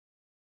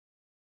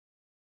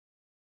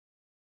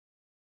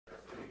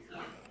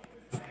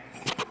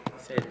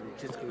said,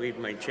 just read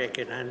my check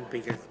it on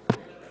because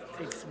it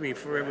takes me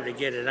forever to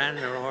get it on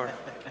there or.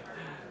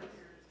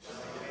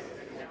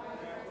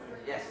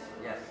 Yes,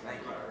 yes,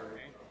 thank you.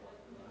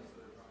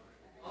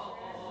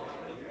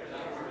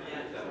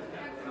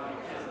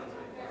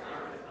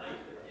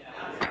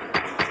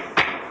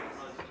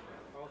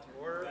 Call to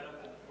order.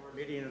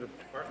 Meeting of the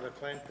Bartlett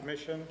Plan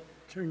Commission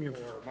Turn your.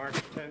 for March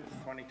 10th,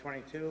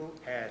 2022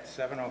 at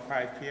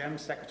 7:05 p.m.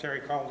 Secretary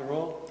called the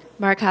roll.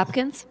 Mark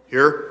Hopkins,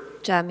 Here.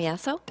 John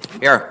Miasso,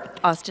 Here.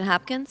 Austin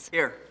Hopkins,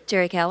 Here.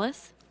 Jerry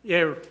Callis,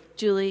 Yeah,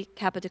 Julie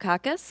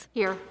Kapadukakis,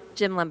 Here.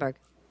 Jim Lemberg.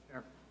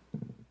 Here.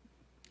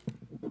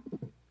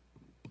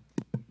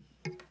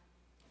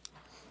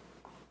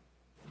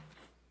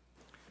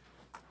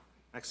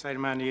 Next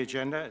item on the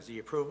agenda is the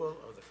approval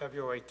of the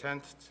February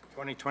 10th,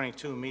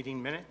 2022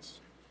 meeting minutes.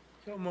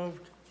 so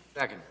moved.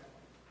 Second.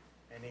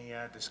 Any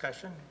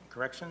discussion,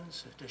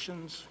 corrections,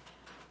 additions?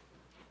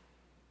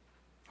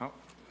 Oh,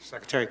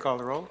 Secretary call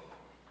the roll.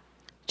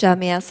 John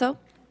Miasso,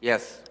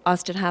 Yes.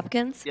 Austin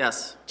Hopkins,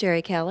 Yes.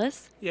 Jerry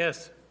Callis,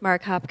 Yes,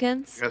 Mark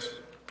Hopkins, Yes.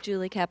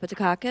 Julie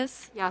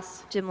Kapadukakis,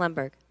 Yes. Jim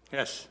Lemberg.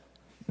 Yes.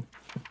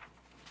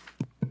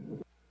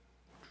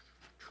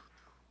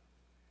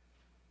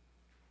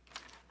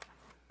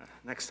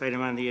 Next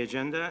item on the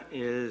agenda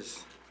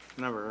is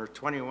number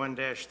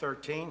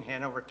 21-13,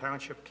 Hanover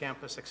Township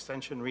Campus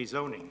Extension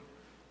Rezoning.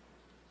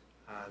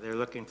 They're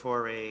looking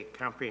for a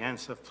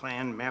comprehensive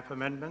plan map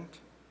amendment,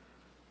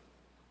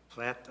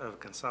 plat of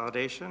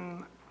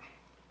consolidation,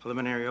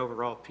 preliminary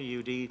overall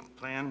PUD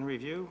plan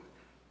review,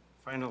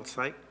 final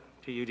site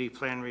PUD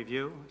plan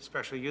review,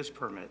 special use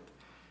permit.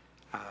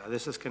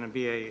 This is going to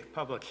be a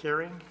public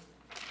hearing.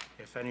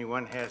 If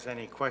anyone has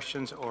any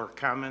questions or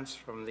comments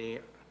from the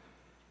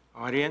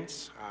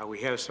audience,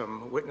 we have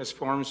some witness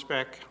forms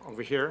back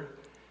over here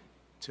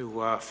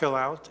to fill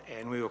out,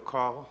 and we will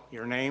call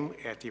your name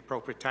at the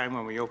appropriate time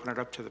when we open it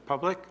up to the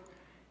public.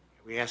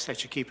 We ask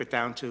that you keep it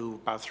down to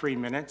about 3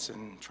 minutes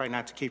and try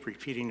not to keep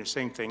repeating the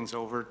same things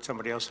over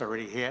somebody else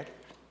already had.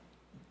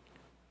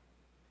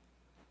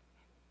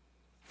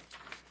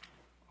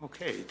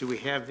 Okay, do we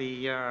have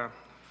the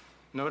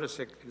notice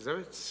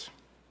exhibits?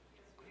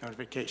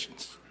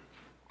 Notifications.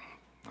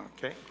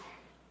 Okay.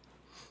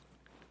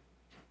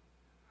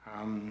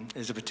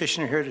 Is the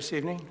petitioner here this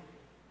evening?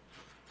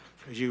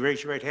 Could you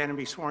raise your right hand and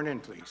be sworn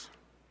in, please?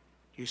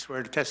 Do you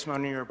swear the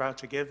testimony you're about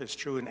to give is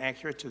true and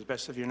accurate to the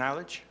best of your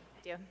knowledge?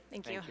 I do.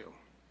 Thank you. Thank you.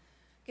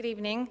 Good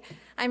evening.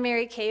 I'm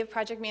Mary Cave,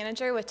 Project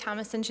Manager with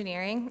Thomas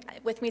Engineering.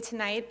 With me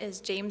tonight is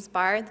James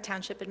Barr, the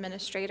Township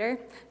Administrator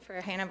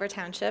for Hanover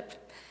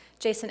Township,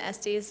 Jason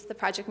Estes, the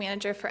Project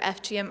Manager for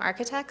FGM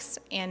Architects,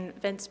 and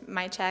Vince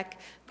Mychek,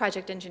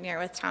 Project Engineer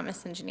with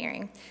Thomas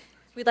Engineering.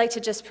 We'd like to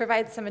just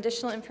provide some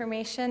additional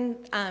information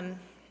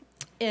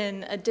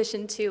in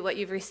addition to what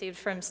you've received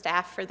from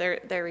staff for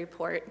their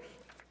report.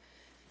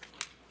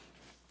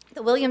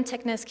 The William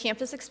Tickness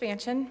campus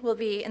expansion will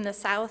be in the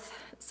south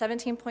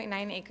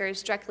 17.9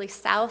 acres directly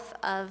south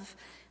of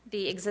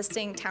the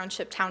existing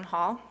Township Town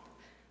Hall.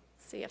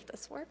 Let's see if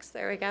this works.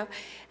 There we go.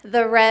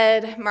 The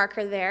red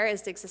marker there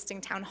is the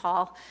existing Town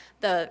Hall.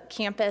 The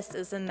campus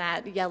is in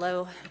that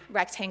yellow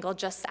rectangle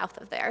just south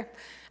of there.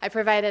 I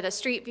provided a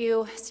street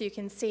view so you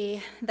can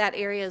see that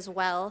area as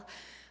well.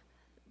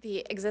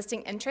 The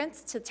existing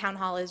entrance to Town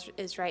Hall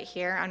is right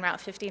here on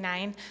Route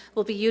 59.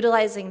 We'll be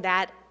utilizing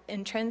that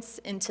entrance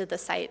into the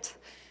site.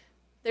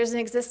 There's an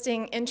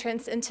existing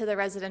entrance into the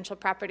residential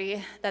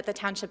property that the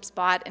townships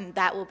bought, and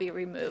that will be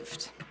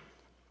removed.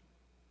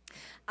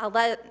 I'll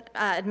let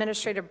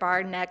Administrator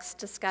Barr next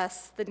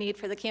discuss the need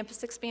for the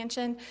campus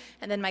expansion,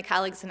 and then my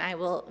colleagues and I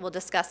will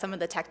discuss some of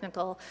the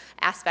technical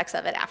aspects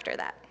of it after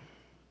that.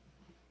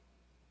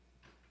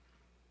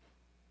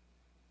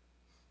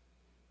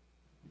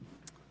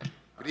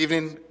 Good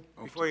evening.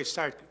 Before you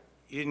start,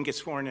 you didn't get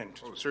sworn in.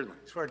 Oh, certainly.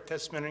 Swear the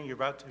testimony you're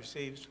about to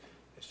receive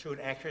is true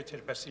and accurate to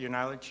the best of your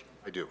knowledge?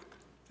 I do.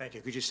 Thank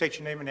you. Could you state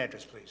your name and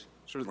address, please?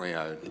 Certainly.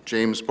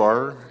 James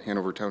Barr,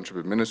 Hanover Township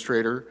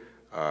Administrator.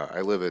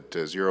 I live at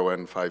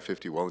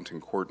 0N550 Wellington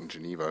Court in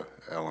Geneva,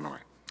 Illinois.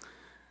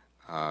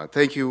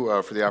 Thank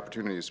you for the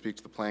opportunity to speak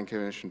to the Plan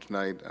Commission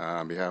tonight.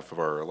 On behalf of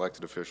our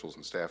elected officials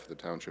and staff of the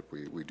Township,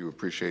 we do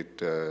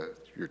appreciate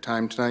your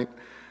time tonight.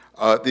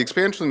 The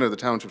expansion of the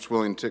Township's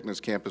William Tickness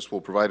campus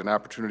will provide an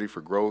opportunity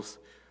for growth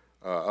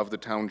of the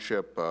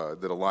Township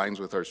that aligns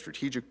with our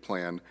strategic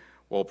plan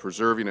while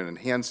preserving and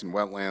enhancing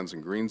wetlands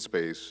and green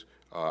space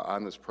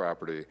on this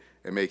property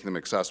and making them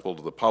accessible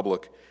to the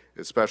public,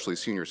 especially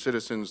senior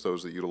citizens,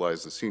 those that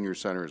utilize the senior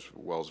center as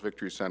well as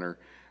Victory Center,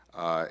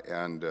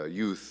 and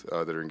youth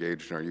that are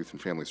engaged in our youth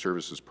and family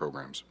services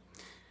programs.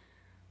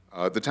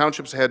 The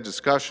Township's had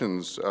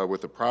discussions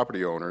with the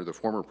property owner, the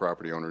former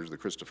property owners, the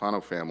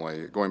Cristofano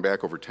family, going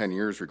back over 10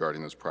 years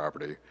regarding this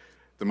property.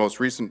 The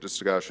most recent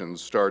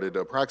discussions started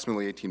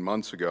approximately 18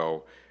 months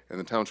ago, and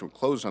the Township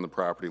closed on the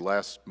property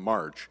last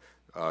March,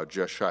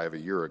 just shy of a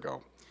year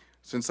ago.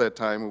 Since that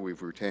time,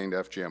 we've retained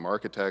FGM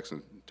Architects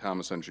and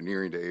Thomas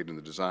Engineering to aid in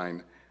the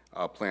design,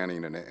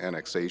 planning, and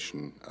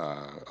annexation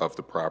of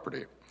the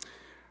property.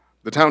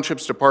 The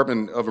Township's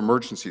Department of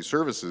Emergency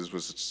Services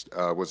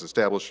was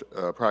established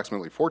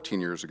approximately 14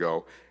 years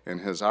ago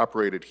and has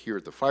operated here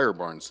at the fire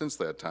barn since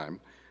that time.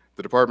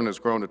 The department has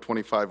grown to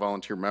 25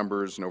 volunteer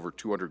members and over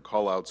 200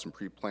 call-outs and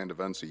pre-planned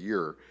events a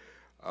year.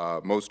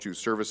 Most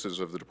used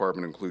services of the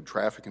department include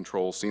traffic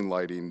control, scene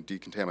lighting,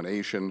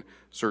 decontamination,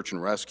 search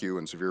and rescue,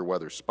 and severe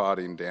weather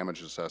spotting,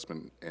 damage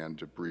assessment, and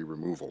debris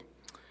removal.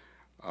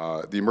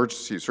 The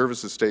emergency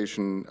services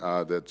station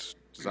that's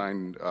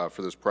designed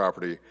for this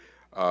property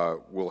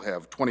will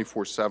have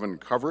 24/7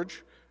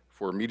 coverage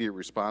for immediate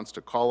response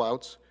to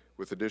call-outs,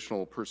 with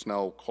additional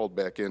personnel called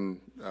back in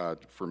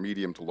for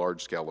medium to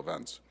large-scale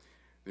events.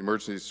 The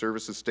emergency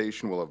services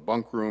station will have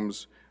bunk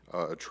rooms,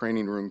 a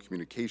training room,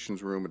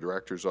 communications room, a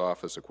director's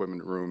office,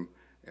 equipment room,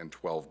 and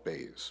 12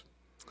 bays.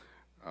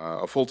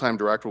 A full-time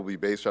director will be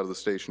based out of the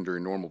station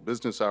during normal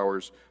business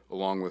hours,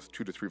 along with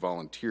 2 to 3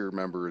 volunteer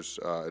members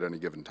at any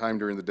given time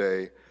during the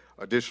day.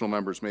 Additional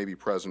members may be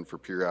present for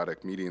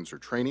periodic meetings or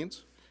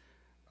trainings.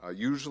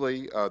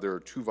 Usually, there are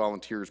 2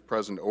 volunteers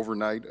present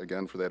overnight,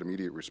 again, for that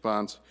immediate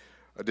response.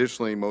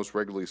 Additionally, most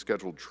regularly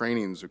scheduled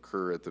trainings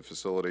occur at the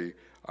facility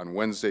on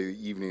Wednesday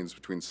evenings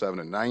between 7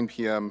 and 9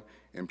 p.m.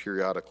 and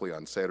periodically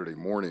on Saturday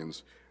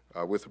mornings,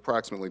 with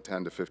approximately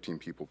 10 to 15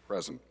 people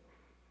present.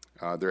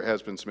 There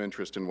has been some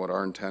interest in what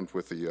our intent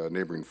with the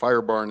neighboring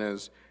fire barn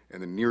is.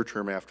 In the near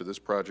term, after this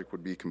project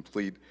would be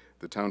complete,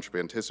 the township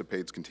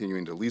anticipates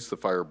continuing to lease the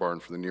fire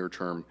barn for the near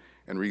term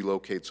and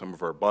relocate some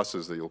of our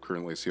buses that you'll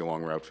currently see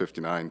along Route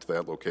 59 to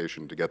that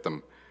location to get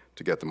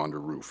them under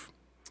roof.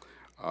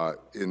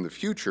 In the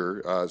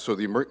future, so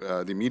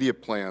the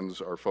immediate plans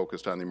are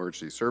focused on the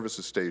emergency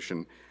services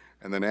station,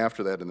 and then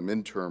after that, in the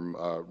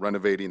midterm,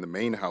 renovating the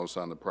main house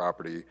on the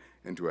property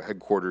into a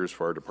headquarters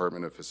for our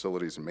Department of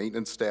Facilities and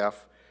Maintenance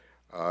staff,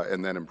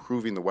 and then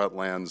improving the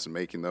wetlands and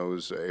making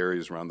those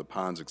areas around the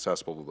ponds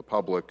accessible to the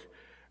public.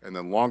 And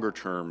then longer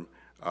term,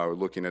 we're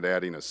looking at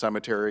adding a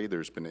cemetery.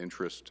 There's been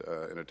interest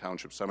in a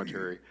township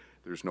cemetery.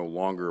 There's no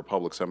longer a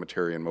public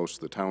cemetery in most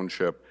of the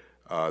township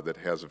that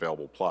has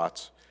available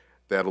plots.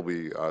 That'll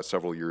be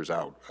several years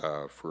out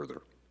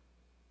further.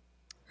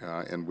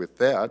 And with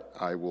that,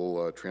 I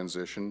will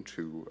transition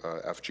to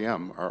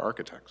FGM, our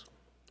architects.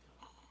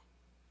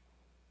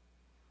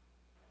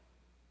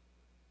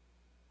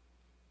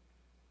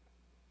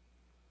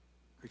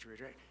 Could you raise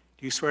your hand?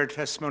 Do you swear the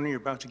testimony you're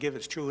about to give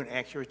is true and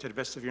accurate to the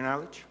best of your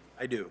knowledge?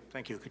 I do.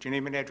 Thank you. Could you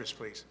name and address,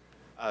 please?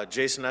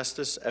 Jason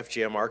Estes,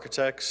 FGM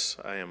Architects.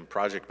 I am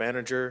project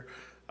manager.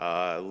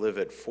 I live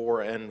at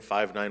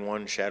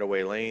 4N591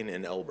 Shadowway Lane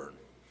in Elburn.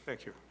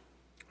 Thank you.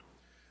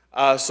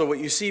 So what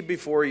you see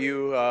before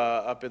you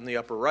up in the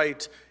upper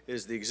right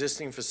is the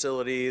existing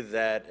facility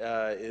that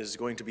is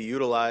going to be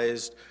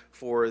utilized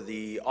for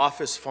the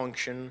office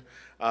function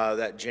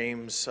that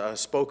James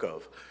spoke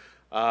of.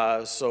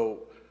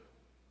 So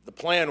the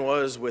plan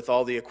was, with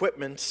all the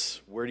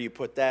equipment, where do you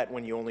put that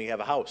when you only have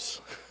a house?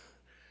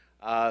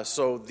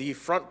 So the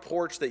front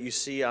porch that you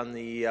see on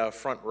the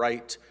front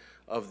right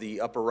of the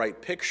upper right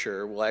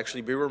picture will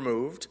actually be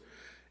removed,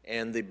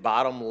 and the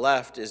bottom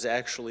left is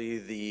actually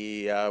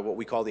the what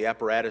we call the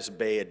apparatus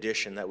bay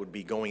addition that would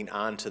be going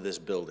onto this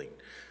building.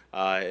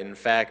 In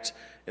fact,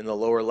 in the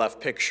lower left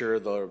picture,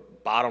 the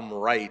bottom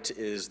right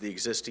is the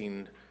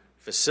existing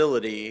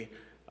facility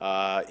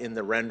in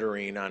the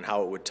rendering on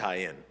how it would tie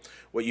in.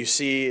 What you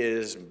see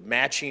is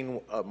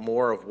matching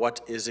more of what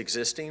is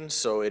existing.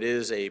 So it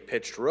is a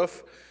pitched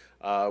roof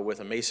with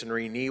a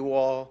masonry knee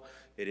wall.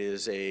 It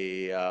is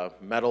a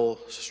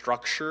metal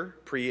structure,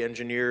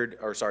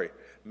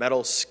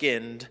 metal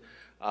skinned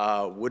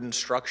wooden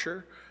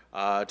structure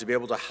to be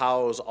able to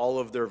house all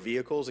of their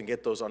vehicles and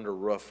get those under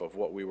roof of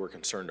what we were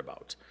concerned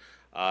about.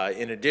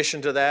 In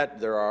addition to that,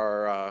 there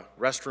are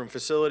restroom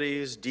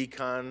facilities,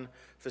 decon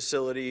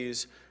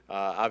facilities,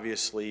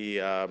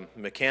 obviously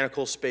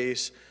mechanical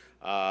space,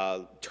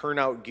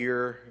 turnout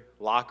gear,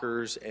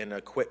 lockers, and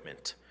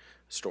equipment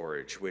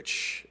storage,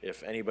 which,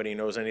 if anybody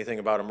knows anything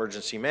about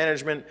emergency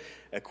management,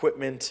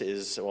 equipment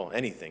is, well,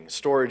 anything.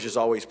 Storage is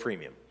always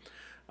premium.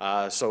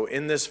 So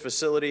in this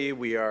facility,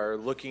 we are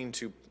looking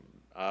to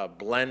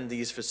blend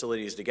these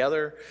facilities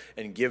together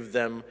and give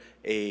them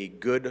a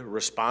good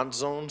response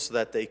zone so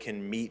that they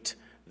can meet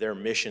their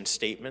mission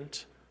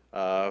statement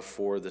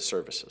for the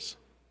services.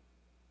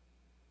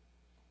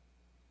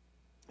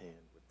 And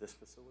with this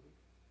facility,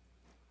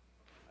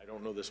 I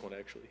don't know this one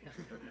actually.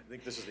 I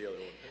think this is the other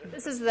one.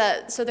 This is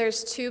so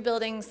there's 2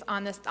 buildings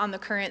on the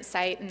current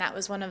site, and that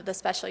was one of the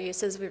special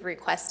uses we've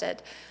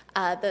requested.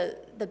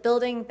 The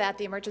building that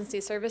the emergency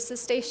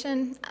services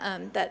station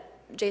that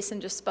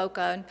Jason just spoke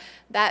on,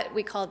 that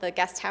we call the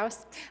guest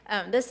house.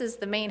 This is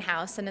the main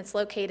house, and it's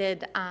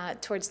located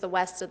towards the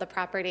west of the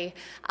property.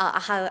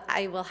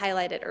 I will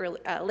highlight it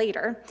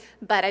later,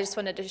 but I just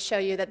wanted to show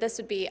you that this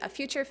would be a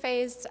future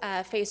phase.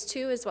 Phase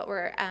 2 is what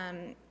we're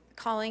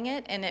calling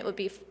it, and it would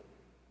be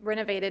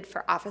renovated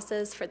for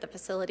offices for the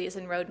facilities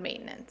and road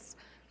maintenance.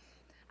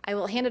 I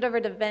will hand it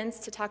over to Vince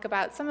to talk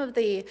about some of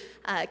the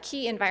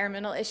key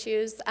environmental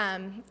issues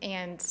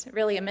and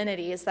really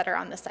amenities that are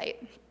on the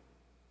site.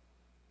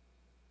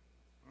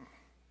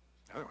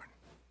 Another one.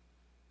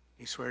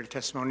 You swear the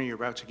testimony you're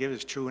about to give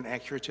is true and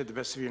accurate to the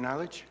best of your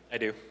knowledge? I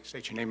do.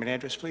 State your name and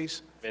address,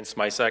 please. Vince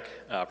Mysek,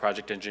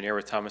 project engineer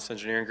with Thomas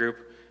Engineering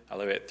Group. I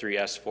live at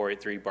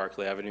 3S483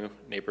 Barclay Avenue,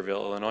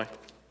 Naperville, Illinois.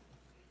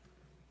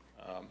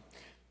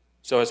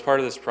 So as part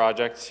of this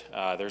project,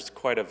 there's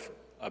quite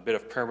a bit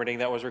of permitting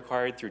that was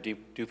required through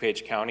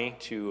DuPage County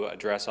to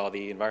address all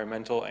the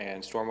environmental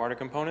and stormwater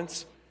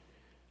components.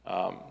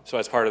 So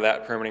as part of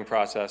that permitting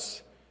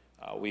process,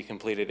 we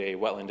completed a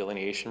wetland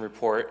delineation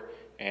report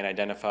and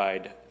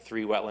identified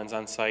 3 wetlands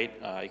on site.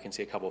 You can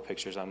see a couple of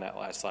pictures on that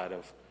last slide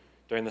of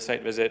during the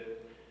site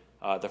visit.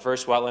 The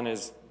first wetland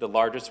is the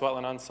largest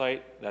wetland on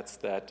site. That's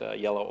that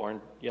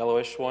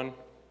yellowish one.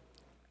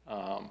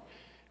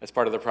 As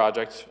part of the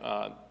project,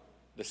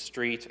 the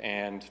street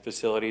and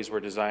facilities were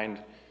designed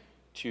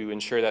to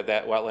ensure that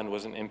that wetland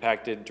wasn't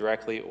impacted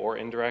directly or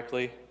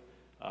indirectly.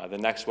 The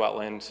next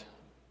wetland,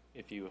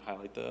 if you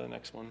highlight the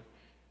next one,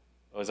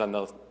 was on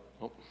the,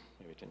 oh,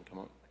 maybe it didn't come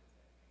up.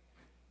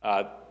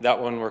 That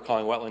one we're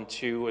calling wetland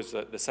 2 is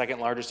the second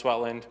largest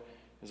wetland.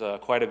 Is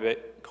quite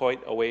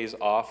a ways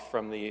off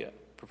from the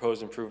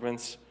proposed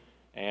improvements,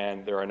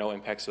 and there are no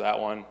impacts to that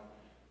one.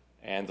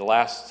 And the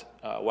last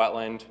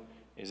wetland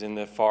is in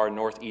the far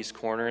northeast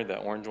corner, the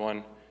orange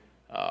one.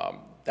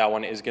 That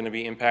one is going to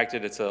be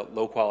impacted. It's a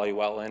low-quality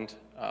wetland,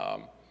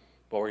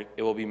 but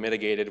it will be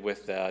mitigated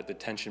with the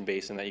detention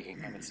basin that you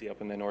can kind of see up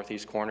in the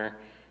northeast corner,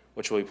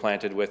 which will be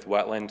planted with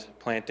wetland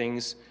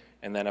plantings,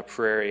 and then a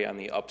prairie on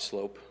the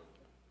upslope.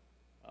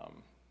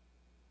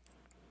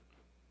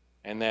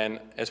 And then,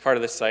 as part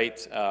of the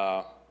site,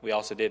 we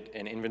also did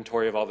an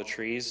inventory of all the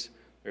trees.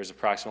 There's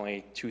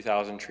approximately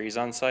 2,000 trees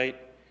on site.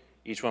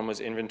 Each one was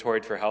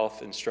inventoried for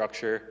health and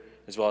structure,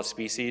 as well as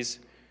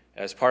species.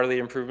 As part of the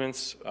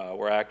improvements,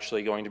 we're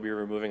actually going to be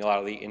removing a lot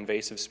of the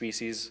invasive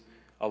species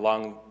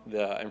along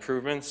the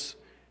improvements,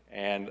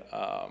 and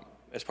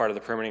as part of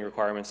the permitting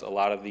requirements, a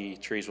lot of the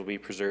trees will be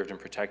preserved and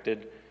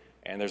protected.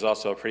 And there's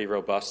also a pretty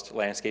robust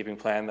landscaping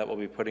plan that will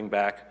be putting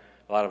back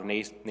a lot of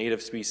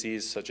native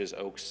species such as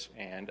oaks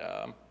and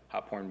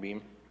hop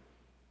hornbeam.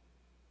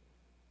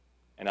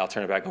 And I'll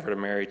turn it back over to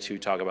Mary to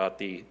talk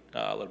about a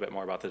little bit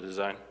more about the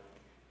design.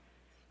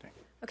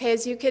 Okay,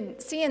 as you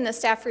could see in the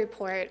staff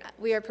report,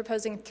 we are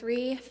proposing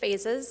 3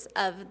 phases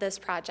of this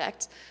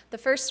project. The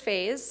first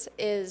phase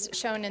is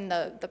shown in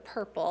the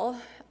purple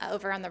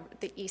over on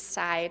the east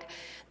side.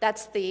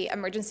 That's the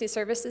emergency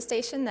services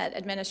station that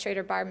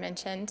Administrator Barr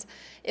mentioned.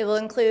 It will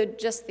include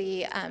just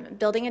the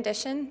building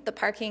addition, the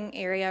parking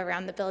area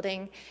around the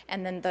building,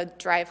 and then the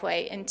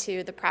driveway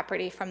into the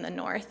property from the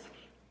north.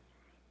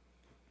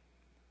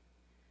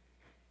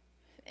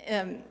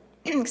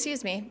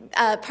 Excuse me.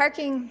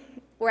 Parking.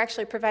 We're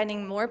actually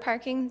providing more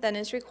parking than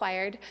is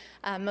required.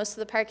 Most of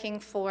the parking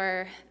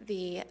for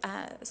the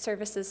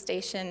services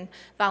station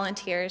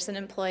volunteers and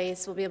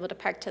employees will be able to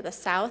park to the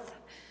south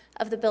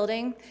of the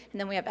building, and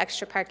then we have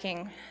extra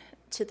parking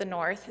to the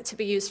north to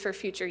be used for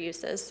future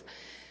uses.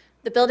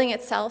 The building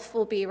itself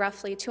will be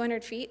roughly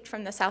 200 feet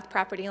from the south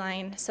property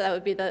line, so that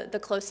would be the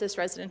closest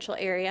residential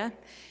area.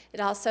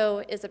 It also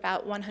is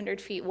about 100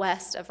 feet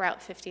west of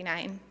Route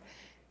 59.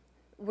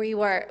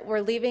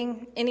 We're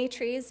leaving any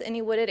trees,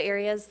 any wooded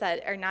areas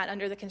that are not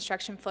under the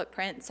construction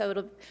footprint, so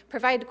it'll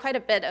provide quite a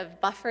bit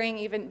of buffering,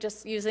 even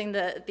just using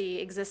the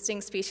existing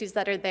species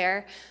that are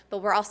there, but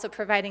we're also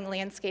providing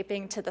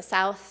landscaping to the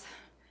south,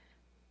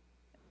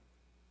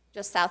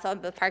 just south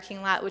of the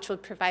parking lot, which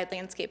would provide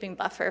landscaping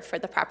buffer for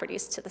the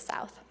properties to the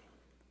south.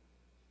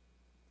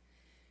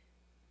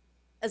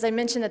 As I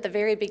mentioned at the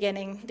very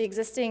beginning, the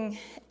existing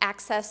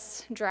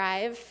access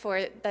drive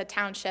for the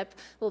township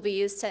will be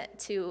used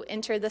to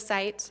enter the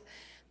site.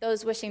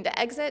 Those wishing to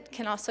exit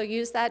can also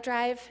use that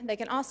drive. They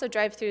can also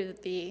drive through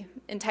the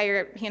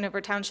entire Hanover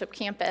Township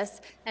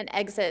campus and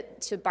exit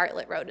to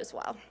Bartlett Road as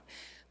well.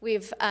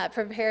 We've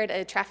prepared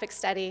a traffic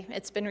study.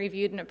 It's been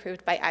reviewed and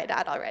approved by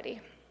IDOT already.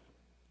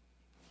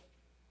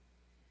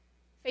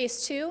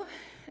 Phase 2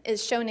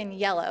 is shown in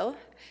yellow,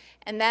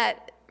 and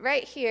that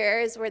right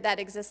here is where that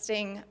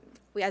existing,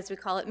 as we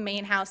call it,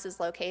 main house is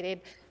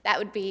located. That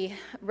would be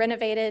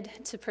renovated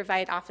to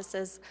provide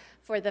offices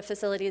for the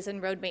facilities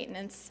and road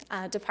maintenance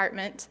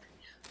department.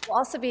 We'll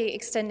also be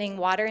extending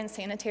water and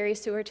sanitary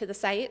sewer to the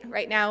site.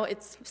 Right now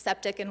it's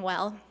septic and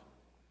well.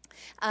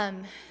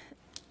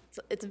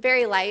 It's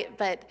very light,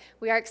 but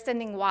we are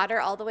extending water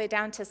all the way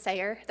down to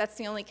Sayre. That's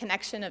the only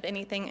connection of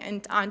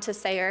anything onto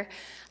Sayre.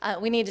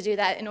 We need to do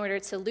that in order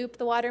to loop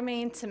the water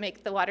main to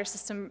make the water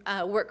system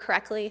work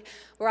correctly.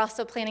 We're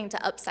also planning to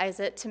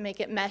upsize it to make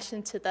it mesh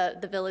into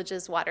the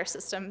village's water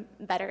system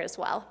better as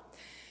well.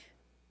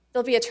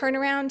 There'll be a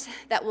turnaround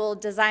that we'll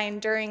design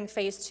during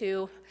phase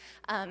 2,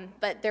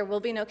 but there will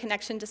be no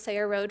connection to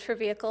Sayre Road for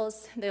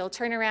vehicles. They'll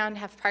turn around,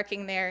 have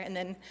parking there, and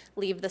then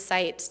leave the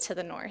site to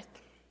the north.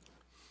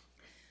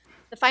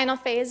 The final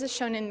phase is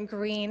shown in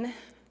green.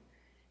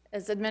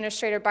 As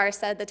Administrator Barr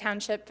said, the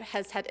township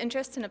has had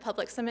interest in a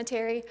public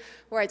cemetery.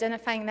 We're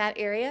identifying that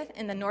area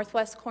in the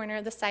northwest corner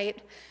of the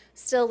site,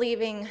 still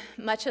leaving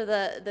much of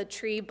the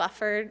tree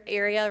buffered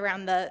area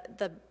around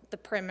the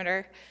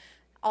perimeter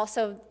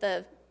Also,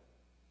 the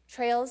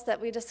trails that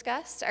we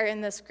discussed are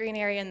in this green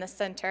area in the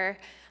center.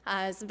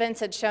 As Vince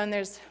had shown,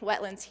 there's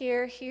wetlands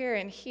here, here,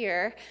 and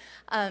here.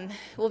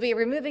 We'll be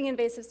removing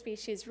invasive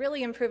species,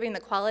 really improving the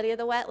quality of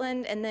the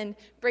wetland, and then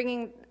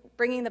bringing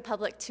the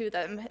public to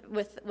them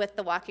with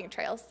the walking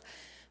trails.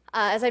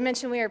 As I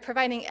mentioned, we are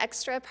providing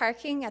extra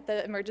parking at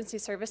the emergency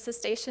services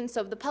station,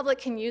 so the public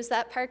can use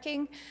that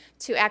parking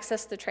to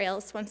access the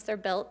trails once they're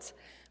built.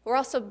 We're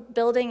also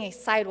building a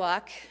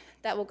sidewalk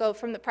that will go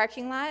from the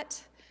parking lot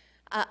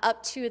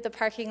up to the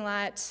parking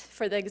lot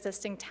for the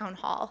existing town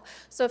hall.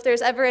 So if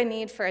there's ever a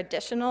need for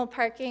additional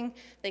parking,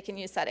 they can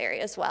use that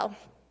area as well.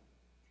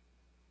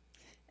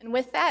 And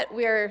with that,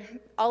 we're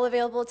all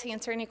available to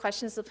answer any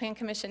questions the Plan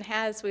Commission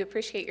has. We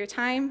appreciate your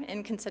time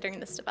in considering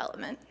this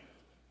development.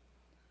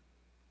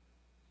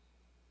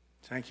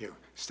 Thank you.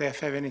 Staff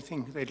have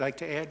anything they'd like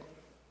to add?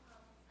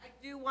 I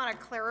do want to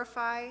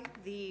clarify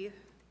the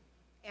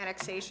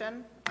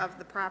annexation of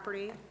the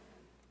property.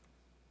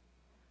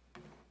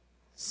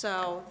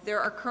 So there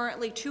are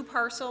currently 2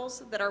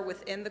 parcels that are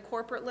within the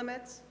corporate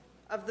limits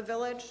of the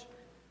village.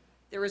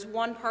 There is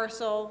 1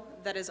 parcel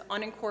that is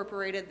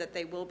unincorporated that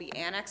they will be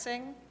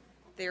annexing.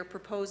 They are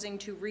proposing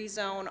to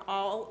rezone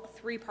all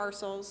 3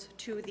 parcels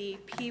to the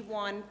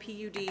P1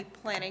 PUD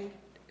planning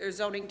or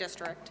zoning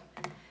district.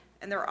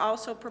 And they're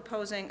also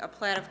proposing a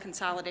plat of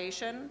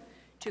consolidation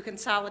to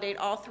consolidate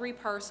all 3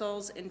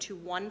 parcels into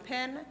 1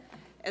 PIN,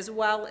 as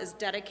well as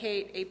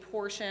dedicate a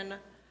portion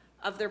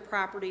of their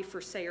property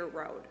for Sayer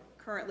Road.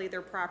 Currently,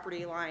 their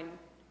property line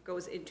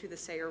goes into the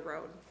Sayer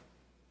Road.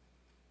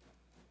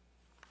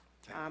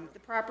 The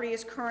property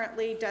is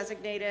currently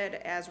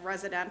designated as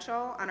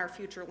residential on our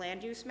future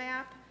land use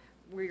map.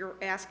 We're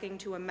asking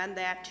to amend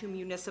that to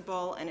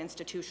municipal and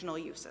institutional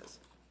uses.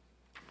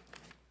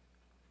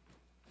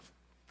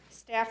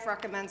 Staff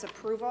recommends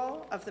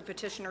approval of the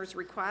petitioner's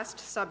request,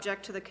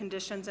 subject to the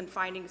conditions and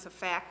findings of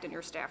fact in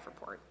your staff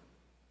report.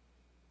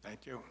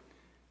 Thank you.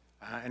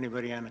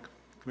 Anybody on the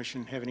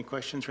commission have any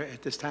questions right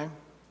at this time?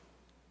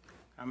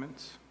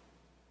 Comments?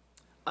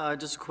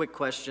 Just a quick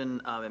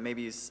question, and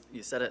maybe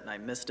you said it and I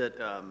missed it.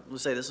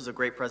 Let's say this was a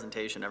great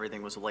presentation.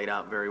 Everything was laid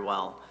out very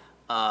well.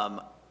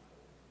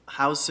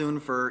 How soon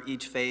for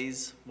each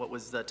phase? What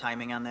was the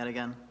timing on that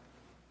again?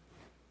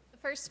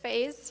 The first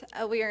phase,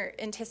 we are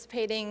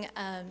anticipating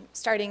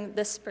starting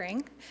this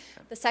spring.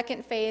 The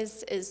second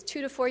phase is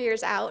 2 to 4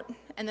 years out,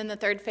 and then the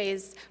third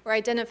phase, we're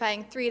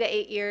identifying 3 to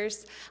 8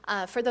 years.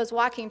 For those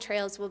walking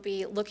trails, we'll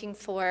be looking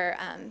for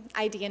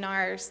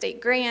IDNR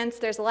state grants.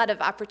 There's a lot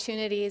of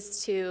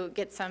opportunities to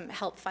get some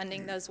help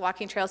funding those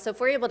walking trails. So if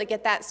we're able to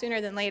get that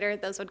sooner than later,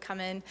 those would come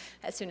in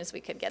as soon as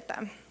we could get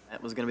them.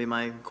 That was going to be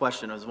my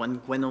question, was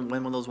when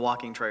will those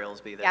walking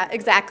trails be there? Yeah,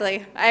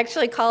 exactly. I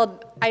actually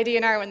called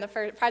IDNR when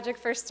the project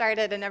first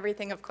started, and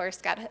everything, of course,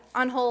 got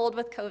on hold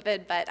with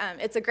COVID, but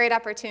it's a great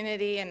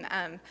opportunity,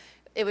 and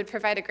it would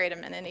provide a great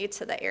amenity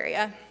to the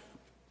area.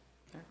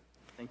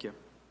 Thank you.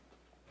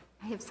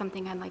 I have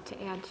something I'd like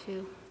to add,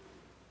 too.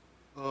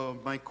 I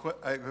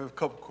have a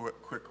couple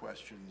quick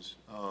questions.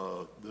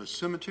 The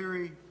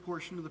cemetery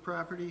portion of the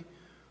property,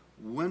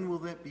 when will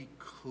that be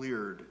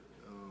cleared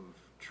of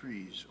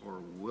trees,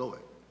 or will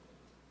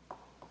it?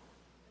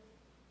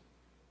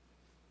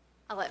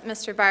 I'll let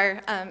Mr. Barr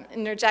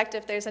interject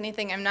if there's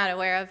anything I'm not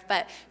aware of,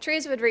 but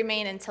trees would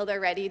remain until they're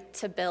ready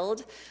to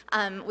build.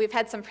 We've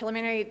had some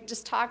preliminary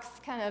just talks,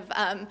 kind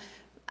of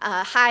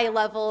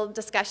high-level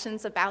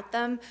discussions about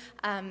them.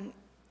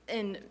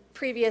 In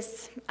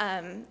previous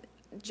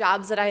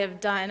jobs that I have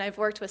done, I've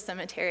worked with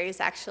cemeteries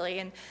actually,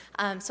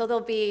 and so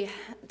there'll be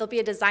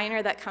a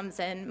designer that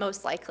comes in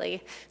most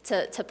likely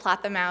to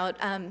plot them out.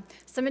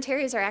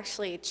 Cemeteries are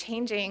actually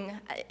changing,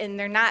 and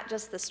they're not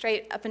just the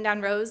straight up and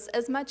down rows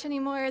as much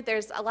anymore.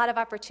 There's a lot of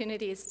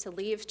opportunities to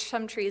leave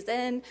some trees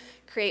in,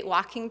 create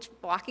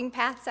walking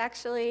paths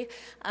actually,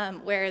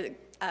 where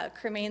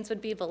cremains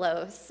would be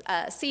below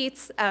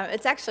seats.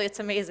 It's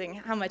amazing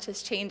how much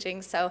is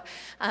changing. So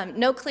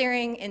no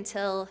clearing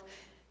until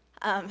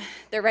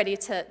they're ready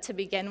to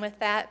begin with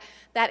that.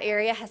 That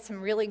area has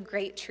some really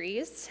great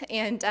trees,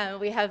 and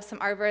we have some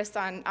arborists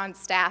on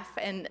staff,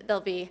 and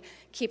they'll be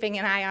keeping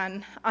an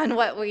eye on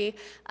what we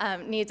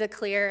need to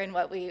clear and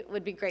what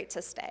would be great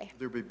to stay. Will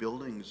there be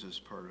buildings as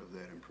part of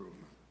that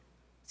improvement?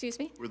 Excuse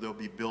me? Will there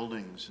be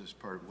buildings as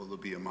part, will there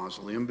be a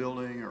mausoleum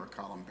building or a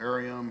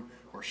columbarium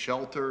or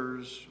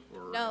shelters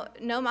or?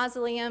 No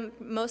mausoleum,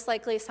 most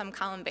likely some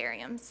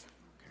columbariums.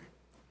 Okay,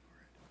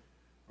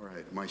 all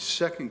right. My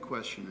second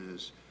question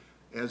is,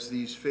 as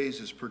these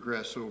phases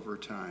progress over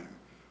time,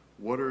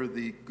 what are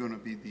going to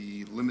be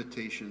the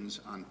limitations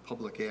on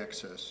public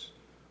access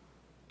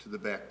to the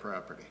back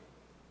property?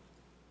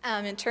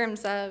 In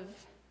terms of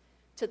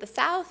to the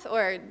south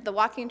or the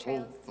walking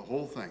trails? The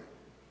whole thing.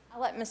 I'll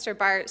let Mr.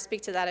 Bart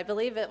speak to that. I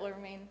believe it will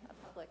remain a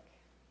public.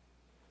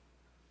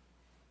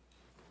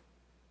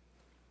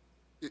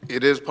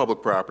 It is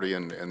public property,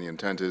 and the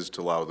intent is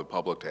to allow the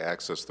public to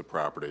access the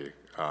property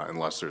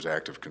unless there's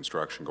active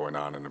construction going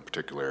on in a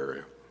particular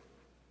area.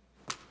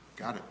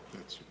 Got it.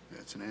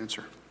 That's an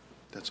answer.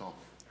 That's all.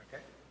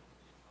 Okay.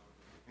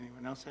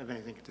 Anyone else have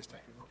anything at this time?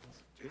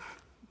 Judith?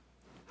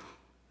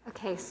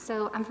 Okay,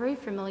 so I'm very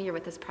familiar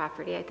with this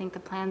property. I think the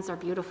plans are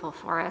beautiful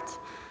for it.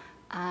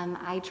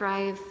 I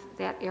drive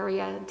that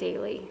area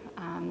daily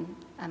on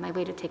my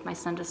way to take my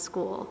son to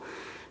school.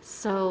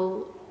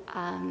 So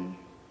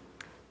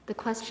the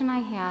question I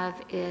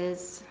have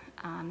is,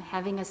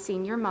 having a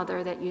senior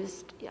mother that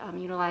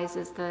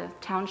utilizes the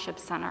Township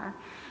Center,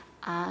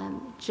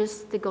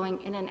 just the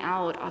going in and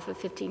out off of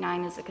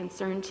 59 is a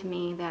concern to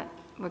me that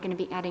we're going to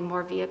be adding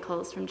more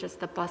vehicles from just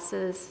the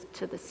buses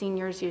to the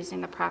seniors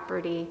using the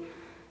property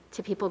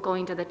to people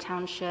going to the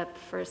Township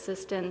for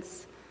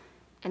assistance.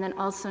 And then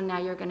also now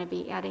you're going to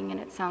be adding in,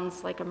 it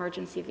sounds like,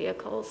 emergency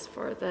vehicles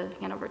for the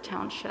Hanover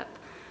Township.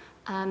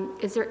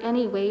 Is there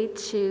any way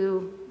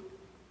to,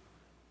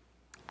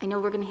 I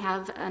know we're going to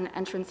have an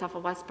entrance off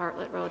of West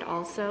Bartlett Road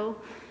also,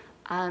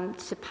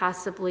 to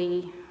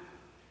possibly,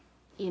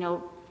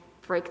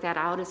 break that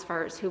out as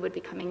far as who would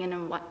be coming in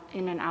and what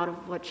in and out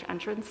of which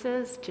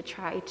entrances to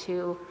try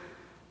to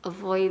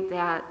avoid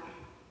that,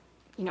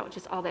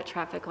 just all that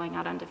traffic going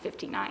out onto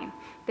 59.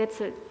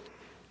 That's a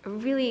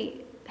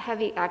really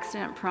heavy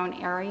accident-prone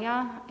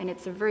area, and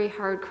it's a very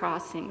hard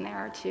crossing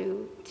there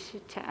to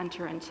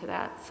enter into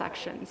that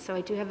section. So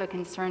I do have a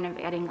concern of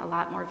adding a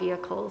lot more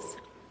vehicles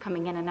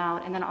coming in and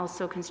out, and then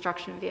also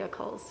construction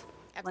vehicles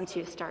once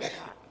you start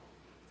that.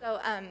 So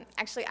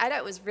actually,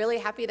 IDOT was really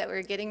happy that we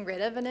were getting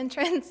rid of an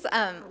entrance.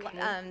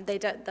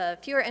 The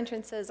fewer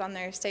entrances on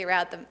their state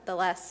route, the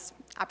less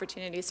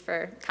opportunities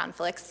for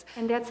conflicts.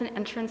 And that's an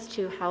entrance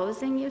to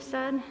housing, you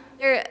said?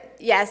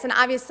 Yes, and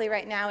obviously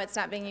right now it's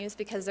not being used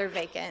because they're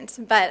vacant,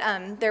 but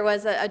there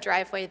was a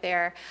driveway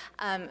there.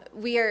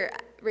 We are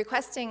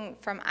requesting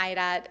from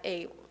IDOT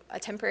a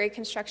temporary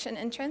construction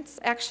entrance,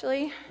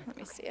 actually. Let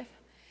me see if.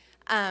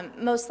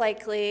 Most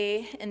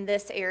likely in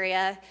this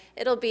area,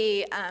 it'll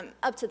be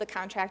up to the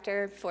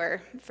contractor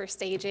for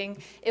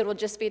staging. It will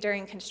just be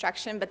during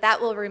construction, but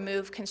that will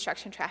remove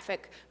construction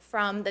traffic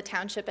from the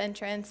township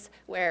entrance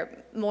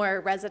where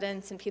more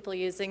residents and people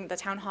using the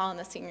town hall and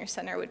the senior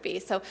center would be.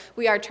 So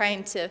we are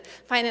trying to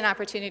find an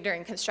opportunity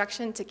during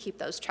construction to keep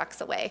those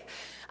trucks away.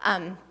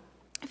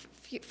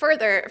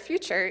 Further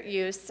future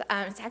use,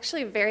 it's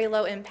actually very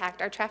low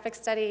impact. Our traffic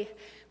study,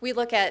 we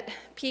look at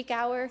peak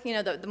hour,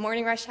 the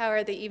morning rush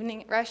hour, the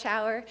evening rush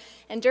hour,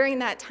 and during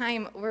that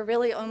time, we're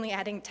really only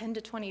adding 10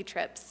 to 20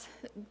 trips,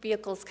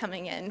 vehicles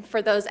coming in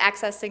for those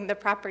accessing the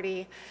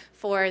property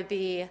for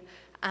the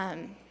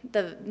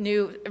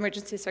new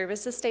emergency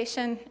services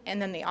station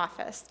and then the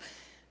office.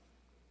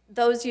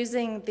 Those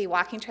using the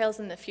walking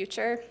trails in the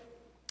future,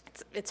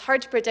 it's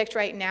hard to predict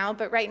right now,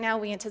 but right now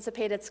we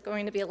anticipate it's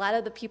going to be a lot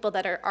of the people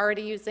that are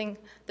already using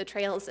the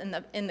trails in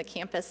the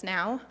campus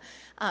now.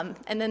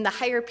 And then the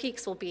higher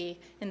peaks will be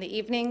in the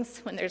evenings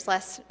when there's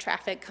less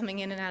traffic coming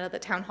in and out of the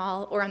town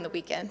hall or on the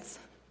weekends.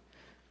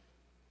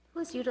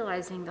 Who's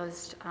utilizing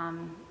those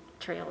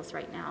trails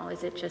right now?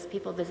 Is it just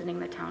people visiting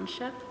the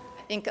township?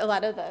 I think a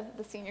lot of the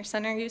senior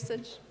center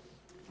usage.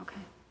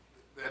 Okay.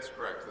 That's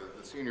correct.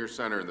 The senior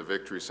center and the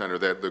Victory Center,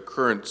 the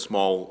current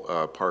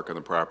small park on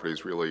the property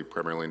is really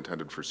primarily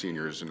intended for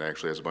seniors and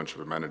actually has a bunch of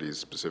amenities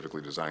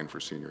specifically designed for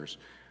seniors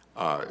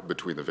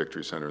between the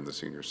Victory Center and the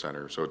senior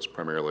center. So it's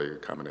primarily a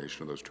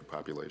combination of those two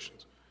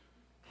populations.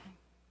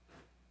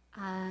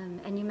 Okay.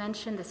 And you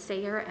mentioned the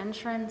Sayer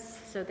entrance,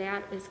 so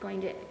that is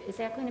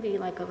that going to be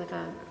like with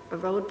a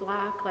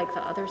roadblock like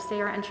the other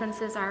Sayer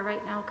entrances are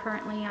right now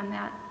currently on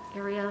that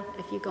area?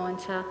 If you go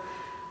into,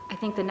 I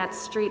think the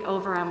next street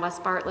over on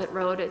West Bartlett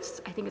Road,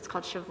 I think it's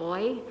called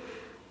Chavoy.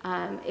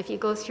 If you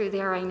go through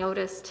there, I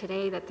noticed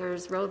today that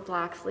there's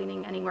roadblocks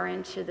leading anywhere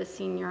into the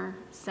senior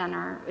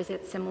center. Is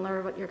it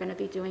similar what you're going to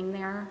be doing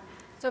there?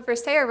 So for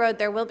Sayer Road,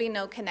 there will be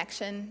no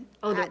connection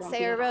at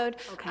Sayer Road.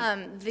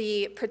 Okay.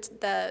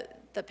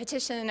 The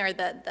petition or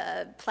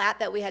the plat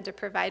that we had to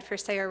provide for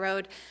Sayer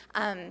Road,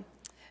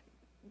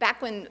 back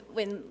when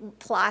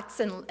plots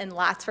and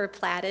lots were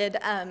platted,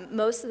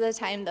 most of the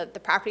time the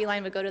property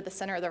line would go to the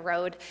center of the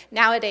road.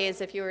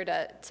 Nowadays, if you were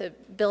to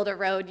build a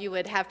road, you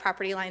would have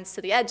property lines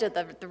to the edge of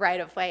the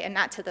right-of-way and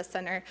not to the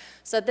center.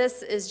 So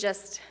this is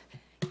just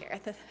here.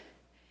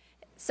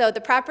 So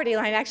the property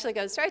line actually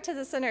goes right to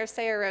the center of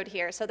Sayer Road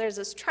here. So there's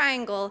this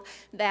triangle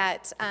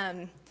that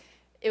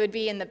it would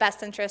be in the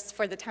best interest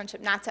for the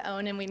township not to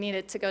own, and we need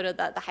it to go to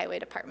the highway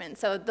department.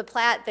 So the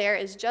plat there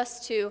is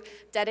just to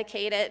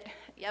dedicate it.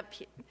 Yep,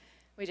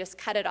 we just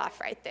cut it off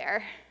right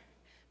there.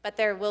 But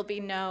there will be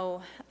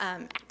no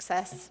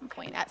access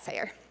point at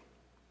Sayer.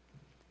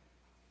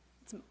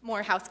 It's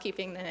more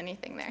housekeeping than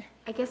anything there.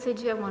 I guess I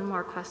do have one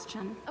more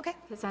question. Okay.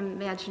 Because I'm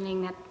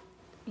imagining that,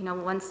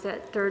 once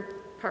that third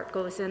part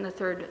goes in, the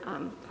third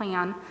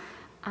plan,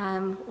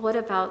 what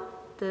about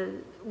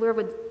where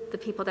would the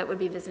people that would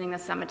be visiting the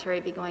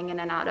cemetery be going in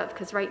and out of?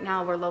 Because right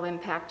now we're low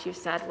impact, you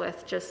said,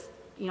 with just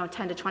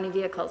 10 to 20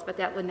 vehicles, but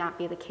that would not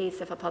be the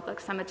case if a public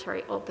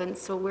cemetery opens.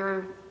 So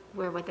where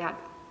would that?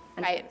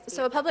 Right.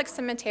 So a public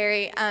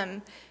cemetery,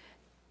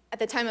 at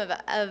the time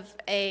of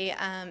a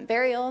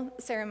burial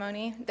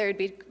ceremony, there would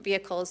be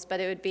vehicles, but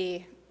it would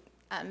be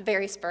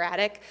very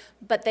sporadic,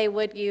 but they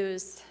would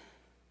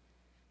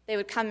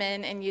come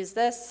in and use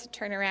this,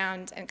 turn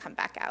around, and come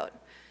back out.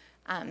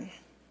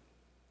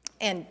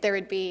 And there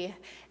would be,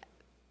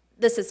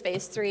 this is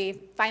phase 3,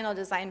 final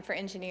design for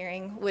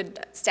engineering.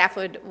 Staff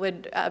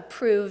would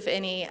approve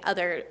any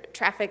other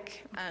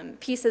traffic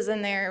pieces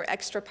in there,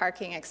 extra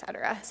parking, et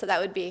cetera. So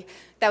that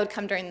would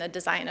come during the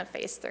design of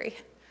phase 3.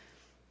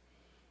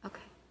 Okay,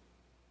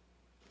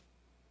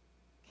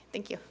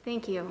 Thank you.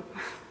 thank you.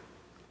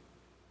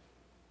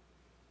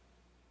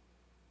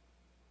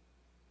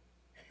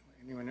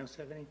 Anyone else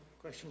have any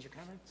questions or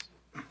comments?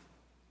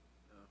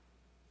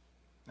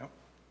 No?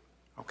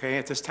 Okay,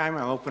 at this time,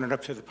 I'll open it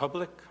up to the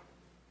public.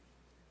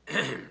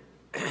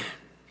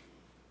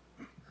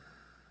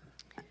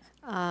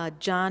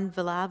 John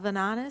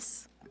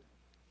Villavananis.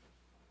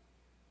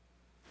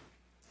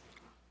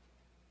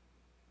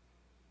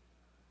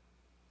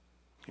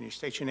 Can you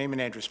state your name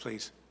and address,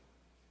 please?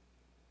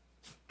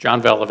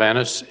 John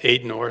Valavanis,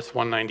 8 North,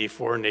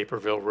 194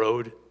 Naperville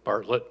Road,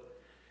 Bartlett.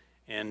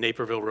 And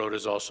Naperville Road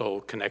is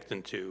also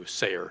connecting to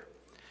Sayre.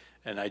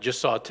 And I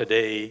just saw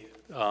today,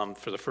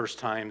 for the first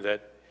time,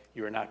 that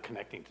you are not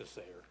connecting to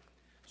Sayre.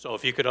 So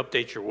if you could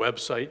update your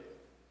website,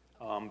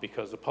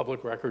 because the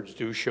public records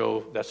do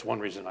show, that's one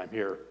reason I'm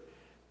here.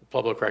 The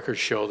public records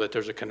show that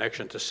there's a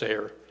connection to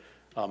Sayre.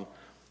 One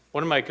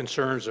of my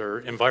concerns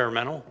are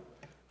environmental.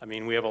 I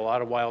mean, we have a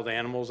lot of wild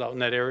animals out in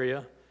that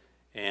area,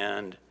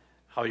 and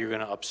how you're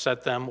going to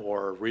upset them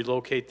or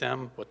relocate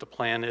them, what the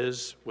plan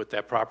is with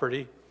that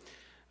property.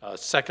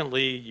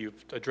 Secondly,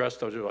 you've addressed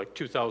those are like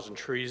 2,000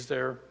 trees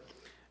there.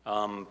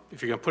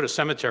 If you're going to put a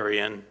cemetery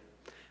in,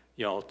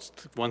 you know,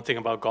 one thing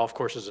about golf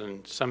courses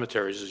and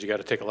cemeteries is you got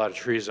to take a lot of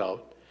trees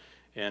out.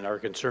 And our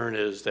concern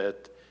is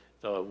that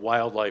the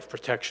wildlife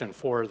protection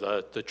for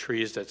the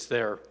trees that's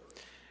there.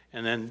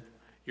 And then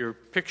your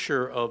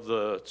picture of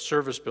the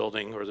service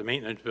building or the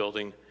maintenance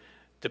building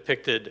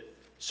depicted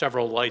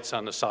several lights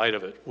on the side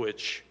of it,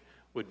 which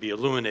would be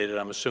illuminated,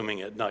 I'm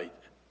assuming, at night.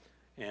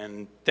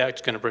 And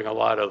that's going to bring a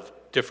lot of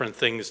different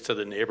things to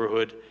the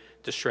neighborhood,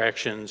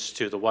 distractions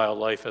to the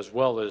wildlife as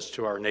well as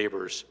to our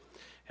neighbors.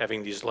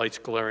 Having these lights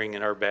glaring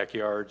in our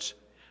backyards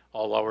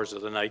all hours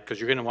of the night, because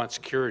you're going to want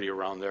security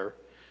around there.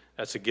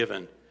 That's a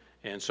given.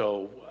 And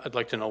so I'd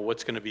like to know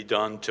what's going to be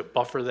done to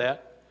buffer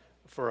that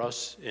for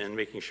us in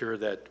making sure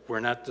that we're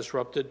not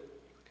disrupted.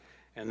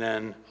 And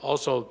then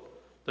also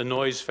the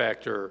noise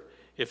factor,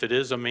 if it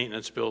is a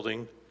maintenance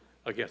building,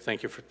 again,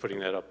 thank you for putting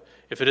that up.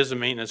 If it is a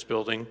maintenance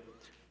building,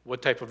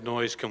 what type of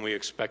noise can we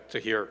expect to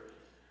hear?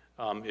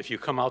 If you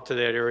come out to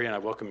that area, and I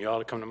welcome you all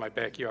to come to my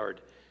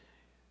backyard,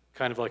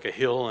 kind of like a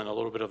hill and a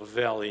little bit of a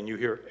valley, and you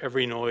hear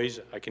every noise.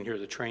 I can hear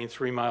the train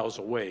 3 miles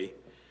away,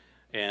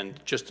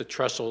 and just the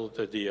trestle,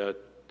 the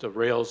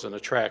rails and the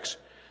tracks.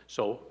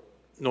 So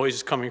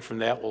noise coming from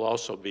that will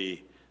also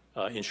be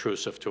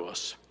intrusive to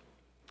us.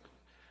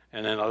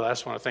 And then I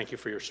last want to thank you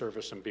for your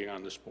service and being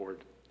on this board.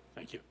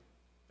 Thank you.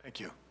 Thank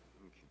you.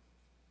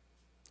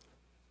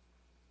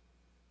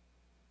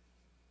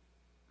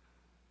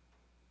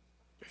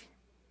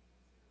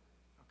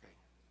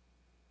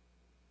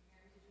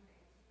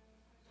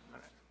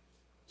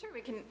 Sure,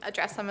 we can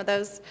address some of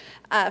those.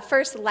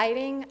 First,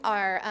 lighting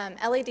are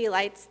LED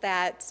lights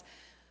that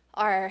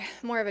are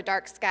more of a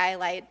dark sky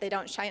light. They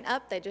don't shine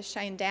up, they just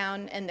shine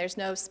down, and there's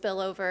no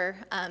spillover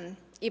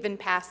even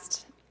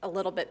past, a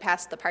little bit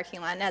past the parking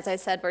lot. And as I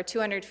said, we're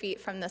 200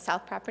 feet from the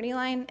south property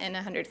line and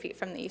 100 feet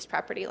from the east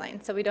property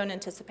line. So we don't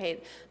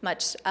anticipate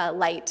much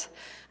light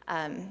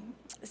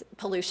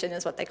pollution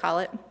is what they call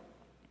it.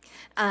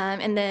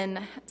 And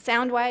then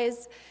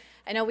sound-wise,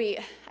 I know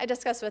I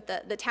discussed with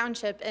the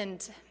township,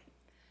 and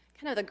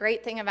kind of the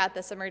great thing about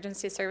this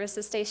emergency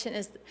services station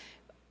is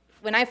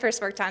when I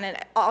first worked on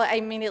it, I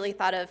immediately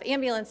thought of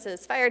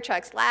ambulances, fire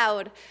trucks,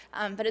 loud,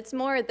 but it's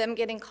more them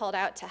getting called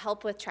out to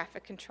help with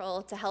traffic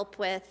control, to help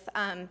with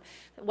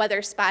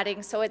weather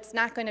spotting, so it's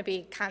not going to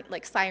be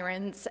like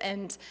sirens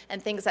and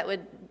things that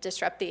would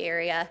disrupt the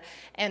area.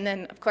 And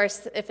then, of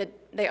course, if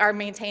they are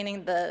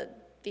maintaining the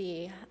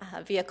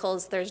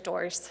vehicles, there's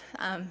doors,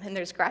 and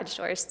there's garage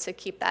doors to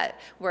keep that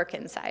work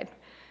inside.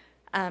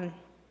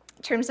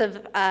 In terms of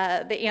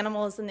the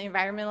animals and the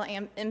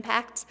environmental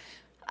impact,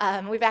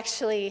 we've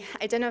actually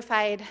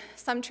identified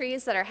some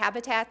trees that are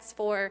habitats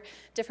for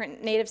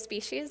different native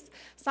species.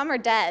 Some are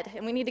dead,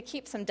 and we need to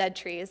keep some dead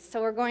trees.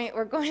 So we're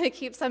going to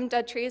keep some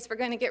dead trees. We're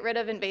going to get rid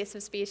of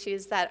invasive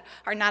species that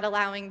are not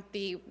allowing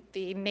the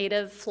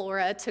native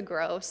flora to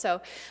grow.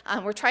 So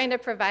we're trying to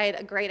provide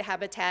a great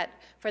habitat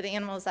for the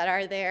animals that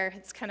are there.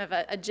 It's kind of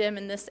a gym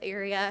in this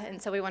area,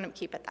 and so we want to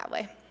keep it that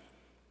way.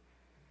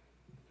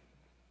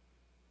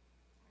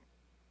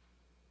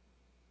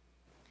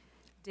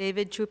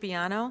 David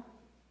Trupiano.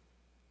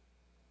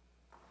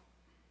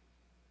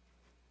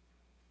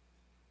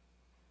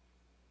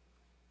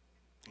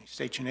 Can you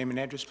state your name and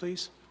address,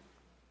 please?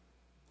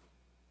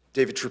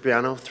 David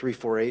Trupiano,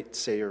 348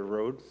 Sayre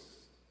Road.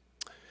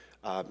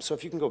 So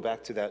if you can go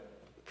back to that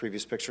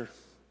previous picture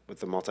with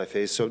the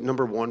multi-phase. So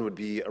number one would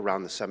be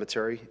around the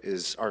cemetery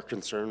is our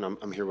concern.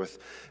 I'm here with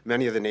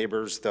many of the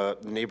neighbors. The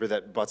neighbor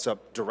that butts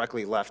up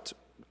directly left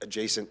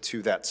adjacent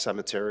to that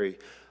cemetery.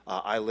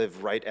 I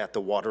live right at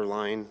the water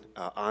line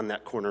on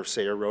that corner of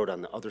Sayre Road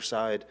on the other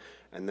side,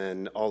 and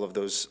then all of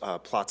those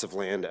plots of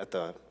land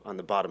on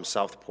the bottom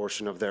south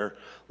portion of there.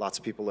 Lots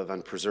of people live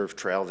on Preserve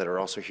Trail that are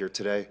also here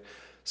today.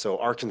 So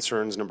our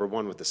concerns, number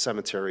one, with the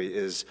cemetery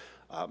is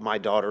my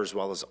daughter, as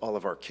well as all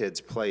of our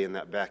kids, play in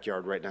that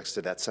backyard right next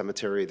to that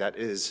cemetery.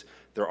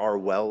 There are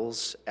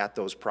wells at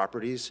those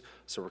properties,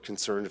 so we're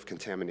concerned of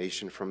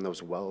contamination from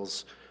those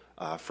wells,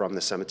 from the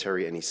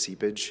cemetery, any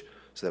seepage.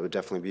 So that would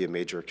definitely be a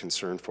major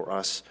concern for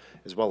us,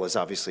 as well as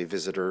obviously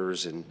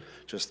visitors and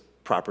just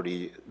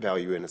property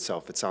value in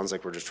itself. It sounds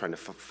like we're just trying to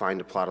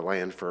find a plot of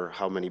land for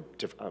how many,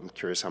 I'm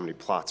curious how many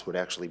plots would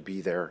actually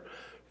be there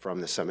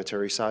from the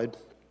cemetery side.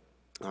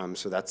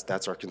 So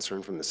that's our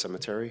concern from the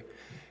cemetery.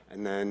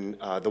 And then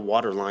the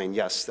water line,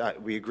 yes,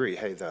 we agree.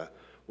 Hey, the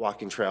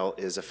walking trail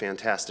is a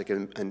fantastic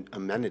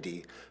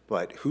amenity,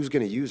 but who's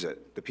going to use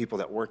it? The people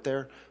that work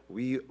there?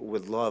 We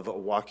would love a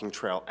walking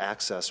trail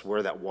access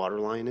where that water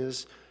line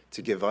is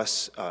to give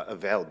us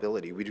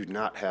availability. We do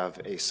not have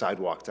a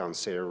sidewalk down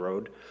Sayre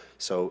Road,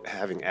 so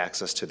having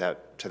access to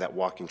that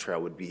walking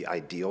trail would be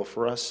ideal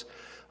for us.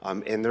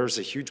 And there's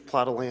a huge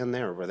plot of land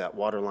there where that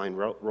water line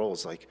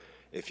rolls. Like,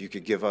 if you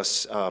could give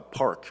us a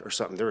park or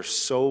something. There are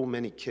so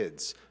many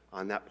kids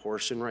on that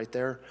portion right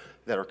there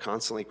that are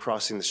constantly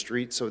crossing the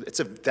street. So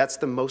that's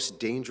the most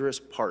dangerous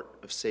part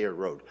of Sayre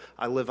Road.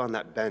 I live on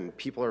that bend.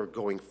 People are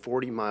going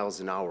 40 miles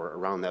an hour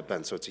around that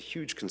bend, so it's a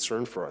huge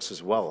concern for us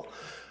as well.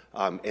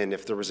 And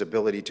if there was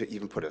ability to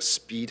even put a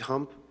speed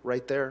hump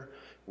right there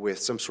with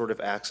some sort of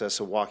access,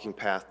 a walking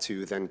path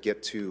to then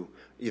get to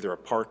either a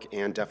park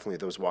and definitely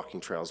those walking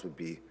trails would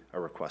be a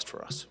request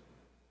for us.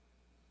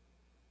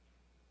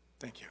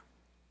 Thank you.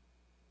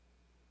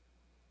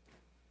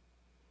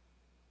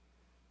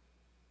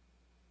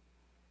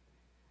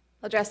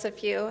 I'll address a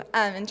few.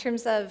 In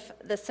terms of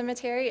the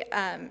cemetery,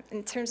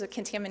 in terms of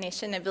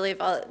contamination, I believe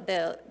all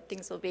the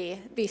things will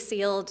be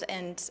sealed,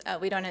 and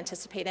we don't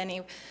anticipate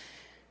any.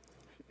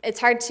 It's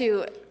hard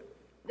to,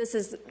 this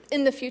is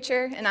in the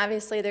future, and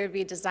obviously there would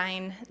be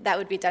design that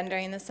would be done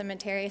during the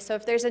cemetery. So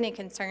if there's any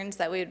concerns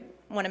that we'd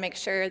want to make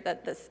sure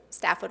that the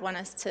staff would want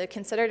us to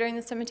consider during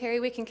the cemetery,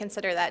 we can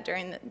consider that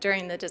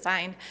during the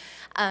design.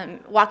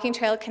 Walking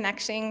trail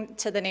connection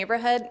to the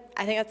neighborhood,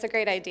 I think that's a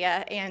great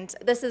idea. And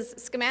this is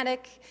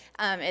schematic.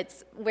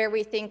 It's where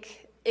we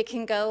think it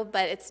can go,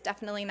 but it's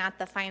definitely not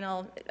the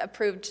final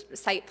approved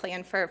site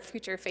plan for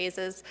future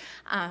phases.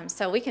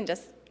 So we can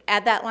just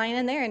add that line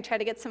in there and try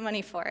to get some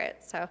money for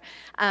it. So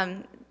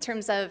in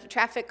terms of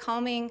traffic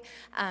calming,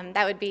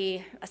 that would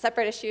be a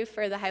separate issue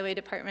for the highway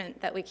department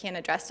that we can't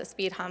address a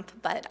speed hump,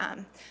 but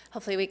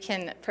hopefully we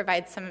can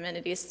provide some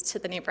amenities to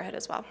the neighborhood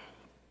as well.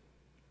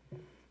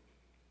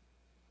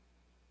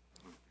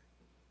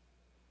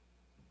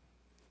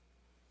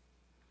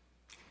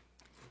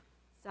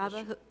 Saba,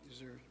 Is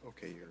there,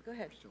 okay, you're Go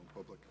ahead. still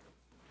public.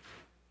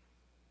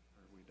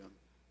 Are we done?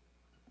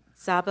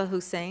 Saba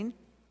Hussein.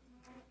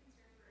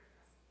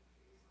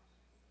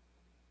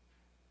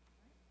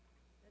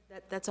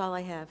 That's all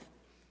I have.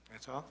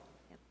 That's all?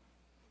 Yep.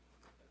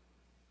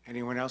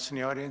 Anyone else in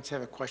the audience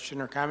have a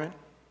question or comment?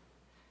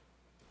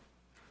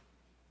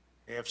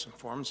 We have some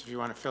forms if you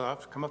want to fill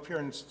out. Come up here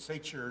and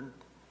state your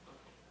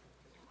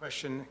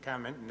question,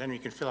 comment, and then you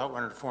can fill out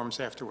one of the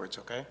forms afterwards,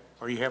 okay?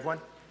 Or you have one?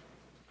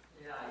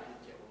 Yeah, I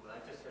did get one, but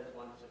I just had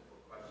one simple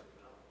question.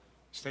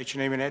 State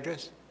your name and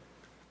address.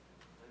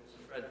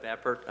 I'm Fred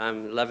Bappert.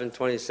 I'm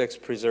 1126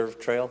 Preserve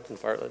Trail in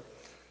Bartlett.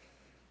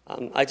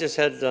 I just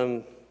had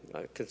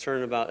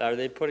concern about, are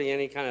they putting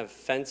any kind of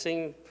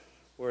fencing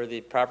where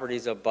the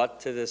properties abut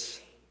to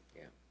this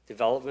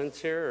development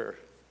here? Or?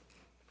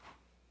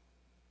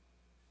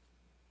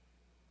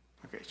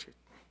 Okay, sure.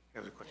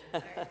 Have a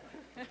question.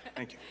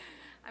 Thank you.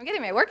 I'm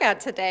getting my workout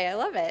today. I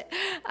love it.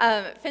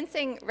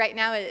 Fencing right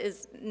now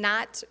is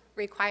not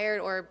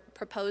required or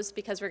proposed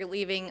because we're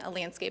leaving a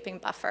landscaping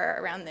buffer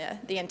around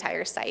the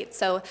entire site.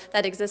 So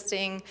that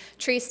existing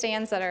tree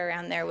stands that are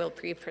around there will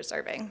be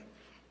preserving.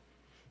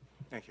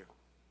 Thank you.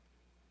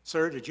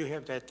 Sir, did you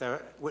have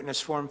that witness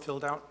form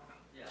filled out?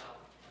 Yeah.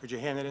 Could you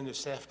hand it in to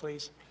staff,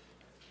 please?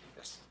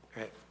 Yes.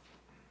 Go ahead.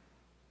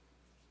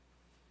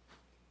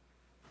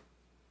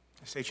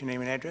 State your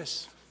name and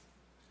address.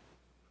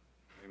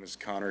 My name is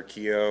Connor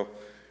Keogh.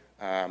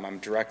 I'm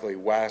directly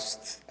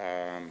west.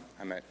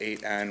 I'm at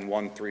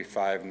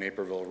 8N135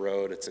 Naperville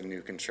Road. It's a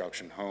new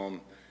construction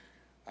home.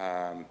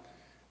 I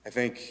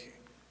think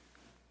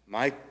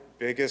my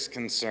biggest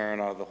concern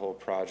of the whole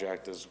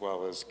project, as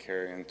well as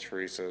Carrie and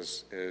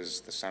Teresa's, is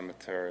the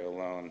cemetery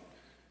alone.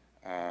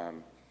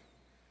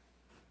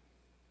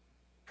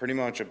 Pretty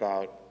much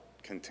about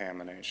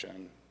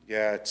contamination.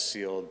 Yeah, it's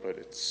sealed, but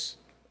it's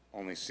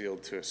only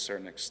sealed to a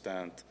certain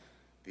extent.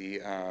 The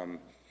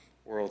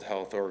World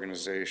Health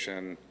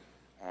Organization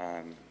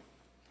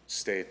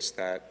states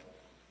that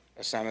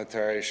a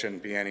cemetery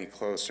shouldn't be any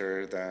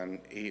closer than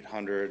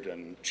 800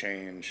 and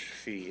change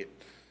feet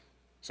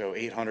So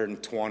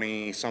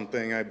 820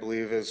 something, I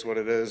believe is what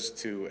it is,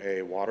 to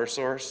a water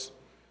source.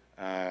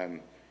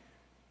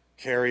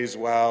 Carrie's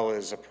well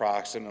is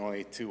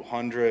approximately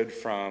 200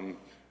 from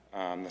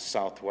the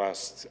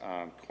southwest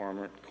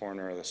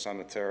corner of the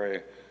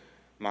cemetery.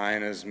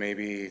 Mine is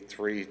maybe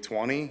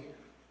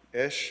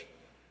 320-ish.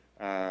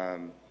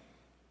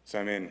 So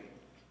I mean,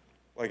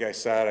 like I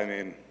said, I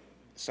mean,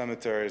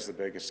 cemetery is the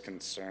biggest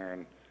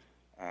concern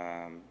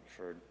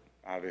for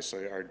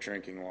obviously our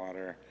drinking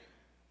water.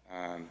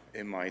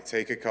 It might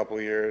take a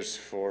couple years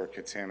for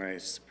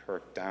contaminants to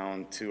perk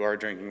down to our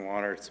drinking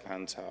water. It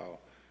depends how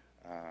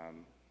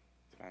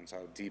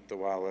deep the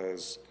well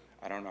is.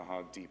 I don't know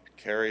how deep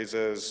Carrie's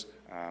is.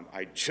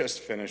 I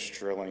just finished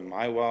drilling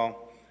my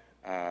well,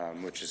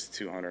 which is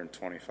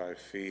 225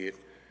 feet.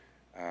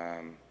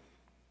 And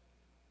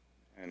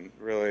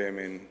really, I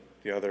mean,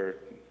 the other,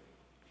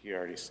 he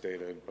already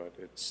stated, but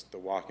it's the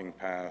walking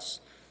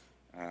paths.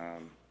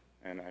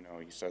 And I know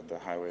you said the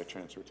highway of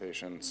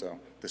transportation, so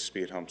the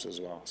speed humps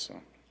as well,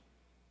 so.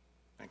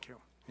 Thank you.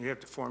 You have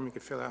the form you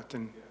could fill out,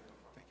 and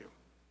thank you.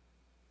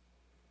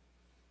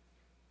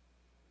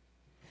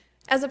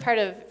 As a part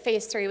of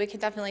Phase 3, we can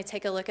definitely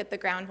take a look at the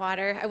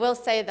groundwater. I will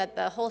say that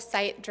the whole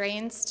site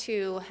drains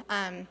to,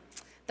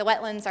 the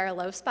wetlands are a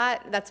low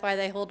spot. That's why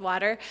they hold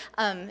water.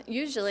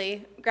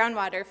 Usually,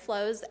 groundwater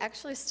flows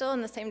actually still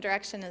in the same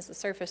direction as the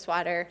surface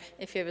water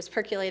if it was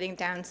percolating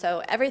down.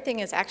 So everything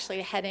is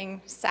actually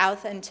heading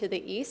south and to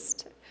the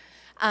east,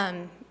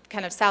 kind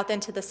of south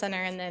into the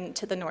center and then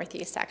to the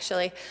northeast,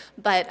 actually.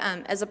 But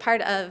as a part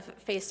of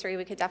Phase 3,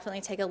 we could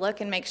definitely take a look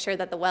and make sure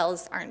that the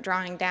wells aren't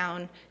drawing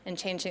down and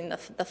changing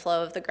the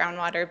flow of the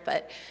groundwater.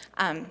 But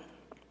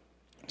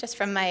just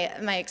from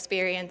my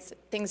experience,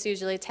 things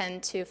usually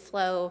tend to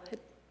flow.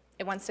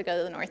 It wants to go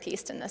to the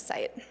northeast in this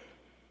site. Can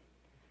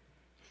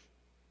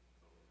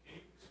you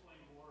explain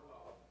more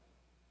about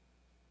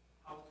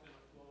how it's going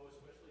to flow,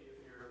 especially if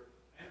you're,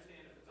 I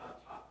understand if it's on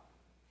top.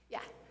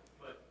 Yeah.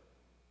 But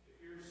if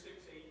you're 6,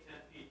 8, 10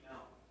 feet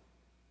down,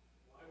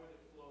 why would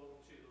it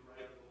flow to the right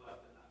or the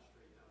left and not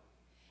straight down?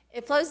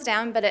 It flows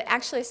down, but it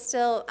actually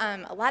still,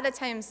 a lot of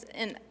times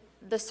in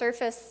the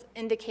surface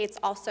indicates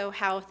also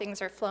how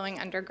things are flowing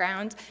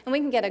underground. And we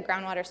can get a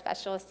groundwater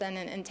specialist in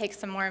and take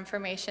some more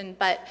information.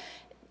 But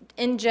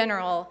in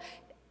general,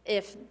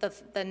 if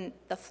the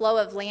flow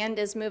of land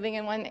is moving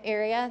in one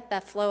area,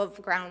 the flow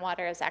of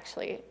groundwater is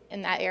actually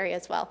in that area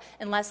as well,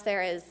 unless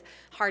there is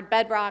hard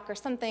bedrock or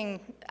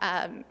something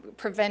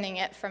preventing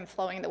it from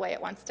flowing the way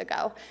it wants to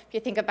go. If you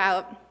think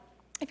about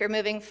if you're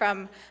moving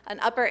from an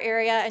upper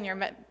area and you're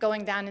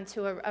going down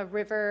into a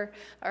river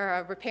or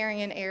a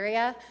riparian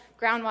area,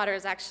 groundwater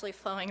is actually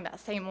flowing that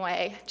same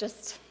way,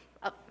 just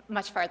up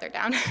much farther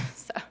down.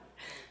 So.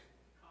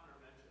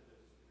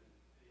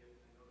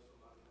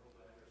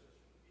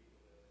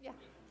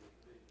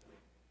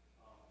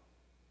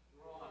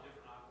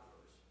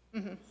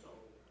 Mm-hmm. So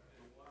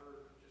the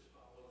water just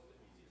follows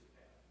the easiest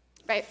path.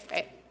 Right,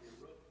 right. Same thing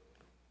with an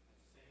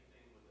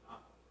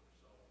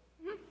aquifer.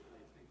 So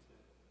I think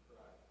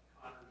that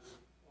Connor's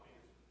point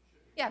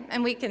should be. Yeah,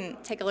 and we can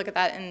take a look at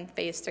that in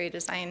Phase 3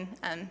 design.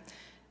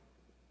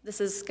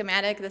 This is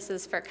schematic, this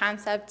is for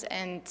concept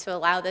and to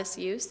allow this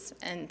use,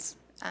 and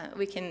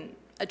we can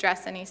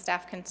address any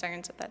staff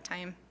concerns at that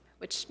time,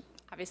 which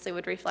obviously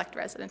would reflect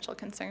residential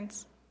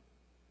concerns.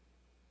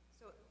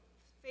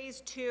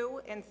 Phase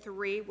 2 and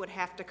 3 would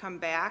have to come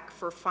back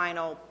for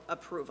final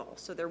approval,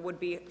 so there would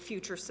be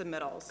future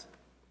submittals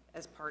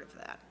as part of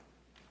that.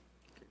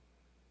 Okay.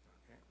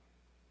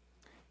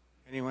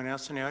 Anyone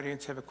else in the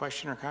audience have a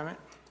question or comment?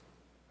 I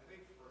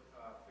think for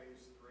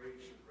Phase 3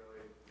 should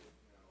really,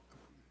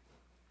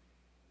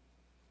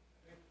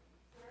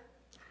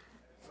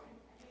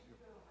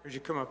 Would you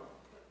come up?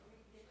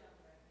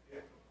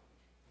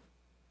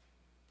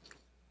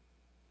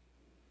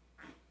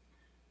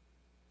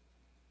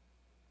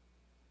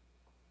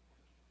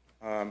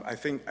 I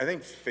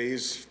think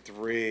Phase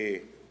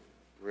 3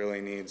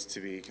 really needs to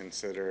be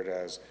considered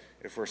as,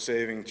 if we're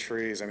saving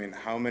trees, I mean,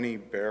 how many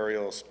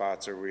burial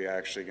spots are we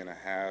actually going to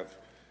have?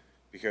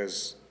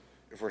 Because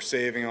if we're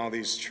saving all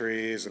these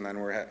trees and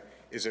then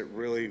is it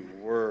really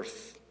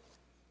worth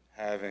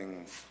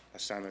having a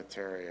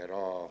cemetery at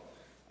all?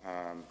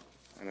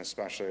 And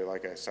especially,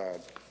 like I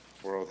said,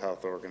 World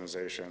Health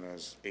Organization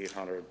is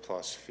 800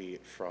 plus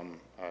feet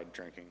from a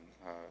drinking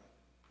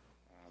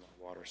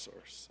water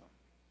source. So.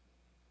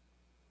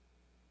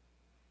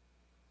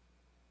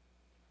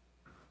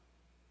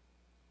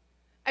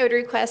 I would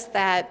request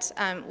that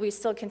we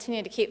still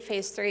continue to keep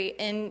Phase 3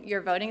 in your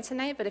voting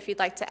tonight, but if you'd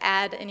like to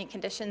add any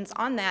conditions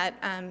on that,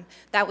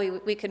 that way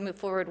we could move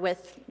forward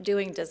with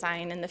doing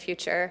design in the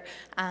future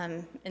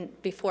and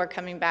before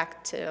coming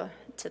back to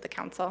the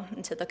council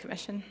and to the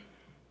commission.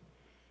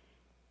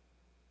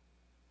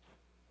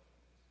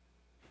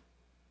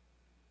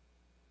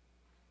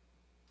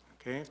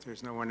 Okay, if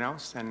there's no one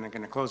else, then I'm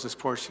going to close this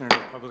portion of the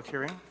public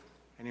hearing.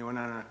 Anyone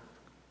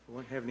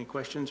have any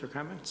questions or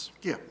comments?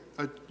 Yeah,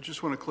 I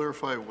just want to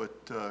clarify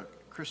what,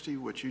 Christie,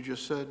 what you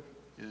just said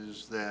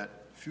is that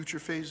future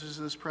phases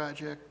of this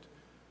project,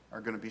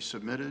 are going to be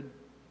submitted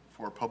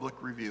for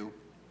public review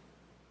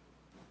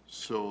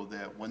so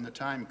that when the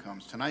time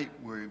comes, tonight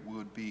we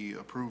would be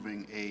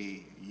approving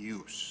a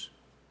use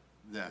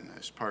then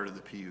as part of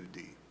the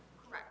PUD.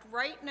 Correct.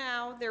 Right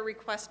now, they're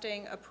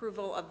requesting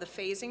approval of the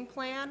phasing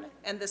plan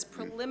and this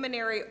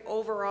preliminary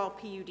overall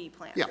PUD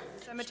plan. Yeah,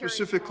 Cemetery-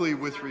 specifically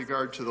with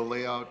regard to the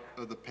layout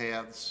of the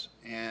paths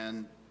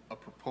and a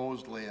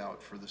proposed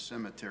layout for the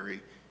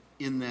cemetery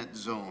in that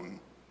zone.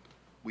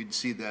 We'd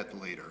see that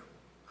later,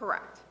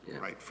 Correct.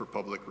 right, for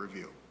public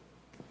review.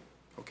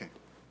 Okay.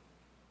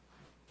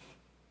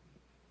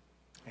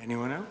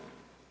 Anyone else?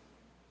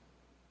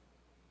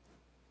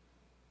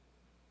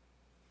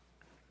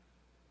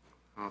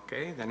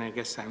 Okay, then I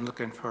guess I'm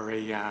looking for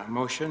a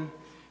motion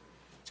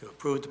to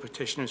approve the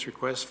petitioner's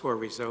request for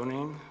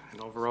rezoning,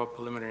 an overall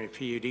preliminary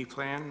PUD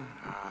plan,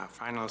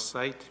 final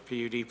site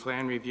PUD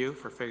plan review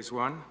for Phase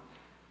 1,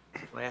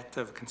 plat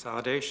of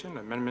consolidation,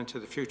 amendment to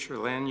the future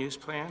land use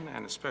plan,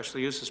 and a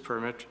special uses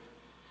permit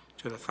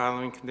to the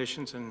following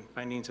conditions and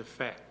findings of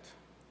fact.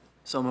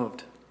 So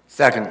moved.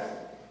 Second.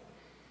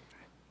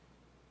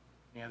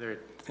 Any other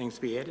things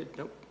to be added?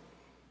 Nope.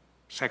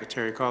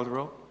 Secretary call the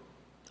roll.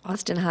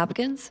 Austin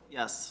Hopkins,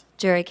 Yes.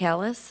 Jerry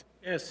Callis,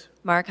 Yes.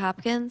 Mark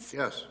Hopkins,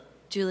 Yes.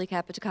 Julie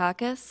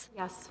Kapatakakis,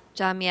 Yes.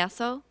 John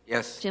Miasso,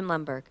 Yes. Jim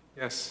Lemberg.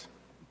 Yes.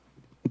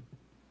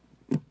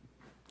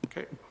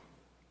 Okay.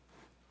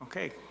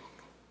 Okay.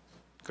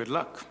 Good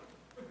luck.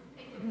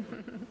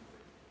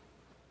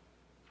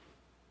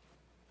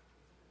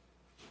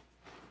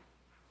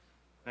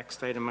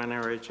 Next item on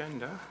our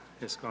agenda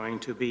is going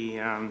to be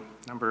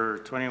number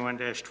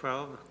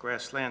 21-12,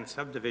 Grasslands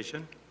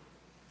Subdivision.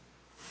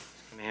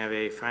 We have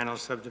a final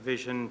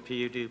subdivision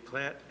PUD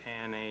plat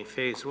and a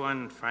Phase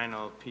 1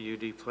 final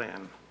PUD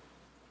plan.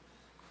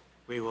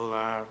 We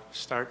will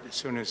start as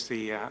soon as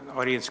the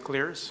audience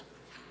clears.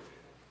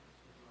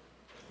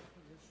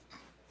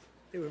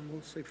 They were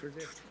mostly for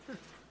this.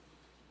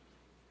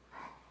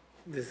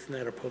 This is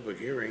not a public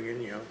hearing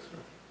anyhow, so.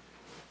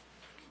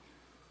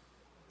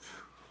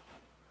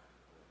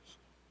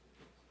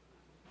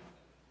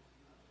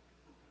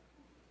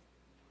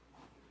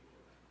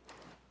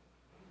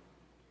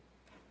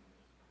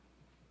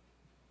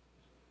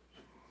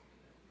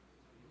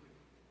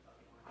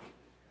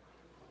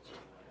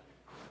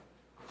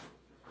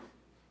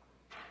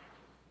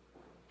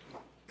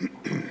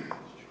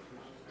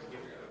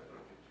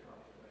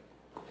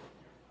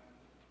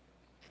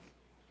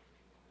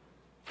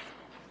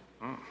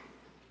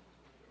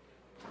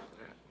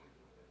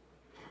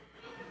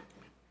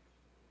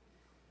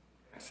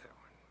 That's that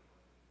one.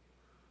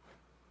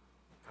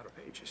 Out of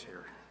pages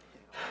here.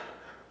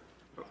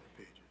 Oh,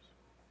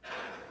 pages.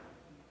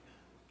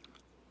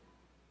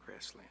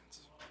 Grasslands.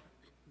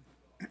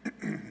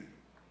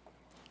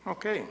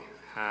 Okay,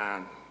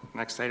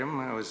 next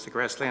item was the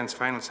Grasslands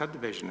final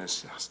subdivision.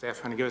 Is staff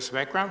going to give us a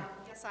background?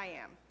 Yes, I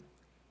am.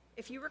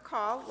 If you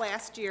recall,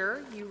 last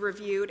year, you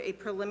reviewed a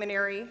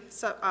preliminary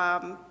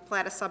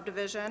plat of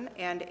subdivision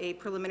and a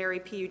preliminary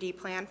PUD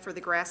plan for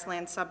the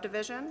Grasslands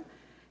subdivision.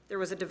 There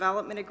was a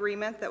development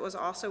agreement that was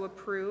also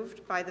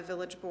approved by the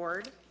village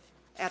board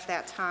at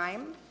that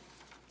time.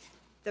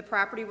 The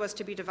property was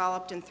to be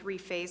developed in 3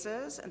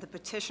 phases, and the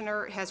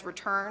petitioner has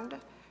returned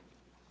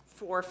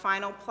for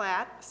final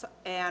plat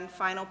and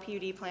final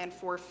PUD plan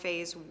for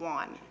Phase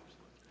 1.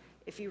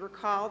 If you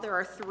recall, there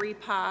are 3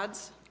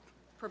 PODs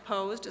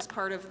proposed as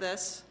part of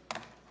this.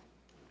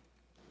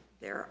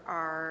 There's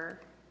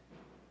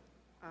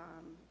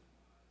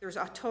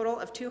a total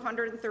of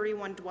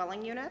 231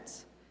 dwelling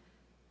units.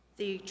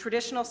 The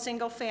traditional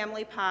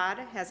single-family POD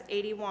has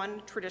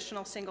 81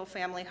 traditional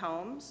single-family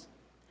homes.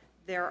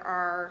 There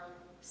are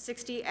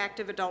 60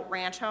 active adult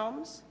ranch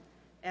homes,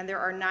 and there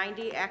are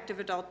 90 active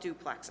adult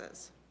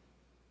duplexes.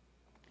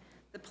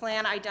 The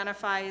plan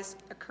identifies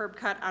a curb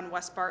cut on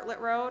West Bartlett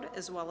Road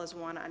as well as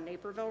one on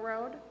Naperville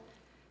Road.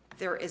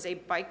 There is a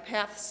bike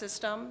path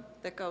system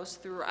that goes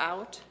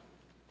throughout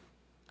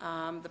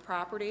the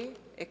property.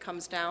 It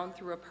comes down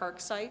through a park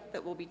site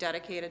that will be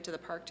dedicated to the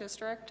Park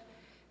District.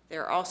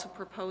 They're also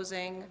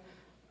proposing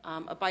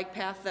a bike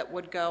path that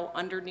would go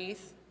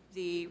underneath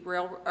the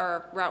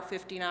Route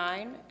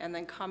 59 and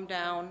then come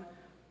down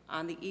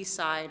on the east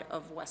side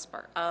of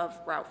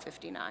Route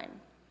 59.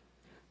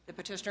 The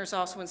petitioner is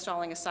also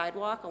installing a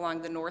sidewalk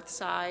along the north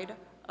side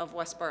of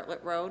West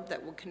Bartlett Road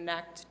that will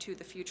connect to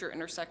the future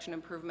intersection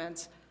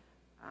improvements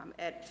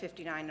at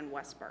 59 and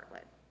West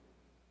Bartlett.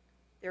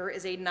 There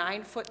is a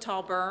 9-foot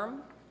tall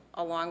berm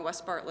along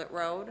West Bartlett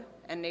Road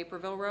and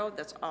Naperville Road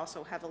that's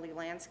also heavily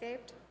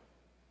landscaped.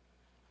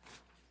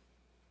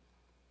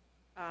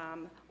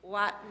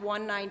 Lot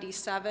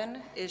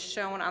 197 is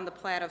shown on the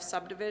plat of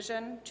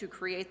subdivision to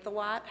create the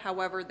lot.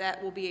 However,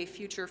 that will be a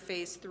future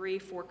Phase 3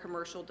 for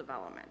commercial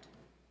development.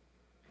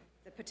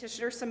 The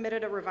petitioner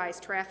submitted a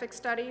revised traffic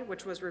study,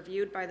 which was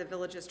reviewed by the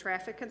village's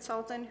traffic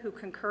consultant, who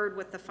concurred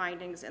with the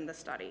findings in the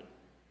study.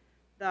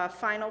 The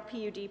final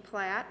PUD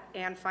plat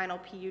and final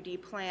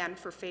PUD plan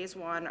for Phase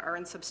 1 are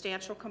in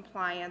substantial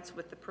compliance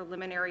with the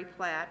preliminary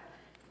plat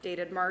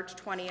dated March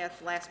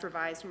 20th, last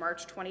revised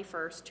March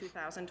 21st,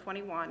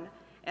 2021,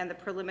 and the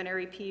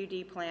preliminary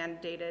PUD plan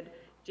dated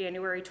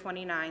January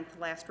 29th,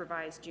 last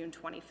revised June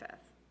 25th.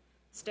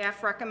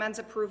 Staff recommends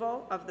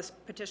approval of the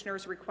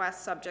petitioner's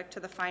request subject to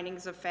the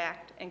findings of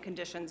fact and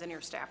conditions in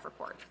your staff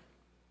report.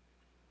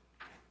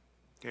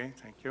 Okay,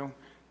 thank you.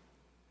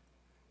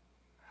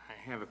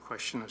 I have a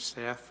question of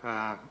staff.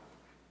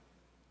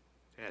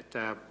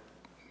 That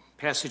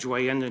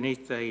passageway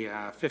underneath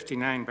the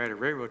 59 by the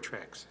railroad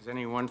tracks, has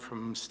anyone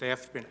from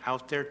staff been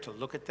out there to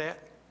look at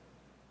that?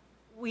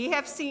 We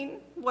have seen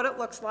what it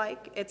looks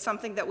like. It's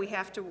something that we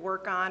have to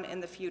work on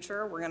in the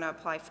future. We're going to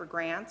apply for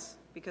grants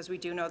because we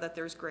do know that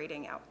there's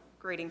grading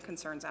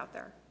concerns out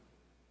there.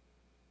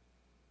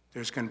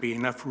 There's going to be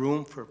enough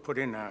room for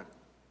putting a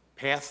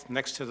path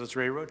next to those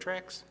railroad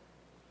tracks?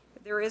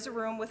 There is a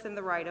room within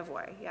the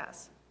right-of-way,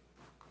 yes.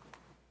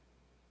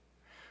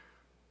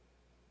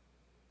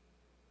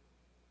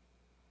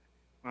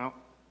 Well,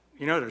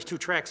 you know, there's two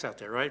tracks out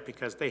there, right?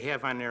 Because they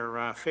have on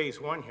their phase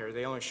one here,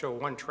 they only show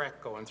one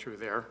track going through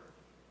there,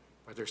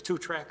 but there's two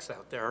tracks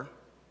out there.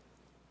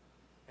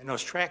 And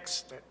those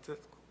tracks, the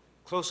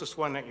closest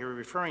one that you're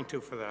referring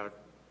to for the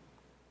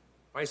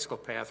bicycle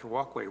path or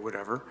walkway,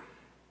 whatever,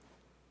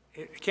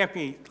 it can't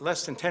be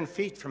less than 10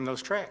 feet from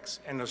those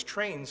tracks, and those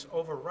trains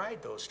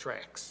override those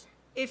tracks.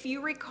 If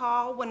you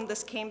recall, when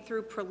this came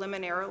through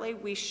preliminarily,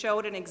 we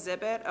showed an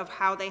exhibit of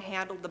how they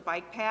handled the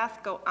bike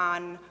path go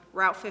on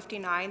Route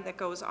 59 that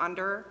goes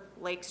under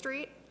Lake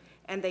Street,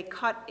 and they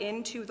cut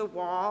into the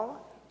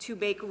wall to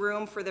make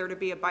room for there to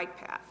be a bike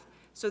path.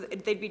 So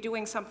they'd be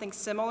doing something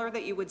similar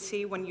that you would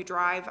see when you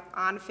drive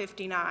on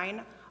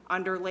 59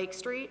 under Lake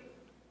Street.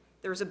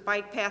 There's a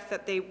bike path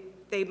that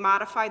they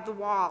modified the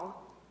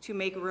wall to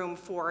make room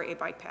for a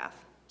bike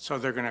path. So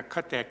they're going to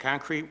cut that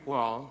concrete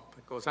wall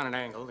that goes on an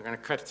angle, they're going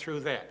to cut through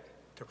that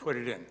to put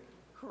it in.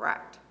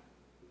 Correct.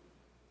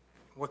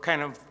 What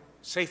kind of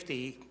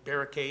safety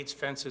barricades,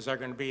 fences are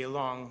going to be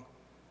along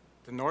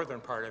the northern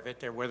part of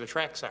it, there where the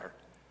tracks are?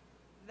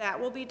 That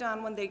will be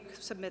done when they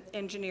submit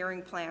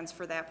engineering plans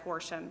for that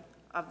portion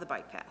of the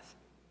bike path.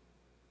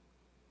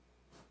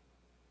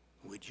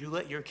 Would you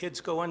let your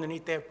kids go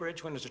underneath that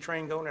bridge when there's a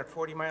train going at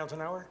 40 miles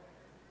an hour?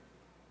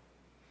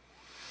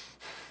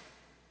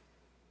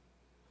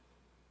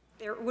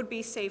 There would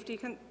be safety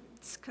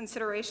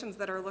considerations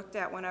that are looked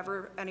at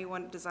whenever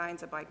anyone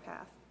designs a bike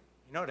path.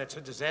 You know, that's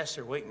a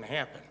disaster waiting to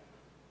happen.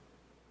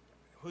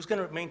 Who's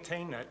going to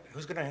maintain that?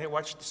 Who's going to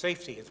watch the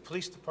safety? Is the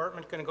police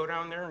department going to go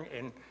down there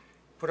and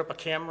put up a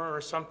camera or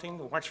something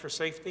to watch for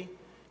safety?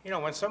 You know,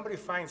 when somebody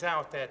finds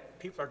out that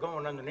people are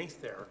going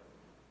underneath there,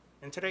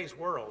 in today's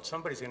world,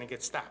 somebody's going to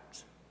get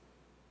stopped.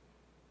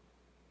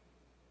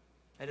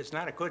 That is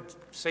not a good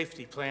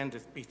safety plan to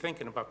be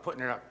thinking about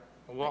putting it up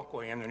a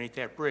walkway underneath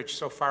that bridge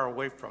so far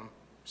away from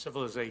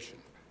civilization.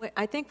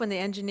 I think when the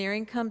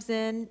engineering comes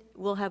in,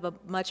 we'll have a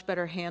much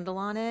better handle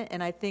on it,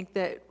 and I think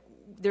that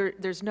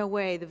there's no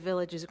way the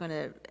village is going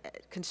to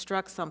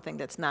construct something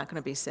that's not going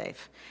to be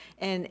safe.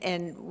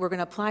 And we're going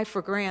to apply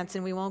for grants,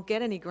 and we won't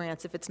get any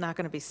grants if it's not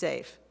going to be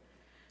safe.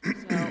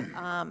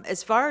 So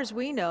as far as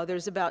we know,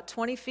 there's about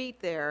 20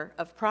 feet there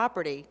of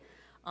property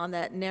on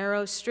that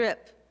narrow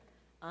strip,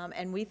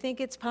 and we think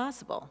it's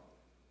possible.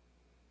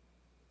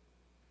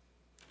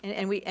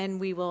 And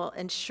we will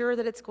ensure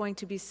that it's going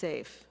to be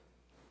safe.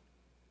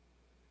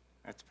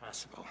 That's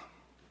possible.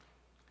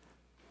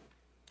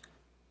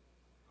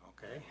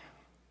 Okay.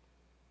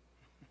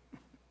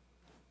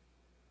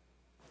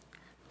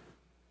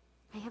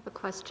 I have a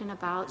question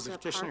about Is the the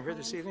petitioner here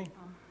this parkland. evening?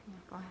 Oh,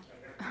 yeah, go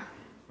ahead.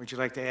 Would you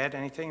like to add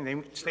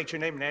anything? State your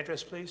name and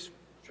address, please.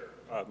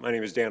 My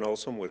name is Dan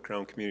Olson with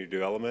Crown Community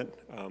Development.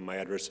 My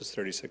address is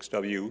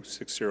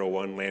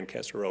 36W601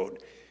 Lancaster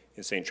Road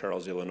in St.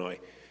 Charles, Illinois.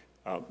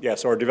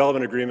 So our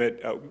development agreement,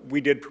 we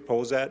did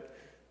propose that.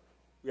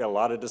 We had a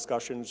lot of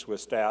discussions with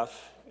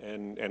staff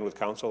and with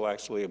council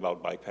actually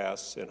about bike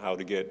paths and how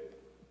to get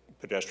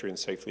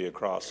pedestrians safely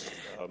across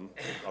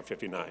Route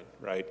 59,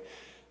 right?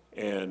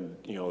 And,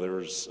 you know,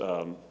 there's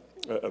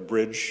a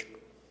bridge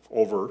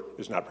over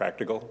is not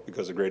practical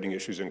because of grading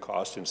issues and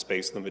cost and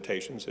space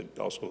limitations. It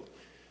also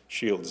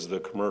shields the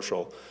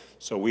commercial.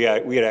 So we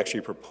had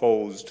actually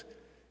proposed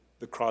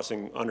the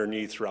crossing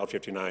underneath Route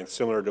 59,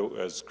 similar to,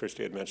 as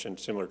Christie had mentioned,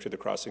 similar to the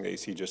crossing that you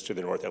see just to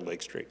the north at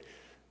Lake Street.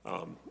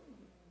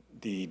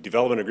 The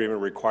development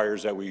agreement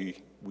requires that we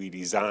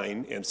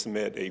design and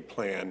submit a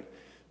plan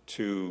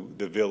to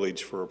the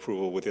village for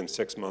approval within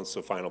 6 months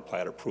of final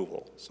plat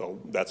approval. So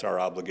that's our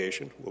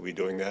obligation. We'll be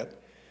doing that.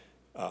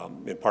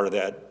 And part of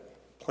that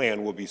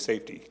plan will be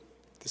safety,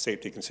 the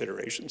safety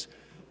considerations.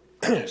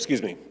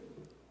 Excuse me.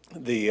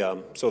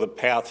 So the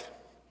path,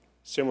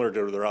 similar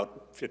to the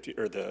Route 50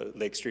 or the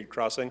Lake Street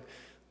crossing,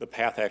 the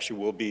path actually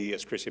will be,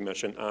 as Chrissy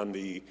mentioned, on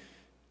the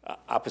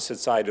opposite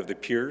side of the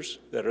piers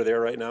that are there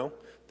right now.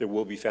 There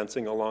will be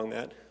fencing along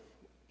that.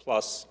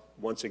 Plus,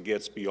 once it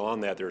gets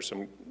beyond that, there's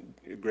some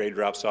grade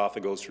drops off.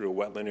 It goes through a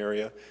wetland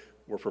area.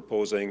 We're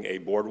proposing a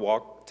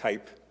boardwalk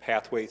type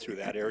pathway through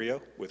that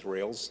area with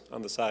rails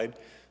on the side.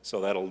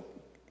 So that'll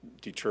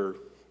deter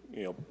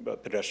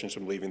pedestrians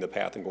from leaving the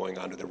path and going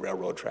onto the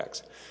railroad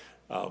tracks.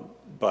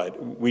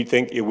 But we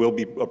think it will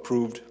be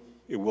approved.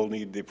 It will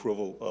need the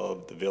approval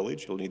of the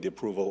village. It'll need the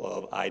approval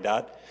of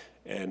IDOT,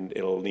 and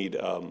it'll need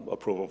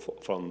approval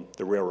from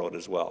the railroad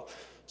as well.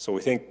 So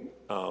we think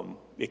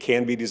it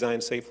can be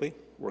designed safely.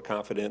 We're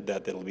confident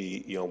that it'll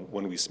be,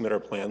 when we submit our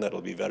plan,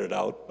 that'll be vetted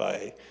out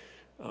by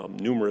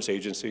numerous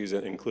agencies,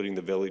 including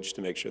the village,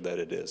 to make sure that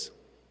it is.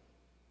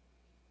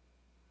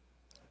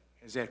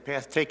 Is that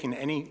path taking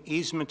any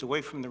easement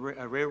away from the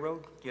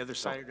railroad, the other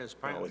side of this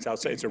part? No, it's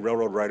outside, it's a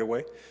railroad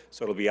right-of-way,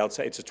 so it'll be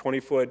outside, it's a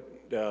 20-foot,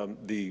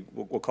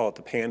 we'll call it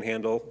the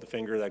panhandle, the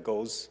finger that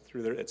goes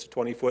through there, it's a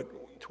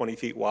 20-foot, 20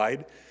 feet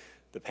wide.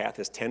 The path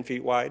is 10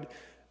 feet wide.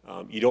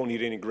 You don't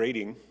need any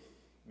grading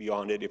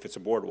beyond it if it's a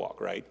boardwalk,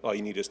 right? All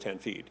you need is 10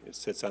 feet. It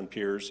sits on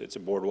piers, it's a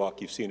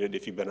boardwalk, you've seen it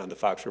if you've been on the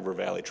Fox River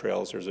Valley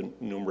Trails, there's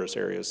numerous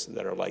areas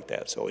that are like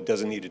that, so it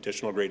doesn't need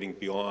additional grading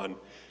beyond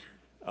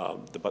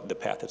the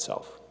path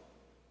itself,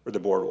 or the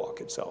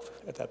boardwalk itself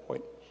at that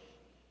point.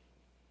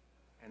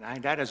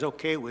 And that is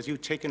okay with you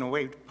taking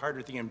away part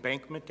of the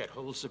embankment that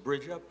holds the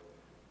bridge up?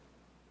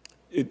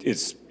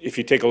 It's, if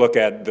you take a look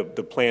at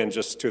the plan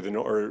just to the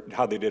north, or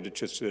how they did it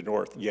just to the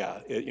north, yeah.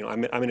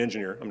 I'm an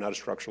engineer, I'm not a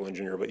structural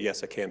engineer, but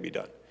yes, it can be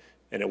done.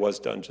 And it was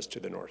done just to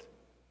the north.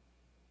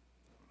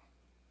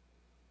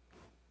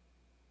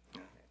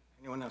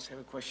 Anyone else have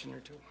a question or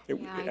two?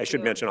 I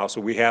should mention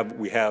also, we have met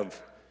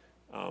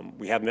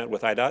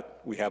with IDOT,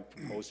 we have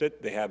proposed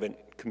it. They haven't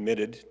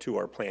committed to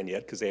our plan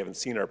yet because they haven't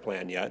seen our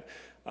plan yet,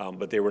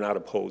 but they were not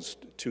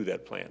opposed to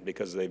that plan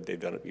because they've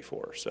done it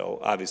before. So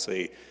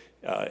obviously,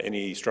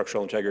 any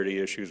structural integrity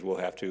issues, we'll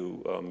have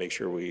to make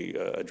sure we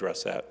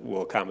address that.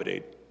 We'll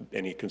accommodate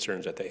any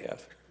concerns that they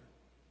have.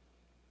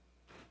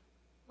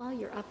 While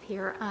you're up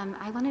here,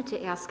 I wanted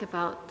to ask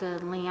about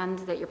the land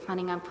that you're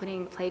planning on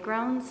putting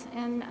playgrounds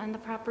in on the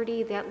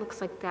property. That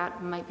looks like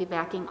that might be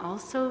backing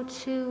also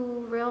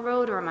to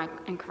railroad, or am I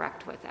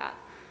incorrect with that?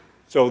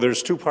 So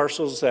there's two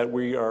parcels that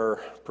we are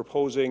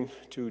proposing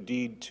to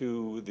deed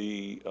to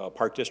the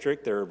Park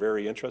District. They're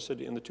very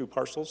interested in the two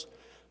parcels.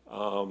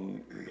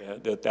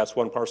 That's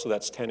one parcel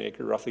that's 10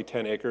 acres, roughly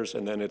 10 acres,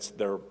 and then it's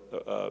there,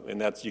 and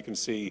that's, you can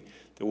see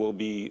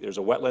there's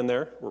a wetland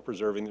there. We're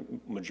preserving the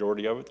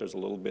majority of it. There's a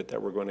little bit that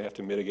we're going to have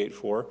to mitigate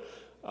for.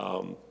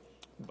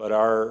 But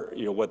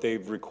what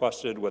they've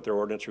requested, what their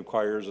ordinance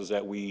requires is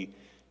that we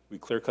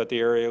clear cut the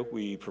area.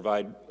 We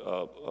provide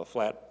a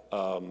flat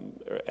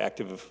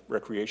active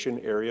recreation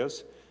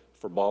areas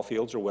for ball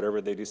fields or whatever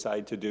they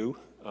decide to do.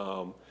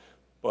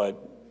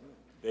 But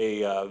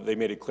they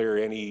made it clear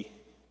any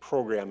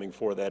programming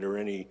for that or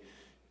any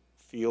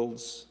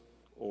fields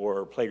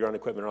or playground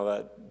equipment and all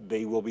that,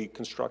 they will be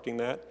constructing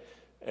that,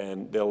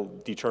 and they'll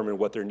determine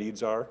what their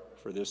needs are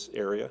for this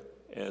area,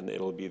 and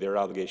it'll be their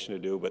obligation to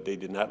do, but they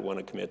did not want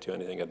to commit to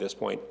anything at this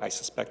point. I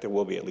suspect there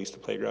will be at least a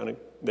playground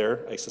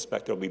there. I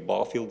suspect there'll be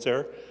ball fields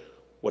there.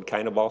 What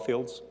kind of ball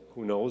fields?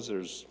 Who knows?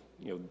 There's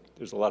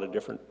a lot of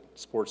different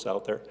sports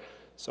out there.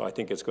 So I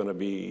think it's going to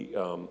be,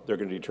 they're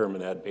going to determine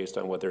that based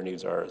on what their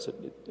needs are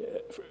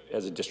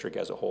as a district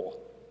as a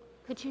whole.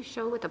 Could you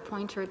show with a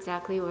pointer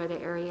exactly where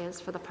the area is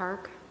for the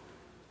park?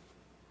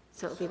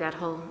 So it'll be that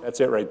whole...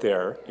 That's it right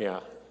there, yeah.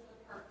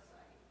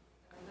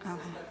 Okay.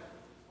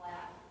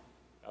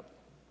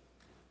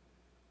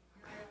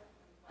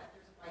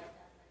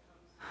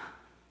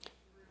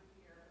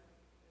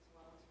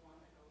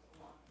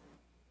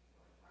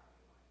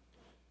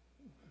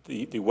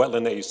 The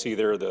wetland that you see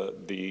there,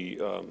 the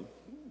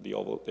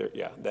oval there,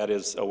 yeah, that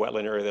is a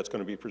wetland area that's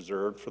going to be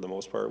preserved for the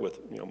most part with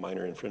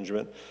minor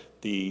infringement.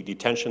 The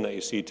detention that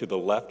you see to the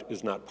left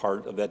is not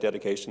part of that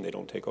dedication. They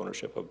don't take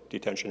ownership of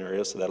detention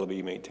areas, so that'll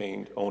be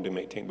owned and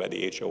maintained by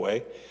the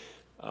HOA.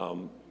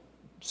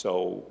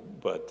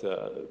 But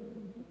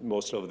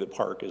most of the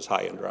park is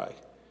high and dry.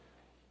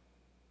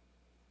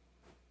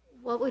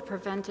 What would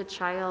prevent a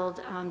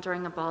child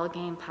during a ball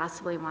game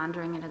possibly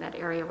wandering into that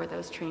area where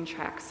those train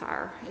tracks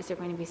are? Is there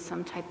going to be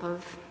some type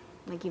of,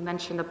 like you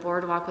mentioned, the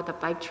boardwalk with the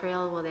bike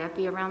trail? Will that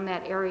be around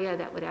that area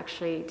that would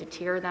actually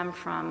deter them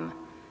from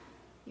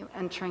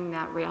entering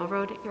that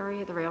railroad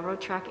area, the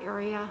railroad track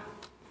area?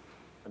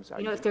 I'm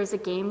sorry. If there's a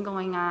game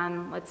going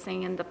on, let's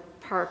say in the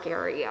park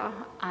area,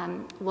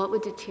 what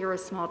would deter a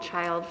small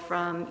child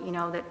from,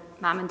 that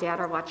mom and dad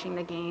are watching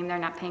the game, they're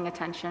not paying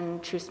attention,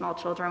 two small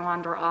children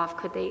wander off?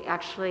 Could they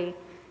actually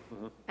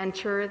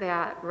enter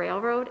that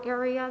railroad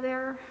area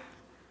there?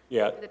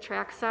 Yeah. Where the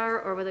tracks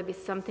are, or will there be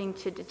something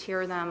to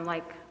deter them,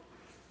 like?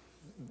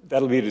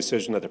 That'll be a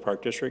decision that the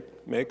Park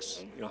District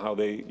makes, how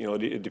they,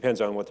 it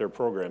depends on what they're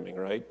programming,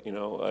 right?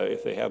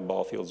 If they have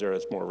ball fields there,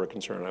 it's more of a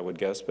concern, I would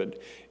guess,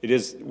 but it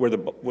is, where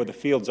the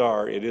fields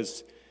are,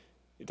 it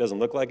doesn't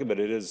look like it,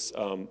 but it is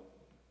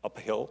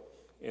uphill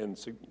and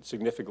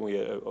significantly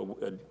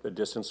a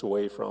distance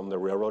away from the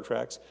railroad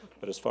tracks.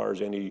 But as far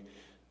as any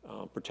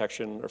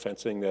protection or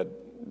fencing that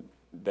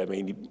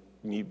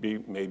may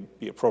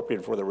be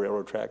appropriate for the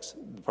railroad tracks,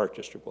 the Park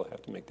District will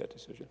have to make that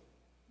decision.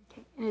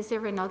 Okay. And is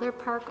there another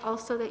park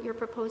also that you're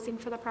proposing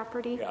for the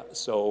property? Yeah,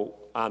 so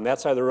on that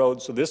side of the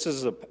road, so this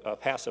is a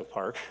passive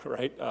park,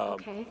 right?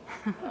 Okay.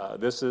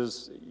 This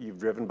is, you've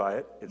driven by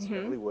it, it's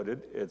heavily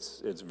wooded,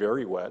 it's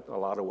very wet, a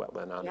lot of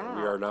wetland on it.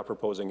 We Yeah. are not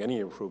proposing any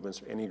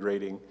improvements, any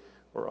grading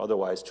or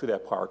otherwise to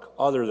that park,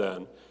 other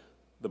than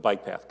the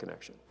bike path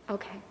connection.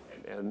 Okay.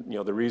 And, you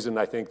know, the reason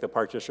I think the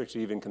Park District's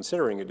even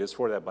considering it is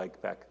for that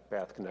bike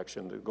path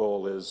connection. The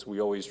goal is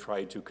we always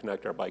try to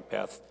connect our bike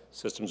path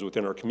systems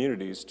within our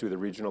communities to the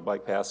regional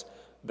bike paths.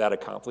 That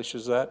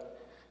accomplishes that.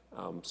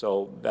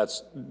 So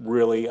that's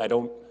really, I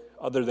don't,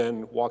 other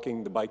than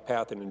walking the bike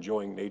path and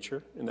enjoying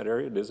nature in that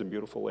area, it is a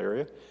beautiful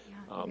area.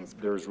 Yeah,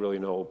 there's really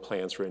no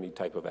plans for any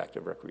type of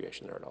active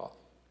recreation there at all.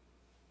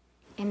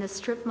 In the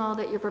strip mall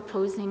that you're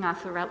proposing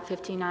off of Route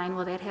 59,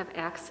 will that have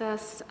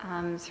access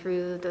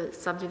through the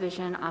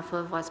subdivision off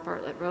of West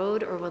Bartlett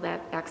Road, or will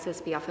that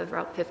access be off of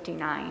Route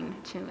 59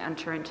 to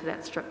enter into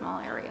that strip mall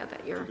area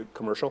that you're... The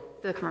commercial?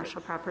 The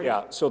commercial property?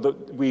 Yeah, so there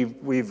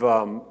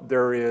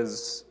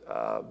is,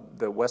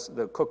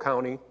 the Cook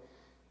County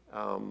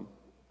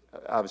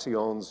obviously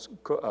owns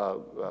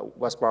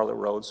West Bartlett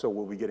Road, so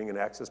we'll be getting an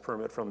access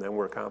permit from them.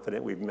 We're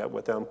confident, we've met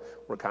with them,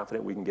 we're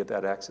confident we can get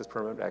that access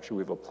permit. Actually,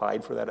 we've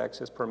applied for that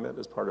access permit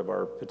as part of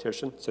our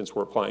petition. Since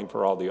we're applying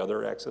for all the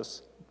other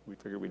access, we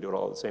figured we'd do it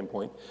all at the same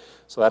point.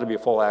 So that'll be a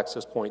full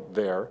access point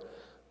there.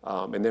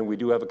 And then we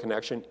do have a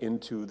connection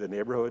into the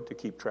neighborhood to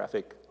keep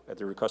traffic, at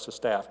the request of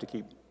staff, to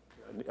keep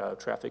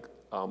traffic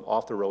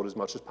off the road as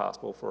much as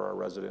possible for our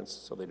residents,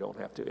 so they don't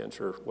have to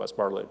enter West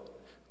Bartlett,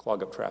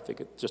 clog up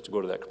traffic just to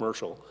go to that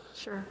commercial.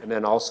 Sure. And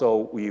then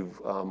also we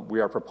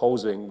have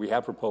proposed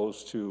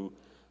to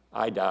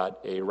IDOT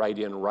a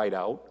right-in,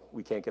 right-out.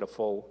 We can't get a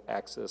full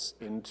access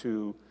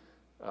into,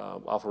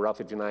 off of Route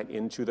 59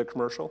 into the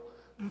commercial.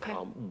 Okay.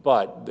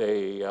 But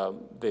they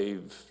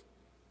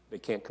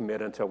can't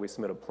commit until we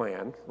submit a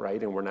plan,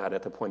 right? And we're not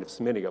at the point of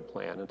submitting a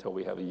plan until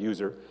we have a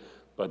user.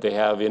 But they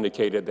have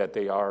indicated that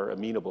they are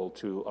amenable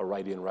to a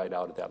right-in,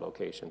 right-out at that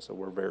location. So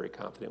we're very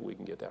confident we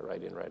can get that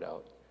right-in,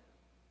 right-out.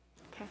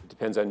 Okay. It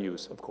depends on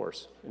use, of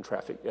course, in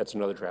traffic. That's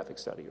another traffic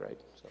study, right?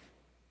 So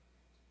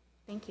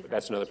Thank you.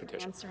 that's another for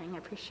petition. answering. I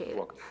appreciate You're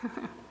it.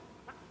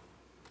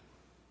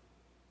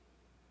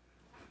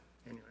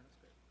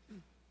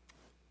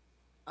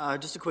 welcome.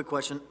 Just a quick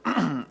question.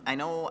 I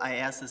know I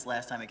asked this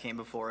last time it came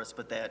before us,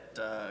 but that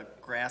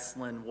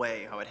Grassland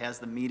Way, how it has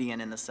the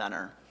median in the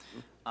center.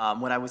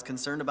 What I was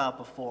concerned about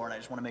before, and I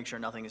just want to make sure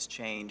nothing has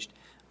changed,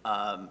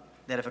 that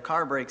if a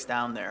car breaks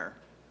down there,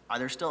 are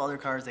there still other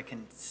cars that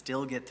can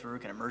still get through?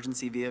 Can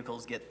emergency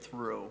vehicles get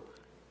through?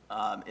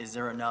 Is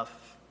there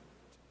enough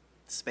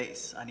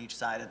space on each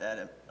side of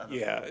that?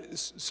 Yeah,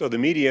 so the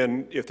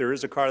median, if there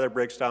is a car that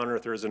breaks down or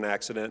if there is an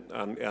accident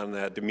on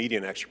that, the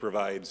median actually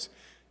provides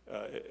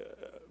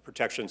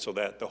protection so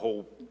that the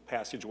whole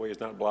passageway is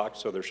not blocked,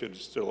 so there should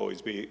still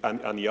always be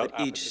on the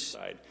opposite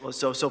side. Well,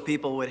 so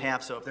people would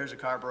have, so if there's a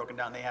car broken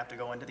down, they have to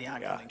go into the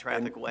oncoming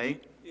traffic way?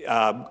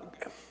 I'm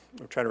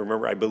trying to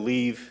remember, I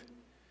believe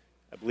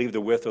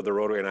the width of the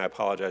roadway, and I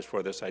apologize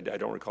for this, I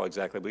don't recall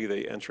exactly, I believe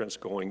the entrance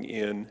going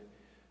in,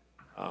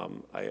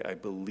 I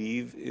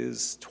believe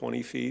is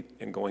 20 feet,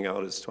 and going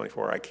out is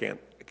 24. I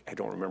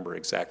don't remember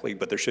exactly,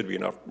 but there should be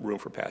enough room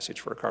for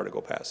passage for a car to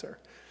go past there.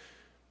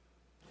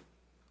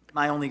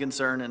 My only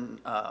concern,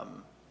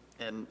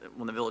 and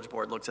when the village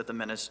board looks at the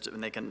minutes,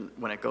 and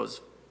when it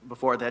goes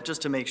before that,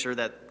 just to make sure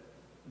that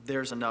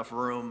there's enough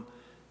room,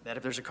 that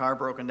if there's a car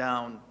broken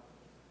down,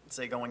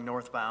 say going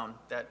northbound,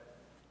 that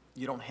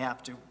you don't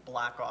have to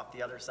block off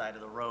the other side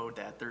of the road,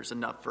 that there's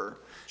enough for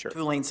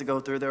 2 lanes to go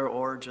through there,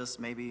 or just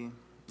maybe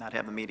not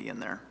have a median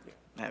there.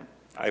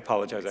 I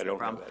apologize, I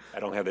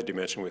don't have that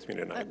dimension with me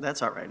tonight.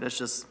 That's all right, that's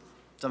just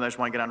something I just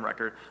want to get on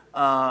record.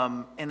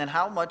 And then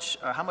how much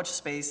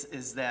space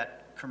is that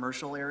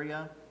commercial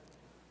area?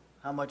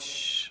 How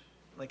much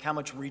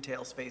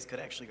retail space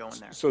could actually go in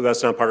there? So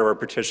that's not part of our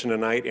petition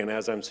tonight, and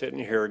as I'm sitting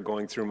here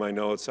going through my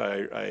notes,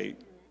 I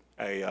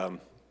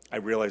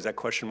realize that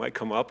question might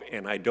come up,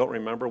 and I don't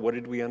remember, what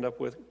did we end up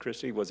with,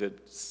 Christy? Was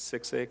it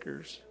 6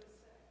 acres?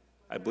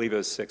 I believe it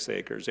was 6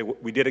 acres.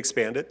 We did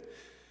expand it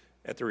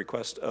at the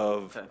request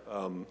of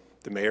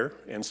the mayor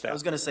and staff. I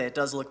was going to say, it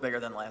does look bigger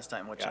than last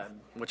time, which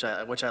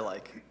I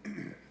like.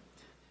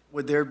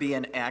 Would there be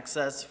an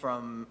access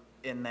from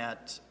in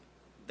that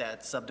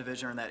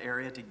subdivision or in that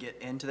area to get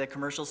into that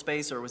commercial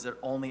space, or was it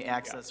only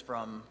access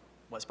from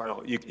West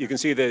Bartlett? No, you can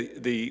see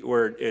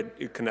where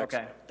it connects.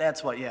 Okay,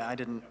 that's what, I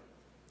didn't,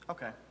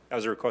 okay. That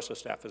was a request of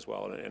staff as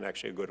well, and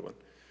actually a good one.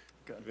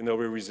 Good. Even though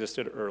we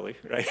resisted early,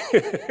 right?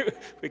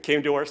 We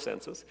came to our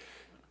senses.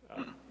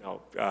 We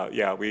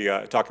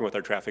talking with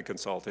our traffic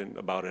consultant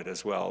about it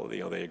as well.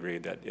 They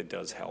agreed that it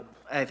does help.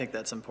 I think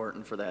that's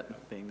important for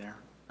that being there.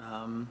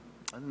 Other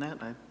than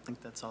that, I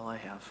think that's all I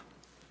have.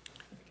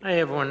 I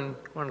have one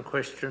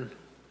question.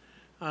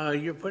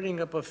 You're putting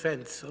up a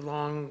fence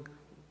along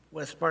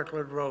West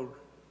Bartlett Road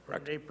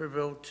from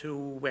Naperville to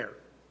where?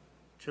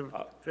 To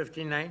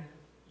 59?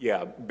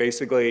 Yeah,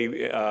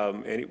 basically,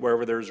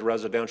 wherever there's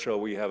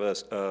residential, we have a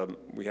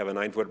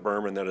 9-foot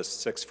berm and then a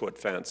 6-foot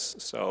fence,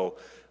 so,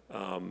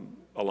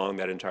 along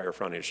that entire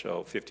frontage,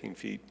 so 15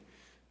 feet.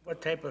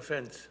 What type of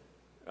fence?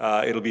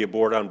 It'll be a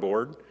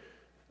board-on-board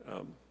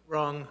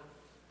Wrong,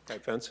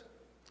 type fence.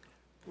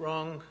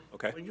 wrong.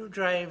 Okay. When you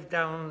drive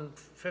down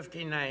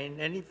 59,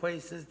 any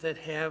places that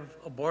have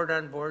a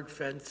board-on-board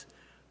fence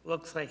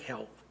looks like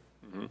hell.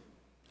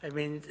 I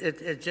mean,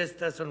 it just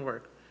doesn't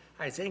work.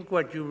 I think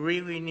what you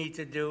really need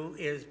to do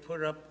is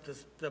put up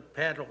the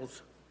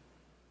panels,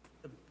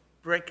 the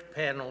brick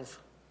panels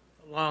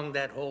along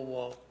that whole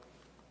wall.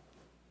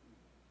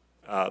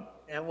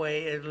 That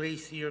way, at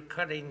least you're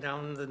cutting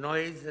down the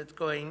noise that's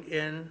going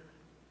in,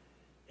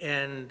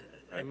 and,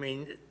 I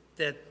mean,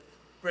 that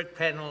brick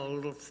panel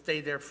will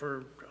stay there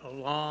for a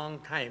long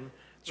time,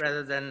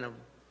 rather than a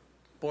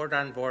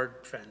board-on-board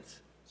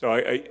fence. So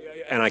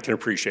I can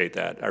appreciate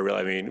that.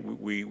 I mean,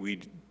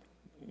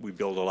 we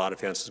build a lot of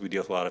fences, we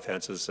deal with a lot of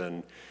fences,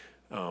 and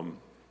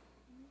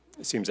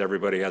it seems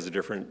everybody has a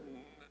different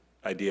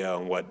idea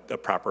on what the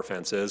proper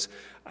fence is.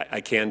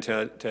 I can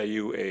tell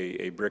you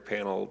a brick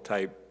panel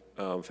type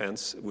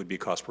fence would be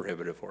cost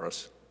prohibitive for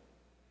us.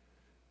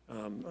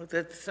 Well,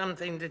 that's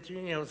something that,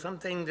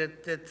 something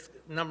that's,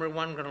 number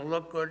one, gonna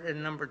look good,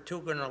 and number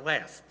two, gonna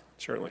last.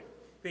 Certainly.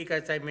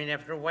 Because, I mean,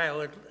 after a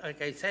while,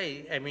 like I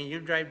say, I mean, you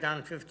drive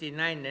down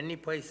 59, any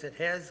place that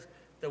has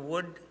the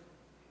wood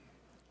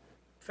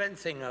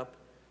fencing up,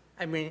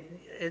 I mean,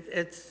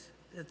 it's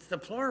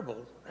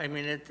deplorable. I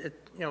mean,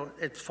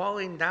 it's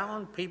falling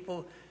down,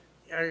 people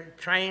are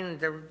trying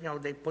to,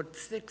 they put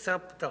sticks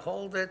up to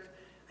hold it.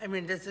 I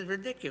mean, this is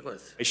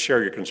ridiculous. I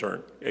share your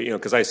concern,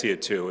 because I see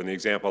it too. And the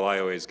example I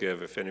always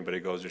give, if anybody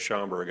goes to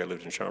Schaumburg, I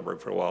lived in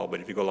Schaumburg for a while, but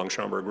if you go along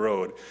Schaumburg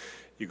Road,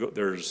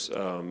 there's,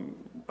 on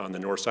the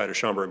north side of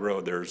Schaumburg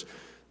Road, there's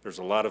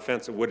a lot of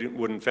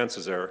wooden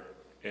fences there,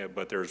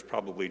 but there's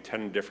probably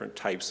 10 different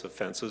types of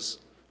fences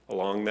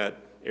along that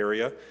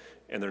area,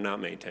 and they're not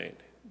maintained.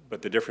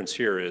 But the difference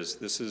here is,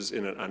 this is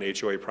on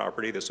HOA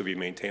property, this will be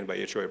maintained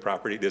by HOA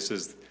property, this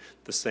is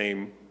the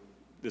same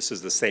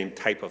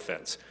type of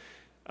fence.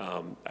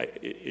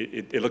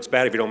 It looks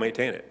bad if you don't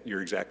maintain it.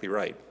 You're exactly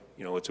right.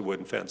 It's a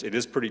wooden fence. It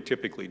is pretty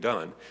typically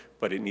done,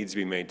 but it needs to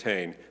be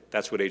maintained.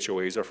 That's what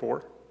HOAs are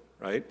for,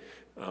 right?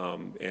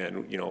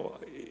 And,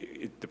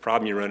 the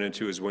problem you run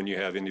into is when you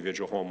have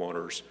individual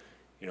homeowners,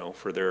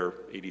 for their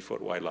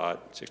 80-foot wide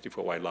lot,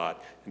 60-foot wide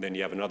lot, and then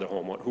you have another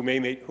homeowner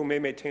who may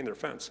maintain their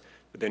fence,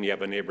 but then you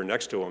have a neighbor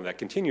next to them that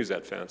continues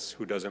that fence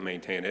who doesn't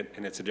maintain it,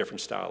 and it's a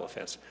different style of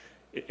fence.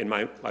 In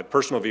my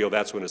personal view,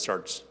 that's when it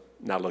starts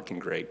not looking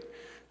great.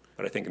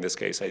 But I think in this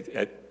case, I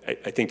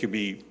think you'd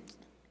be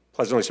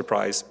pleasantly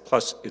surprised.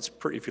 Plus,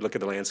 if you look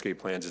at the landscape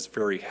plans, it's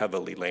very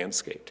heavily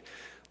landscaped.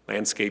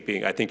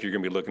 Landscaping, I think you're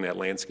going to be looking at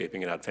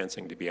landscaping and not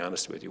fencing, to be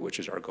honest with you, which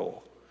is our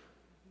goal.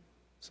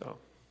 So,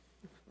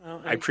 well,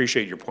 I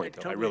appreciate your point,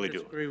 though. I really do.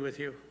 I agree with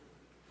you.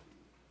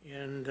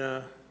 And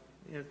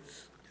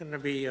it's going to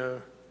be,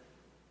 to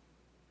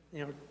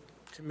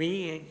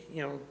me,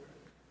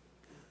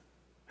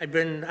 I've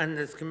been on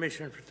this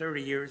commission for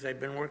 30 years.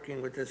 I've been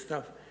working with this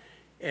stuff.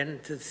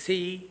 And to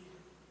see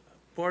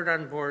board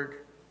on board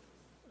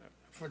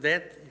for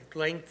that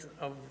length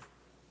of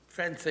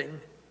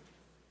fencing,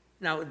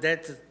 now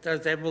does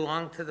that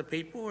belong to the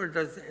people, or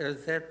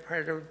is that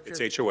part of?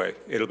 It's HOA.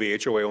 It'll be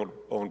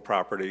HOA-owned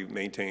property,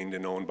 maintained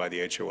and owned by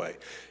the HOA.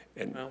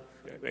 And well,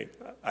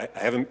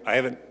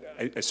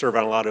 I serve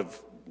on a lot of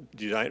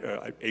design,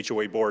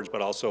 HOA boards,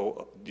 but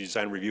also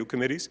design review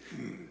committees.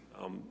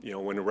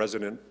 When a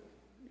resident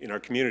in our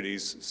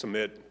communities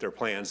submit their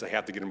plans, they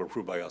have to get them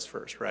approved by us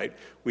first, right?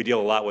 We deal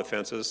a lot with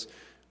fences.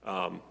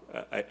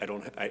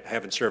 I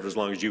haven't served as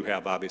long as you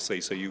have,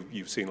 obviously, so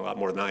you've seen a lot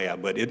more than I have,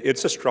 but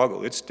it's a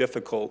struggle. It's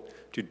difficult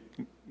to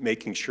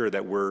making sure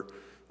that we're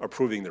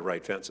approving the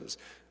right fences.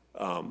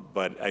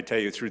 But I tell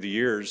you, through the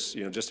years,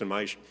 just in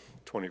my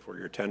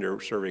 24-year tenure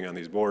serving on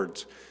these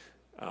boards,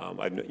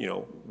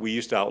 we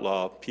used to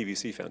outlaw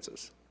PVC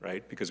fences,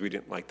 right? Because we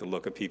didn't like the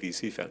look of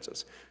PVC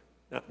fences.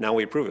 Now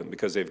we approve them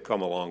because they've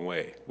come a long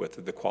way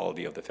with the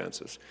quality of the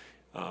fences.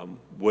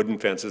 Wooden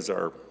fences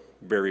are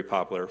very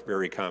popular,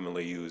 very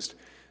commonly used,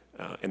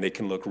 and they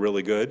can look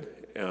really good,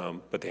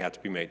 but they have to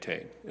be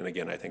maintained. And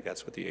again, I think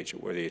that's what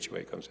where the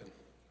HOA comes in.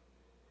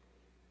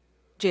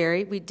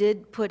 Jerry, we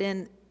did put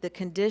in the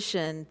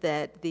condition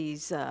that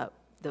these,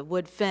 the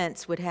wood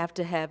fence would have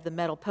to have the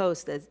metal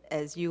post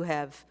as you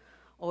have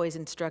always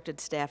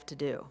instructed staff to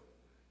do.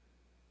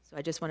 So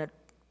I just want to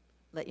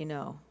let you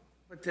know.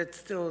 But that's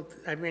still,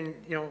 I mean,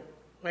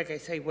 like I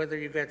say, whether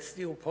you got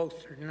steel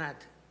posts or not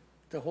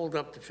to hold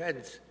up the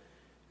fence,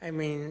 I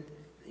mean,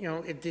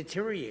 it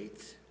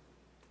deteriorates.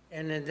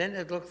 And then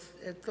it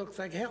looks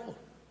like hell.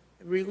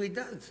 It really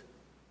does.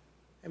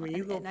 I mean,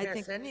 you go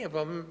past any of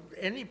them,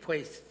 any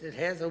place that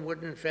has a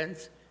wooden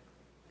fence,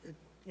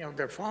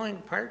 they're falling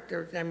apart.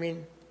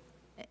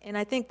 And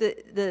I think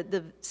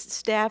the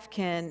staff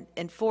can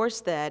enforce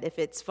that if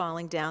it's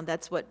falling down.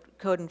 That's what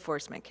code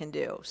enforcement can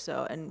do.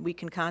 So, and we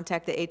can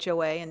contact the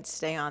HOA and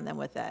stay on them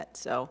with that.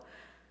 So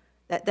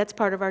That's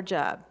part of our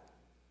job.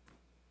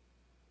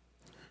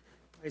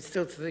 I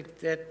still think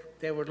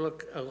that would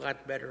look a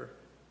lot better.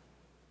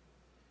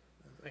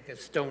 Like a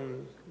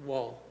stone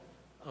wall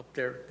up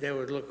there, that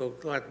would look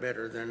a lot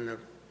better than the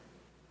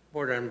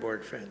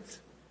board-on-board fence,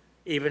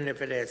 even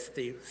if it has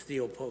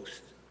steel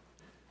posts.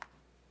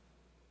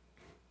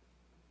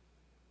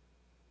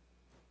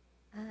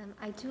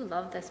 I do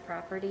love this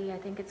property. I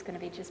think it's going to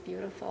be just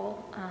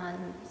beautiful.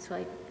 So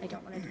I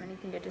don't want to do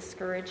anything to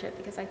discourage it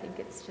because I think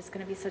it's just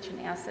going to be such an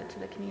asset to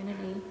the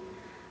community.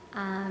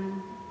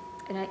 And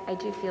I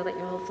do feel that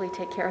you'll hopefully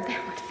take care of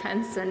that with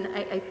fence. And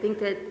I think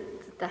that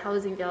the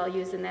housing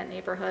values in that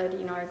neighborhood,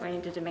 you know, are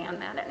going to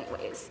demand that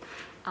anyways.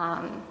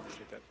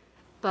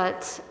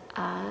 But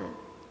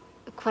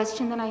the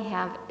question that I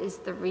have is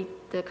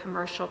the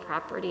commercial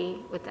property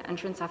with the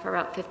entrance off of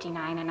Route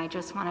 59, and I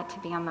just want it to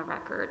be on the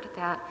record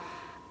that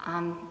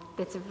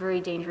it's a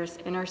very dangerous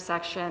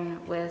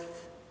intersection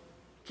with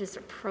just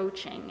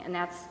approaching, and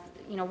that's,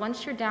 you know,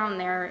 once you're down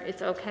there,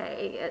 it's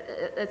okay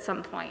at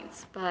some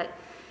points, but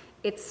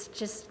it's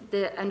just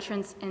the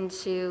entrance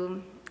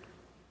into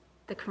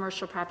the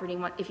commercial property.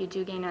 If you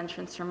do gain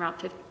entrance from Route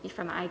 50,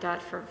 from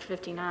IDOT for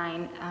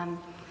 59,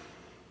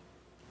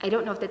 I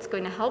don't know if that's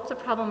going to help the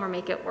problem or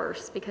make it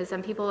worse, because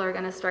then people are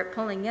going to start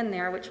pulling in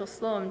there, which will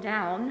slow them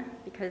down,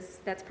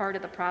 because that's part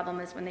of the problem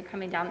is when they're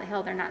coming down the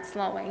hill, they're not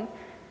slowing,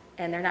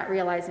 and they're not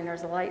realizing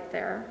there's a light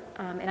there.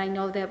 And I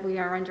know that we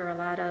are under a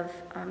lot of,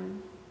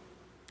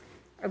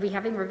 are we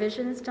having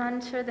revisions done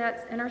to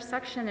that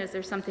intersection? Is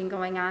there something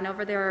going on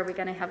over there? Are we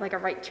going to have like a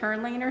right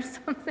turn lane or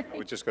something? I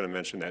was just going to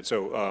mention that.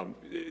 So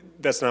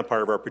that's not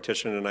part of our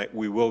petition tonight.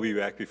 We will be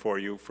back before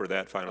you for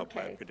that final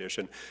plat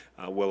petition.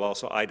 We'll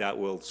also, IDOT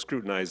will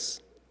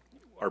scrutinize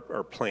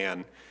our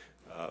plan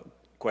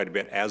quite a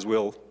bit, as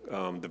will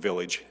the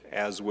village,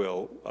 as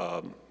will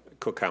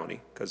Cook County,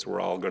 because we're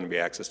all going to be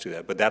access to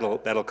that. But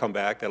that'll come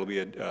back. That'll be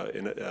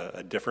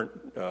a different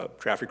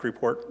traffic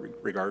report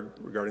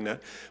regarding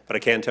that. But I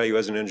can tell you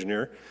as an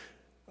engineer,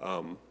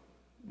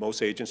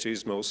 most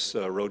agencies, most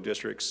road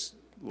districts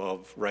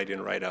love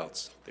right-in,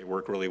 right-outs. They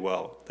work really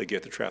well. They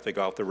get the traffic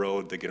off the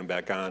road, they get them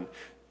back on.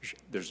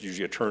 There's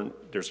usually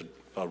there's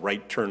a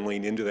right turn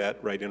lane into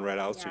that right-in,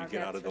 right-out, so you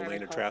get out of the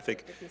lane of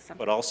traffic.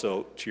 But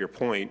also, to your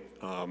point,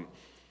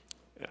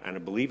 and I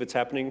believe it's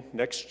happening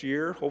next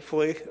year,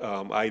 hopefully.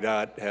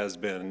 IDOT has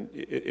been,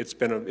 it's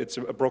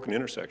a broken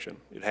intersection.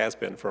 It has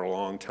been for a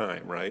long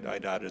time, right?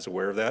 IDOT is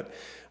aware of that.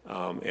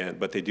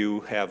 But they do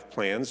have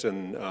plans,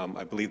 and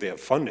I believe they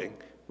have funding,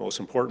 most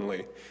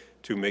importantly,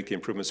 to make the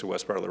improvements to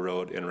West Bartlett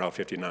Road and Route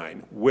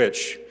 59,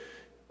 which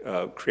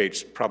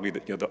creates probably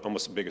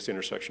almost the biggest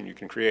intersection you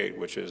can create,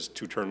 which is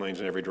 2 turn lanes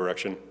in every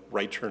direction,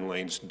 right turn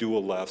lanes,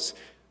 dual lefts.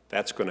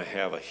 That's going to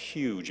have a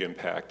huge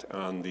impact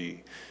on the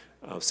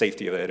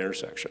safety of that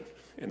intersection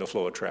and the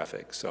flow of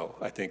traffic. So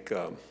I think,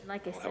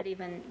 like I said,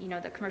 even, you know,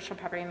 the commercial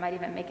property might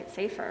even make it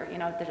safer, you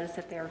know, that is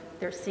that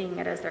they're seeing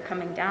it as they're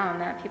coming down,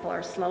 that people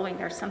are slowing,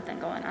 there's something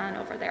going on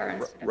over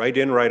there. Right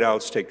in, right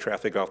outs take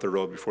traffic off the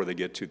road before they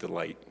get to the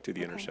light, to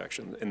the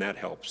intersection, and that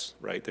helps,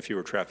 right? The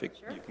fewer traffic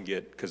you can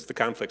get, because the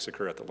conflicts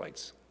occur at the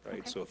lights,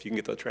 right? So if you can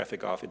get the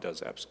traffic off, it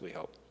does absolutely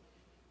help.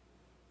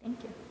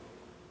 Thank you.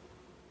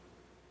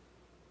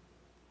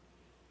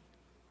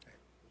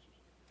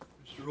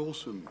 Mr.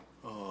 Olson,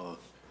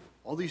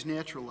 all these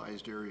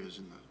naturalized areas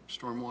in the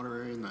stormwater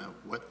area and the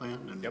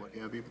wetland and what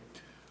have you,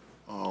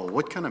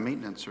 what kind of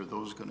maintenance are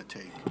those going to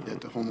take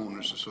that the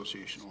homeowners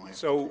association will have?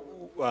 So,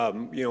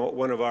 you know,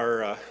 one of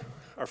our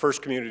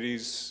first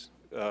communities,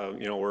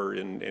 you know, we're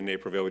in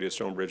Naperville, we did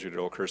Stonebridge, we did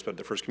Oakhurst, but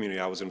the first community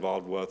I was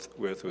involved with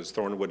was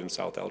Thornwood in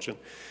South Elgin.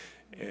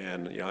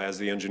 And, you know, as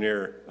the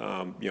engineer,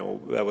 you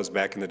know, that was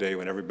back in the day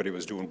when everybody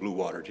was doing blue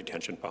water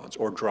detention ponds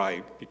or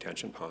dry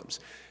detention ponds.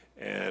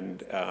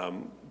 And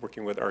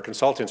working with our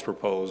consultants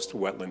proposed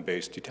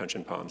wetland-based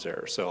detention ponds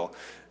there. So,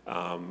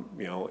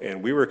 you know,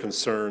 and we were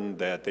concerned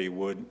that they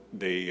wouldn't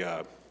be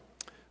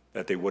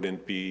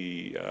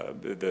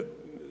the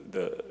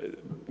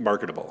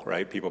marketable,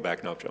 right? People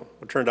backing up to them.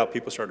 It turned out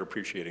people started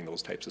appreciating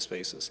those types of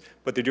spaces,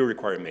 but they do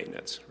require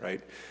maintenance,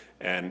 right?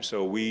 And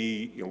so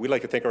we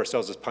like to think of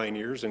ourselves as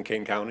pioneers in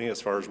Kane County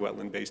as far as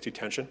wetland-based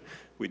detention.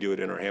 We do it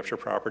in our Hampshire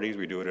properties,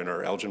 we do it in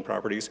our Elgin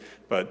properties,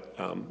 but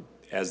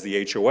as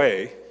the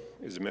HOA,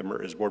 as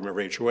board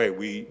member HOA,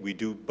 we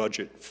do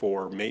budget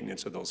for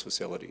maintenance of those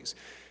facilities.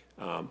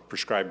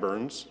 Prescribed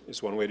burns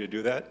is one way to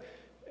do that.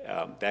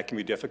 That can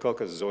be difficult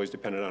because it's always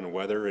dependent on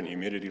weather and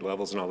humidity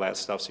levels and all that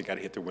stuff, so you got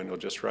to hit the window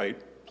just right.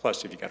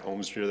 Plus, if you got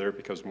homes near there, it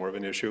becomes more of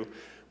an issue.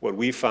 What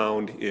we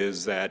found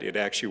is that it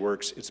actually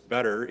works. It's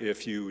better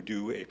if you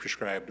do a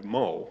prescribed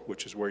mow,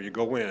 which is where you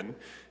go in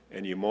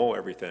and you mow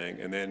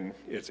everything, and then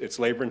it's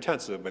labor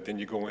intensive, but then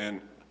you go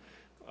in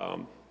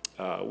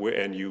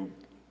and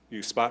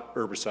you spot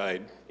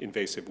herbicide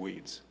invasive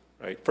weeds,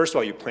 right? First of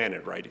all, you plant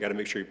it right. You got to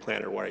make sure you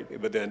plant it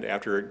right. But then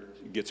after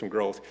it gets some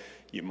growth,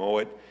 you mow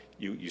it,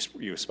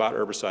 you spot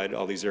herbicide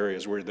all these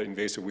areas where the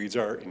invasive weeds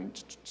are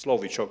and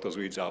slowly choke those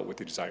weeds out with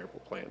the desirable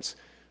plants.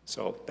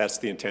 So that's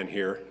the intent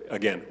here.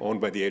 Again, owned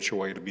by the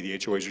HOA, it'll be the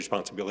HOA's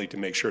responsibility to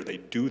make sure they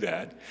do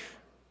that.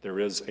 There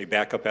is a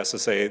backup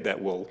SSA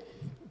that will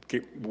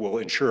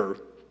ensure,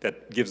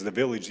 that gives the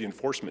village the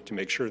enforcement to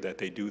make sure that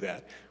they do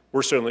that.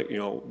 We're certainly, you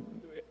know,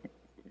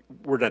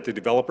 we're not the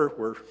developer,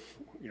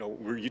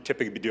 we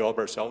typically develop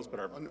ourselves, but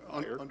our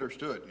buyer.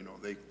 Understood, you know,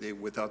 they,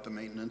 without the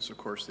maintenance, of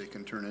course, they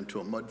can turn into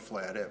a mud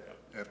flat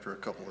after a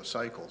couple of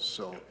cycles,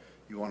 so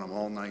you want them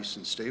all nice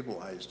and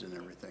stabilized and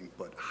everything,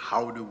 but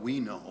how do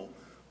we know,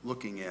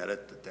 looking at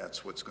it, that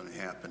that's what's going to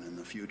happen in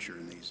the future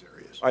in these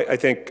areas? I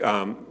think,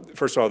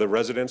 first of all, the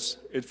residents,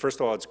 first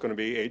of all, it's going to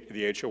be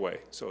the HOA.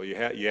 So you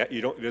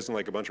don't, it isn't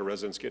like a bunch of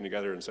residents getting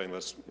together and saying,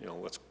 let's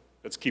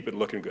keep it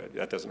looking good.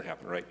 That doesn't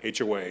happen, right?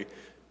 HOA,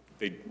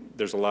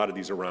 there's a lot of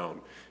these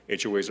around.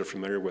 HOAs are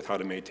familiar with how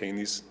to maintain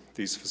these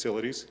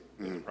facilities,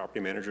 and the property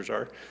managers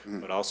are.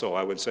 But also,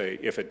 I would say,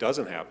 if it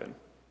doesn't happen,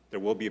 there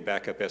will be a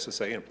backup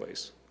SSA in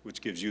place, which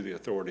gives you the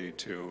authority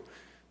to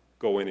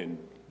go in and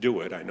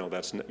do it. I know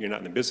you're not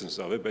in the business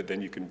of it, but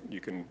then you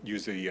can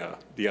use the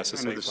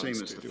SSA Kind of the funds same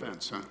as to the do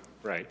fence, it. huh?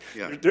 Right.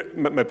 Yeah.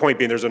 My point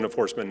being, there's an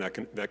enforcement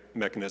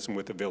mechanism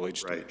with the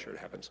village to make sure it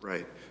happens.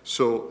 Right.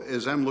 So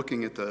as I'm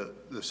looking at the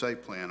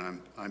site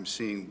plan, I'm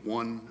seeing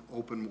one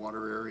open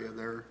water area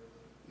there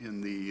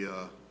in the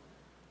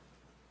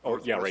Oh,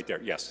 yeah, right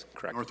there. Yes,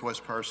 correct.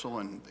 northwest parcel,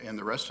 and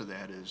the rest of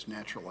that is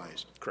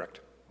naturalized. Correct.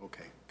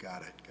 Okay,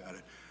 got it.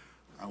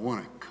 I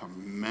want to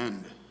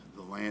commend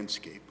the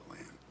landscape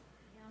plan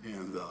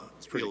and the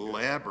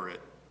elaborate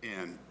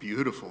and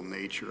beautiful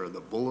nature of the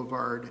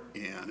boulevard,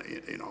 and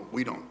you know,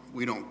 we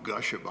don't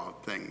gush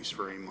about things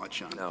very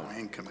much on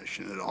Plan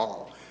Commission at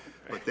all,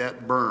 but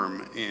that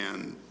berm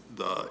and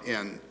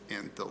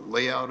the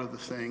layout of the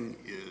thing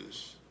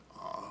is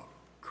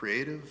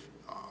creative,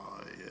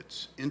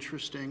 it's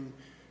interesting,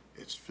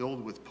 it's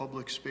filled with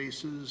public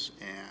spaces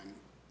and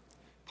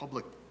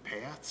public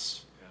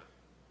paths.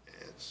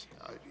 It's,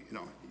 you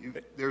know,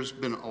 there's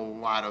been a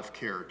lot of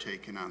care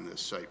taken on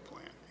this site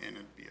plan, and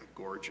it'd be a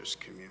gorgeous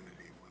community.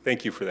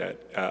 Thank you for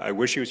that. I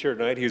wish he was here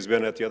tonight. He's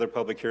been at the other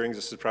public hearings.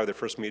 This is probably the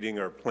first meeting.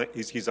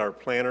 He's our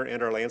planner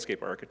and our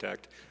landscape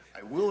architect.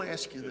 I will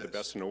ask you this. The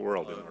best in the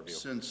world in our view.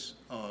 Since,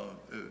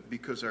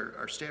 because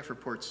our staff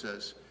report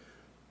says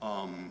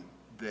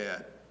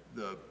that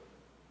the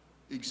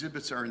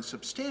exhibits are in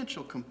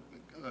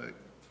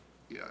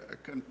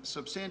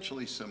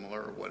substantially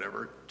similar or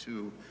whatever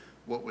to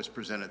what was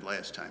presented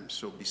last time.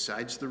 So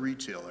besides the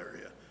retail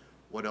area,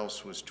 what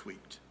else was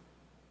tweaked?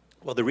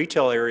 Well, the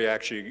retail area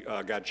actually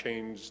got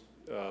changed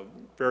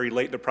very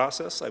late in the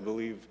process. I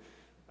believe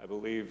at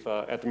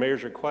the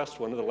mayor's request,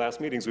 one of the last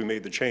meetings we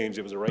made the change.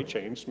 It was the right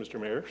change, Mr.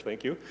 Mayor,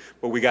 thank you.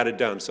 But we got it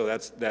done. So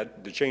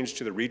the change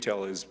to the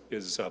retail is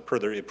per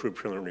the approved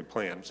preliminary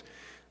plans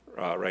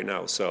right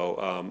now. So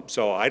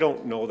I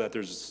don't know that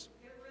there's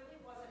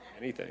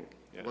anything.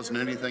 Yeah. Wasn't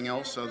anything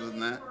else other than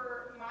that?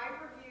 My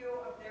review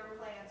of their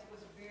plans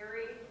was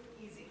very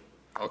easy.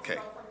 Okay.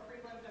 So from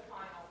prelim to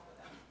final for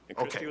them. And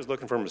Christie was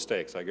looking for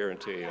mistakes, I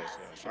guarantee you.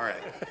 So.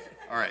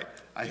 All right.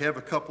 I have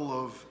a couple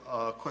of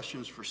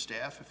questions for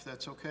staff, if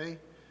that's okay.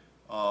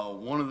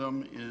 One of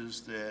them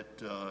is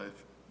that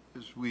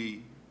as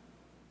we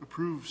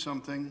approve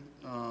something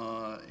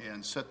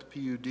and set the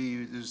PUD,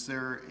 is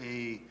there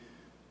a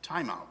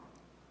timeout?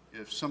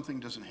 If something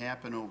doesn't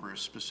happen over a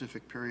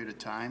specific period of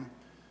time,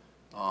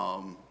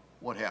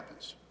 what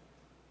happens?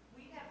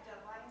 We have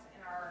deadlines in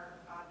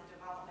the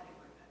development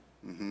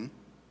agreement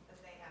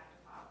that they have to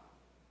follow.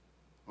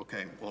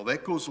 Okay, well,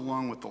 that goes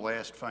along with the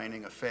last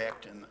finding of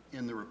fact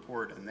in the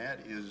report, and that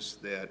is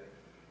that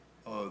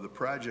the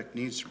project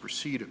needs to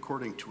proceed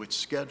according to its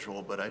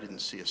schedule, but I didn't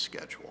see a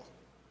schedule.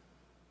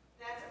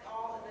 That's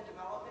all in the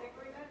development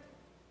agreement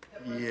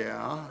that was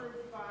Yeah.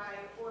 approved by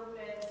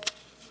ordinance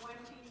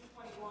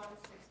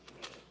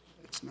 2021-68.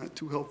 It's not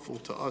too helpful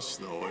to us,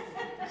 though,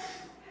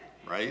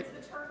 right?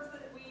 It's the terms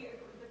that the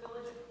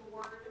village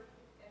board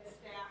and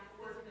staff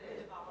work with the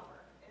developer.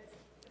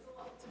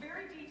 It's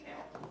very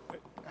detailed.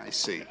 I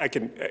see.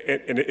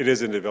 And it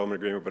is in the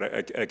development agreement,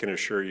 but I can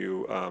assure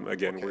you,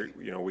 again,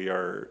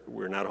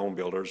 we're not home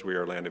builders, we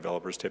are land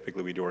developers.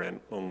 Typically, we do our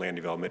own land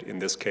development. In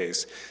this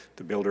case,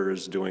 the builder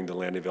is doing the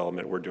land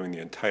development, we're doing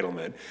the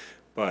entitlement.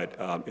 But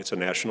it's a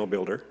national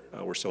builder.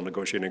 We're still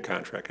negotiating a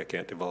contract. I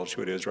can't divulge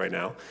who it is right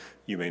now.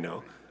 You may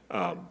know.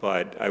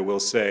 But I will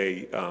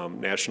say,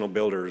 national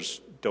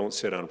builders don't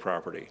sit on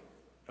property.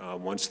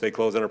 Once they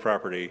close on a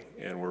property,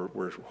 and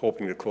we're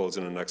hoping to close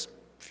in the next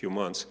few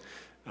months,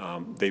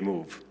 they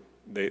move.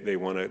 They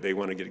want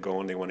to get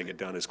going. They want to get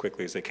done as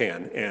quickly as they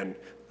can. And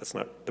that's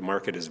not, the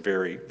market is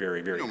very,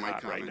 very, very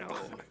hot right now.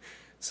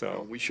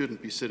 So we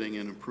shouldn't be sitting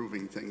and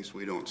improving things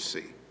we don't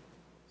see.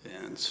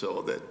 And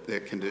so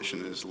that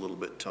condition is a little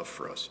bit tough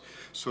for us.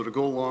 So to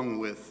go along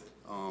with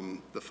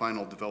the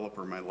final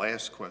developer, my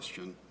last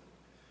question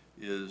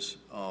is,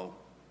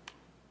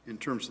 in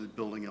terms of the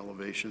building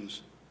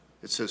elevations,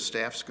 it says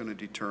staff's going to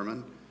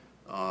determine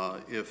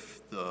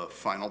if the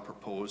final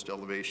proposed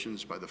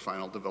elevations by the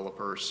final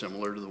developer are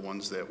similar to the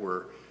ones that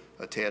were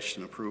attached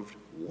and approved.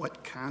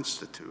 What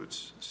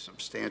constitutes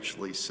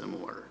substantially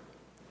similar?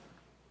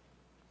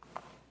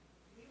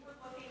 We were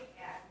looking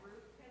at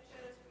roof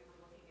pitches, we were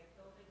looking at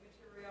building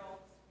materials,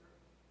 we were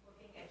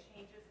looking at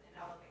changes in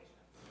elevation.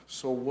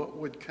 So what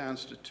would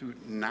constitute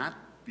not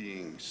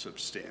being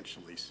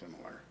substantially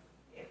similar?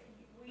 If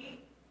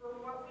we,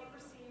 for what we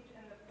received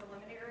in the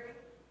preliminary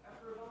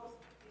approvals,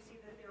 you see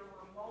that there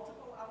were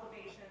multiple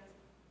elevations,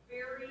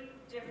 very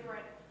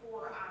different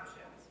 4 to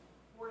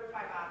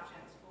 5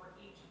 options for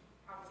each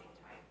housing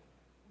type.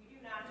 We do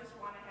not just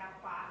want to have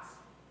box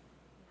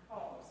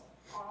homes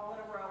all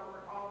in a row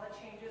where all that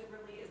changes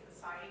really is the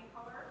siding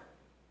color.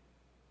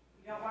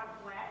 We don't want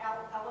flat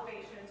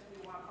elevations,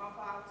 we want bump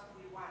outs,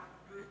 we want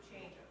roof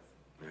changes.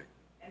 Right.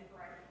 And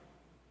brick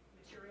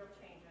material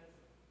changes.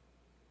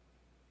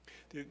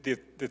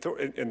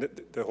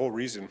 The whole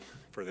reason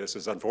for this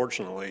is,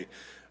 unfortunately,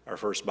 our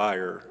first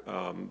buyer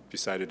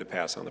decided to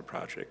pass on the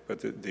project. But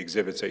the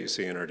exhibits that you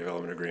see in our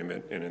development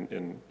agreement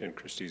and in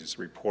Christie's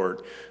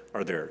report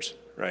are theirs,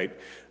 right?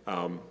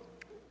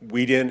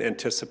 We didn't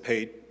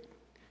anticipate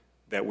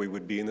that we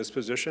would be in this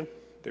position.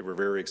 They were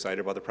very excited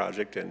about the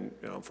project, and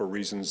for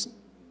reasons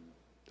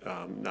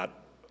not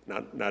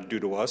due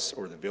to us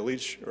or the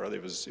village, or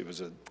it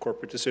was a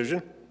corporate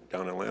decision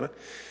down in Atlanta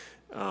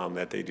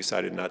that they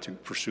decided not to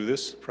pursue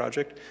this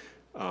project.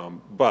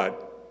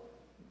 But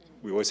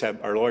we always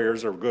have, our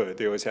lawyers are good,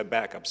 they always have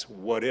backups.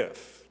 What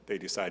if they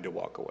decide to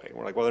walk away? And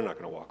we're like, well, they're not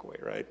gonna walk away,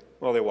 right?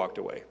 Well, they walked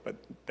away, but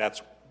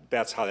that's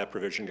how that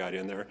provision got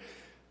in there.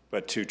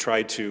 But to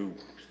try to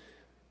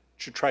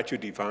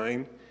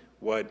define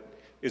what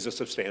is a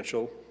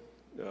substantial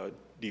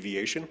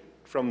deviation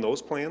from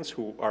those plans,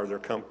 who are their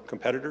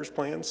competitors'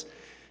 plans,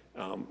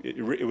 it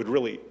would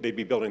really, they'd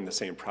be building the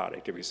same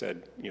product. If we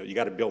said, you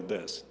gotta build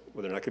this,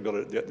 well, they're not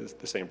gonna build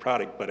the same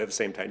product, but at the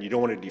same time, you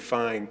don't wanna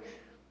define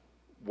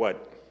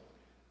what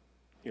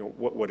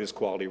is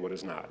quality, what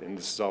is not, and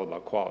this is all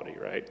about quality,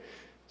 right?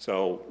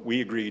 So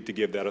we agreed to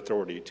give that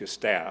authority to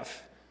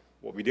staff.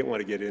 What we didn't want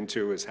to get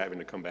into is having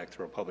to come back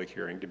through a public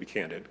hearing, to be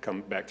candid,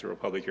 come back through a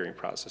public hearing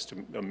process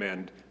to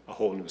amend a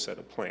whole new set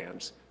of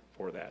plans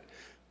for that.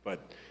 But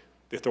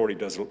the authority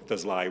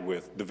does lie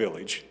with the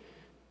village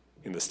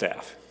and the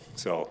staff.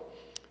 So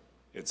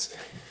it's,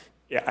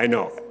 yeah, I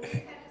know. We've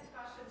had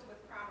discussions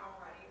with Crown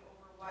already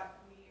over what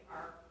we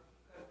are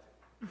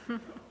good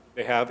with.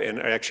 They have, and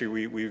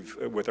actually we've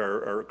with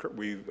our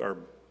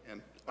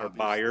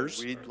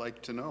buyers. We'd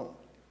like to know.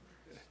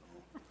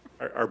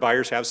 Our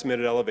buyers have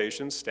submitted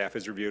elevations. Staff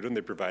has reviewed them. They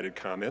provided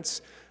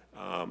comments,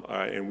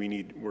 and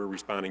we're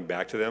responding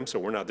back to them. So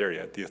we're not there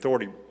yet. The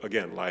authority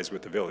again lies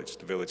with the village.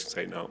 The village can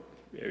say no,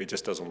 it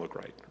just doesn't look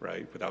right,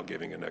 without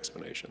giving an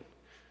explanation.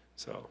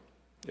 So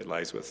it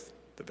lies with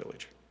the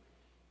village.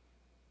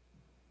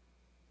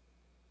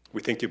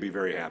 We think you'll be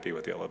very happy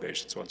with the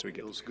elevations once we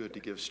get. Feels good to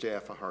give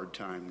staff a hard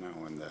time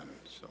now and then,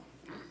 so.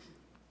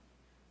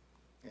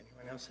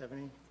 Anyone else have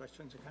any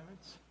questions or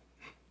comments?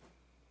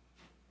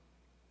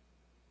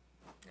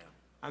 Yeah.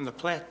 On the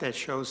plat that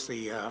shows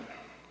the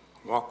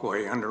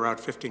walkway under Route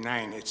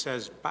 59, it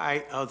says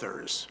by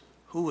others.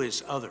 Who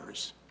is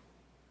others?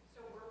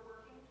 So we're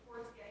working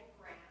towards getting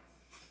grants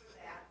for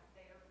that.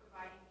 They are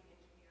providing the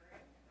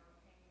engineering and they're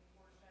paying a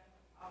portion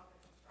of the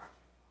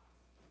construction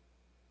costs.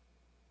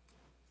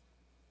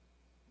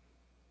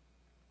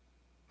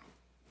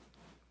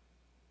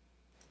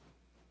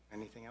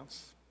 Anything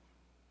else?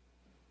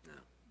 No.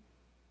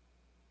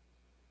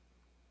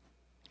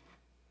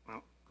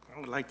 Well, I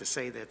would like to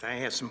say that I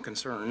have some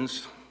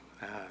concerns.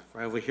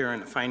 Right over here in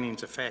the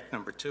findings of fact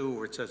number 2,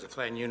 where it says the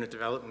planned unit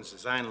development is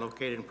designed,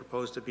 located, and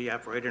proposed to be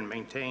operated and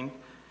maintained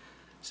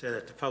so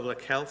that the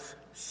public health,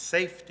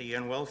 safety,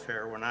 and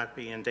welfare will not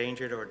be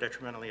endangered or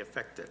detrimentally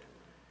affected.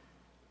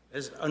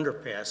 This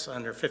underpass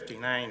under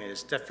 59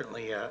 is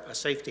definitely a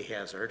safety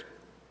hazard,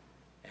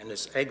 and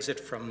this exit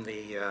from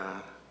the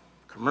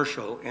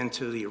commercial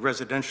into the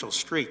residential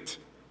street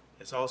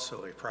is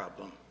also a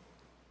problem.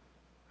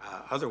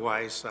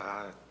 Otherwise,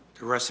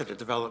 the rest of the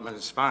development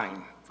is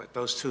fine, but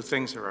those two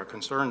things are a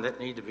concern that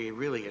need to be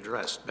really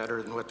addressed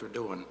better than what they're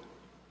doing.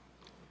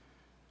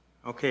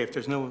 Okay, if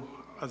there's no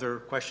other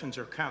questions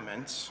or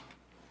comments,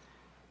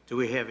 do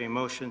we have a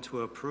motion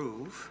to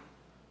approve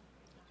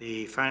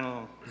the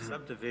final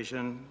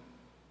subdivision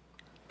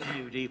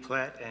PUD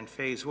plat and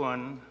Phase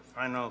 1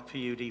 final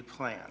PUD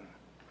plan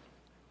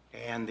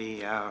and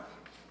the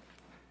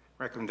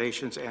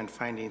recommendations and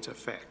findings of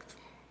fact?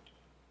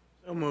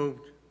 So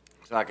moved.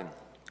 Second.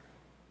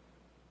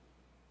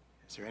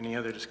 Is there any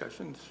other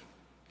discussions?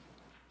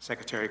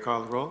 Secretary,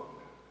 call the roll.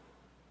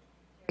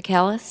 Rick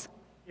Hallis,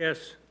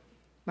 Yes.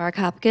 Mark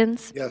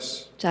Hopkins,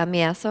 Yes. John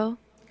Miasso,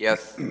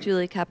 Yes.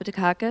 Julie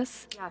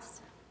Kapatakakis,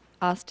 Yes.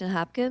 Austin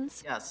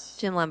Hopkins, Yes.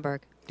 Jim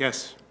Lemberg.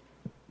 Yes.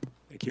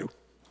 Thank you.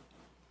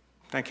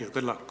 Thank you.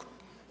 Good luck.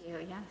 You,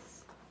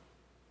 yes.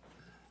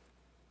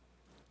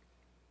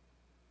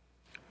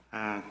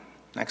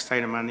 Next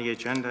item on the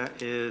agenda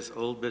is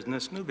old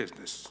business, new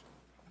business.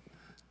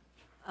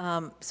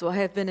 So I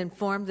have been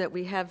informed that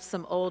we have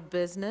some old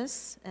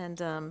business,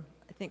 and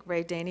I think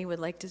Ray Daney would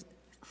like to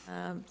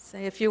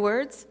say a few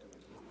words.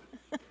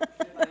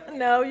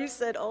 No, you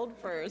said old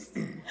first.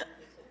 The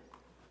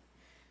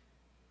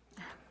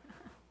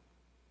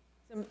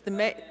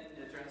ma-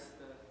 address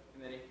the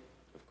committee?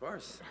 Of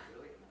course.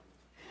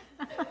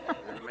 I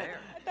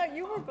thought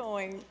you were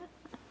going.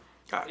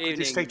 Could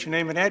you state your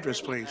name and address,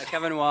 please?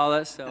 Kevin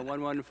Wallace,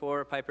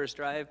 114 Pipers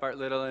Drive,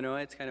 Bartlett,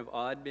 Illinois. It's kind of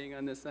odd being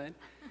on this side.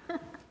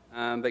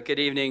 But good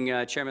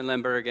evening, Chairman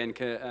Lemberg and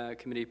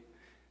committee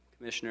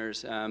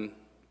commissioners.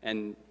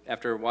 And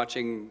after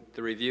watching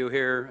the review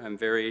here, I'm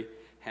very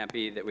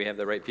happy that we have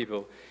the right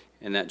people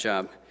in that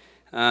job.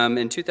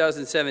 In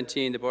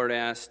 2017, the board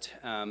asked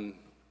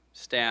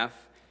staff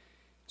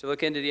to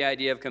look into the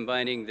idea of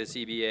combining the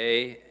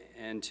ZBA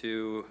and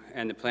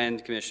the Plan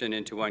Commission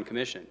into one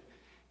commission.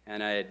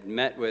 And I had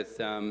met with,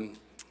 I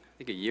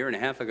think a year and a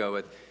half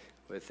ago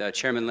with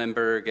Chairman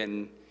Lemberg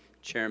and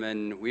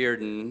Chairman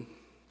Weirden,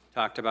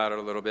 talked about it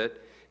a little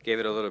bit, gave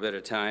it a little bit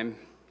of time.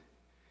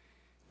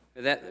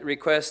 That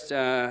request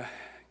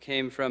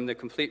came from the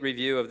complete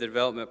review of the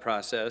development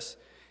process.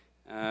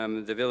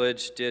 The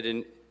village did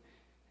in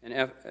an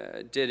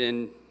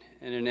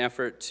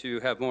effort to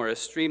have more a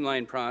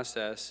streamlined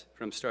process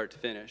from start to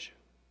finish.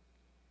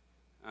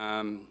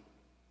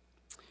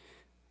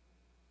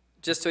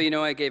 Just so you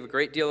know, I gave a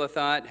great deal of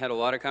thought, had a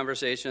lot of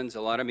conversations,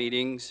 a lot of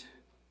meetings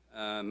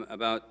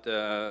about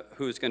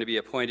who's going to be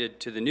appointed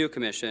to the new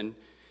commission,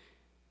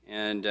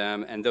 and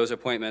those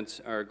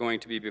appointments are going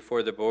to be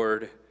before the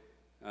board,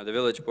 the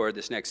village board,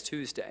 this next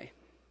Tuesday.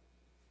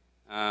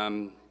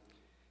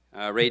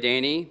 Ray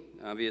Daney,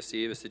 obviously,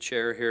 he was the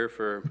chair here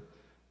for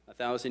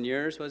 1,000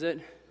 years, was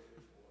it?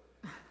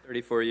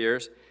 34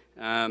 years.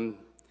 He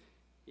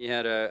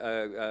had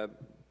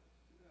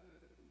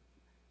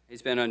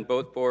he's been on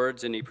both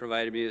boards, and he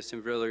provided me with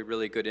some really,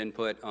 really good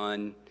input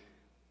on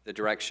the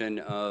direction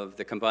of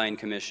the combined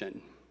commission.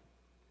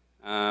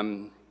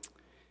 And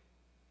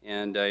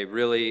I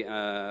really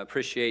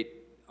appreciate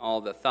all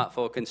the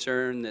thoughtful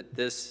concern that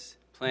this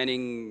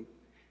planning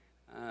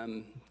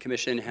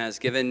commission has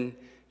given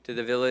to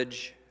the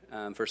village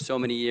for so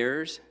many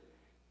years.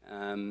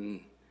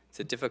 It's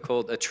a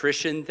difficult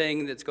attrition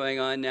thing that's going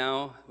on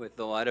now with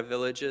a lot of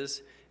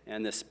villages,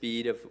 and the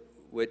speed of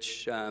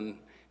which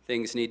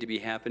things need to be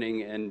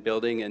happening and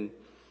building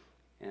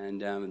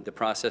and the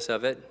process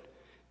of it.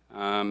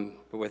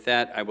 But with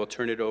that, I will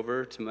turn it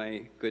over to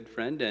my good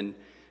friend and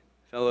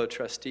fellow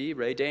trustee,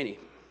 Ray Daney.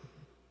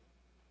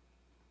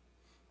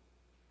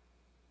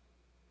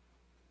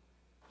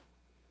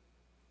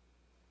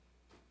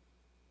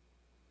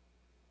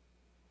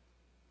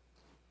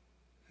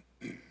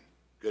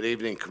 Good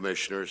evening,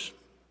 Commissioners.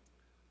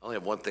 I only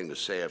have one thing to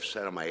say. I've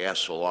sat on my ass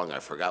so long I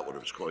forgot what I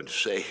was going to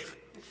say.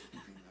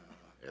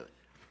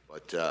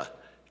 But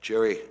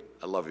Jerry,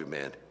 I love you,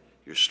 man.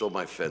 You're still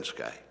my fence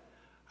guy.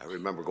 I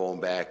remember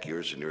going back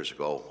years and years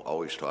ago,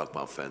 always talking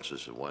about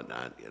fences and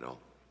whatnot, you know.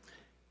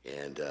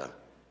 And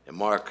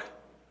Mark,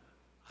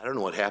 I don't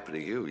know what happened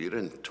to you. You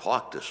didn't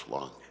talk this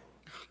long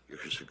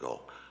years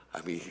ago.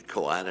 I mean, you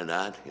go on,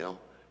 you know,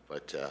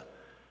 but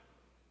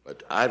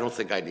I don't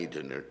think I need to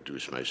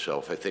introduce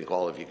myself. I think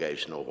all of you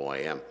guys know who I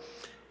am.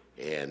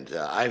 And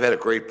I've had a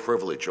great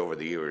privilege over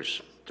the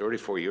years,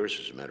 34 years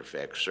as a matter of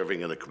fact,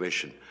 serving in the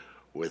commission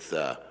with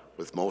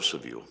most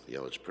of you. You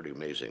know, it's pretty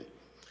amazing.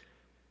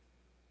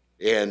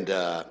 And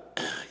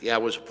yeah, I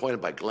was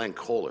appointed by Glenn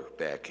Kohler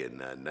back in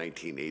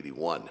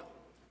 1981.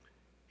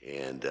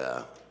 And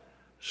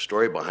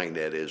story behind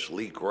that is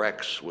Lee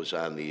Grex was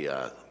on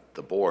the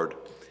board,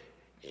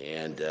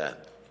 and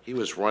he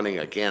was running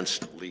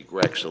against Lee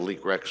Grex, and Lee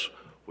Grex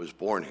was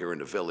born here in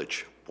the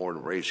village, born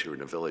and raised here in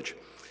the village.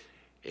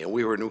 And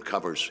we were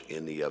newcomers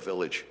in the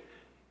village,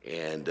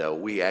 and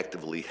we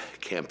actively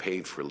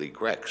campaigned for Lee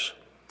Grex.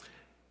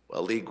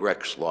 Well, Lee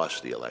Grex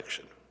lost the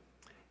election.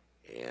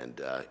 And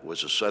it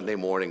was a Sunday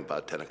morning,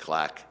 about 10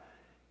 o'clock,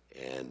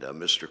 and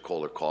Mr.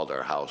 Kohler called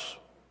our house.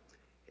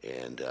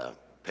 And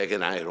Peg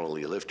and I had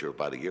only lived here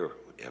about a year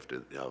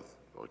after,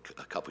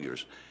 a couple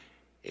years.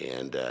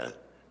 And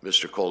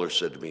Mr. Kohler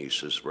said to me, he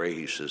says, Ray,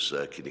 he says,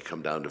 can you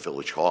come down to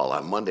Village Hall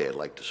on Monday? I'd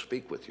like to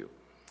speak with you.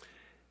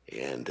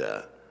 And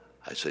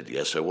I said,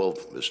 yes, I will,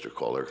 Mr.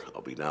 Kohler.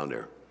 I'll be down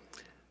there.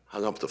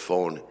 Hung up the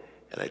phone,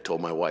 and I told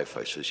my wife,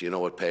 I says, you know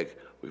what, Peg?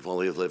 We've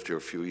only lived here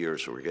a few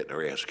years, so we're getting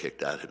our ass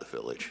kicked out of the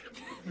village.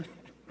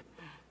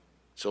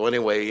 So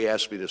anyway, he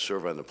asked me to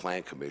serve on the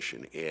Plan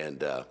Commission,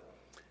 and Al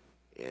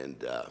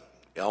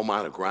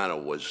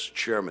Montegrano was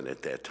chairman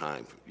at that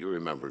time. You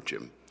remember,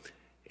 Jim.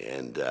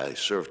 And I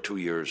served 2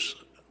 years,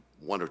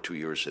 1 or 2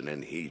 years, and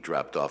then he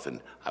dropped off,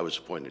 and I was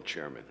appointed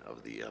chairman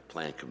of the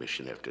Plan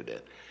Commission after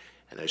that.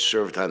 And I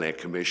served on that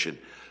commission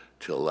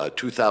till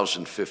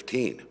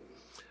 2015,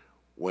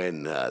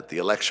 when the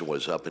election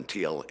was up and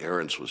T.L.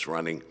 Ahrens was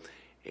running.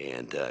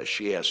 And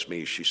she asked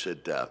me, she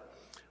said,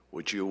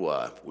 would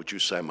you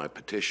sign my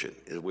petition?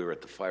 And we were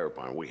at the fire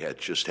barn. We had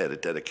just had a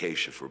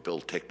dedication for Bill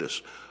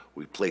Tickness.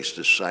 We placed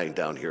this sign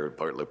down here at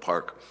Bartlett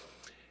Park.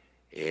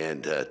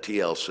 And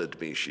TL said to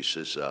me, she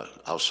says,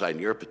 I'll sign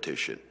your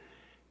petition.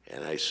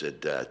 And I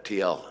said,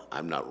 TL,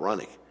 I'm not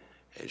running.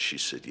 And she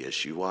said,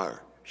 yes, you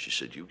are. She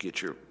said, you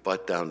get your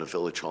butt down to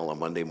Village Hall on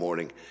Monday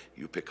morning,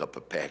 you pick up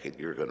a packet,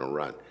 you're going to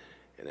run.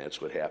 And that's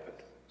what happened.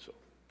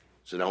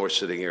 So now we're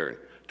sitting here in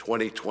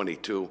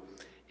 2022,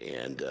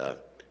 and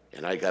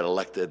I got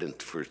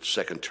elected for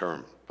second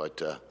term.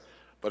 But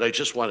I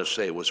just want to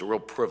say it was a real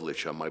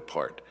privilege on my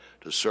part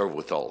to serve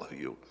with all of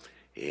you.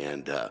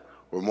 And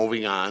we're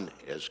moving on.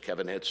 As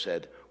Kevin had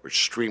said, we're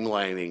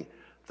streamlining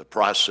the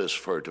process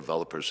for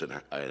developers in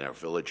our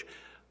village.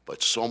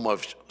 But so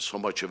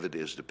much of it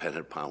is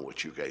dependent upon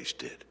what you guys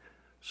did.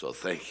 So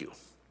thank you.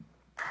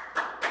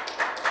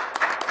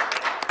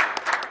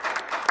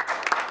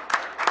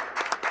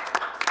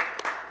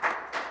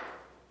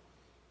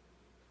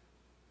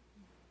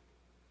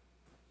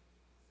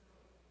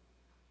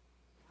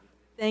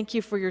 Thank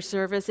you for your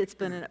service. It's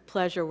been a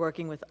pleasure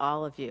working with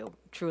all of you,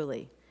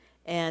 truly.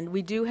 And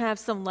we do have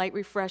some light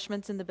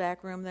refreshments in the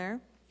back room there,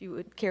 if you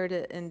would care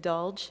to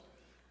indulge.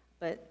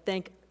 But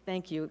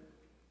thank you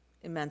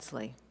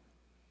immensely.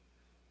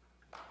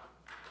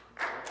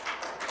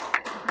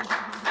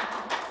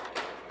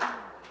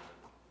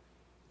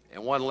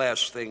 And one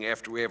last thing,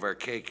 after we have our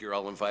cake, you're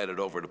all invited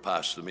over to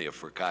Pasta Mia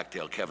for a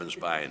cocktail Kevin's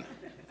buying.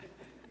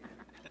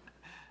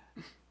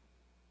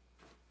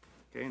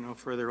 Okay, no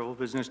further old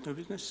business, new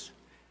business?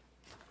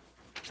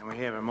 And we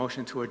have a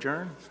motion to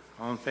adjourn.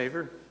 All in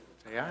favor?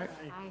 Say aye.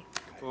 Aye.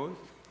 Opposed?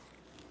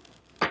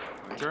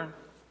 Adjourn.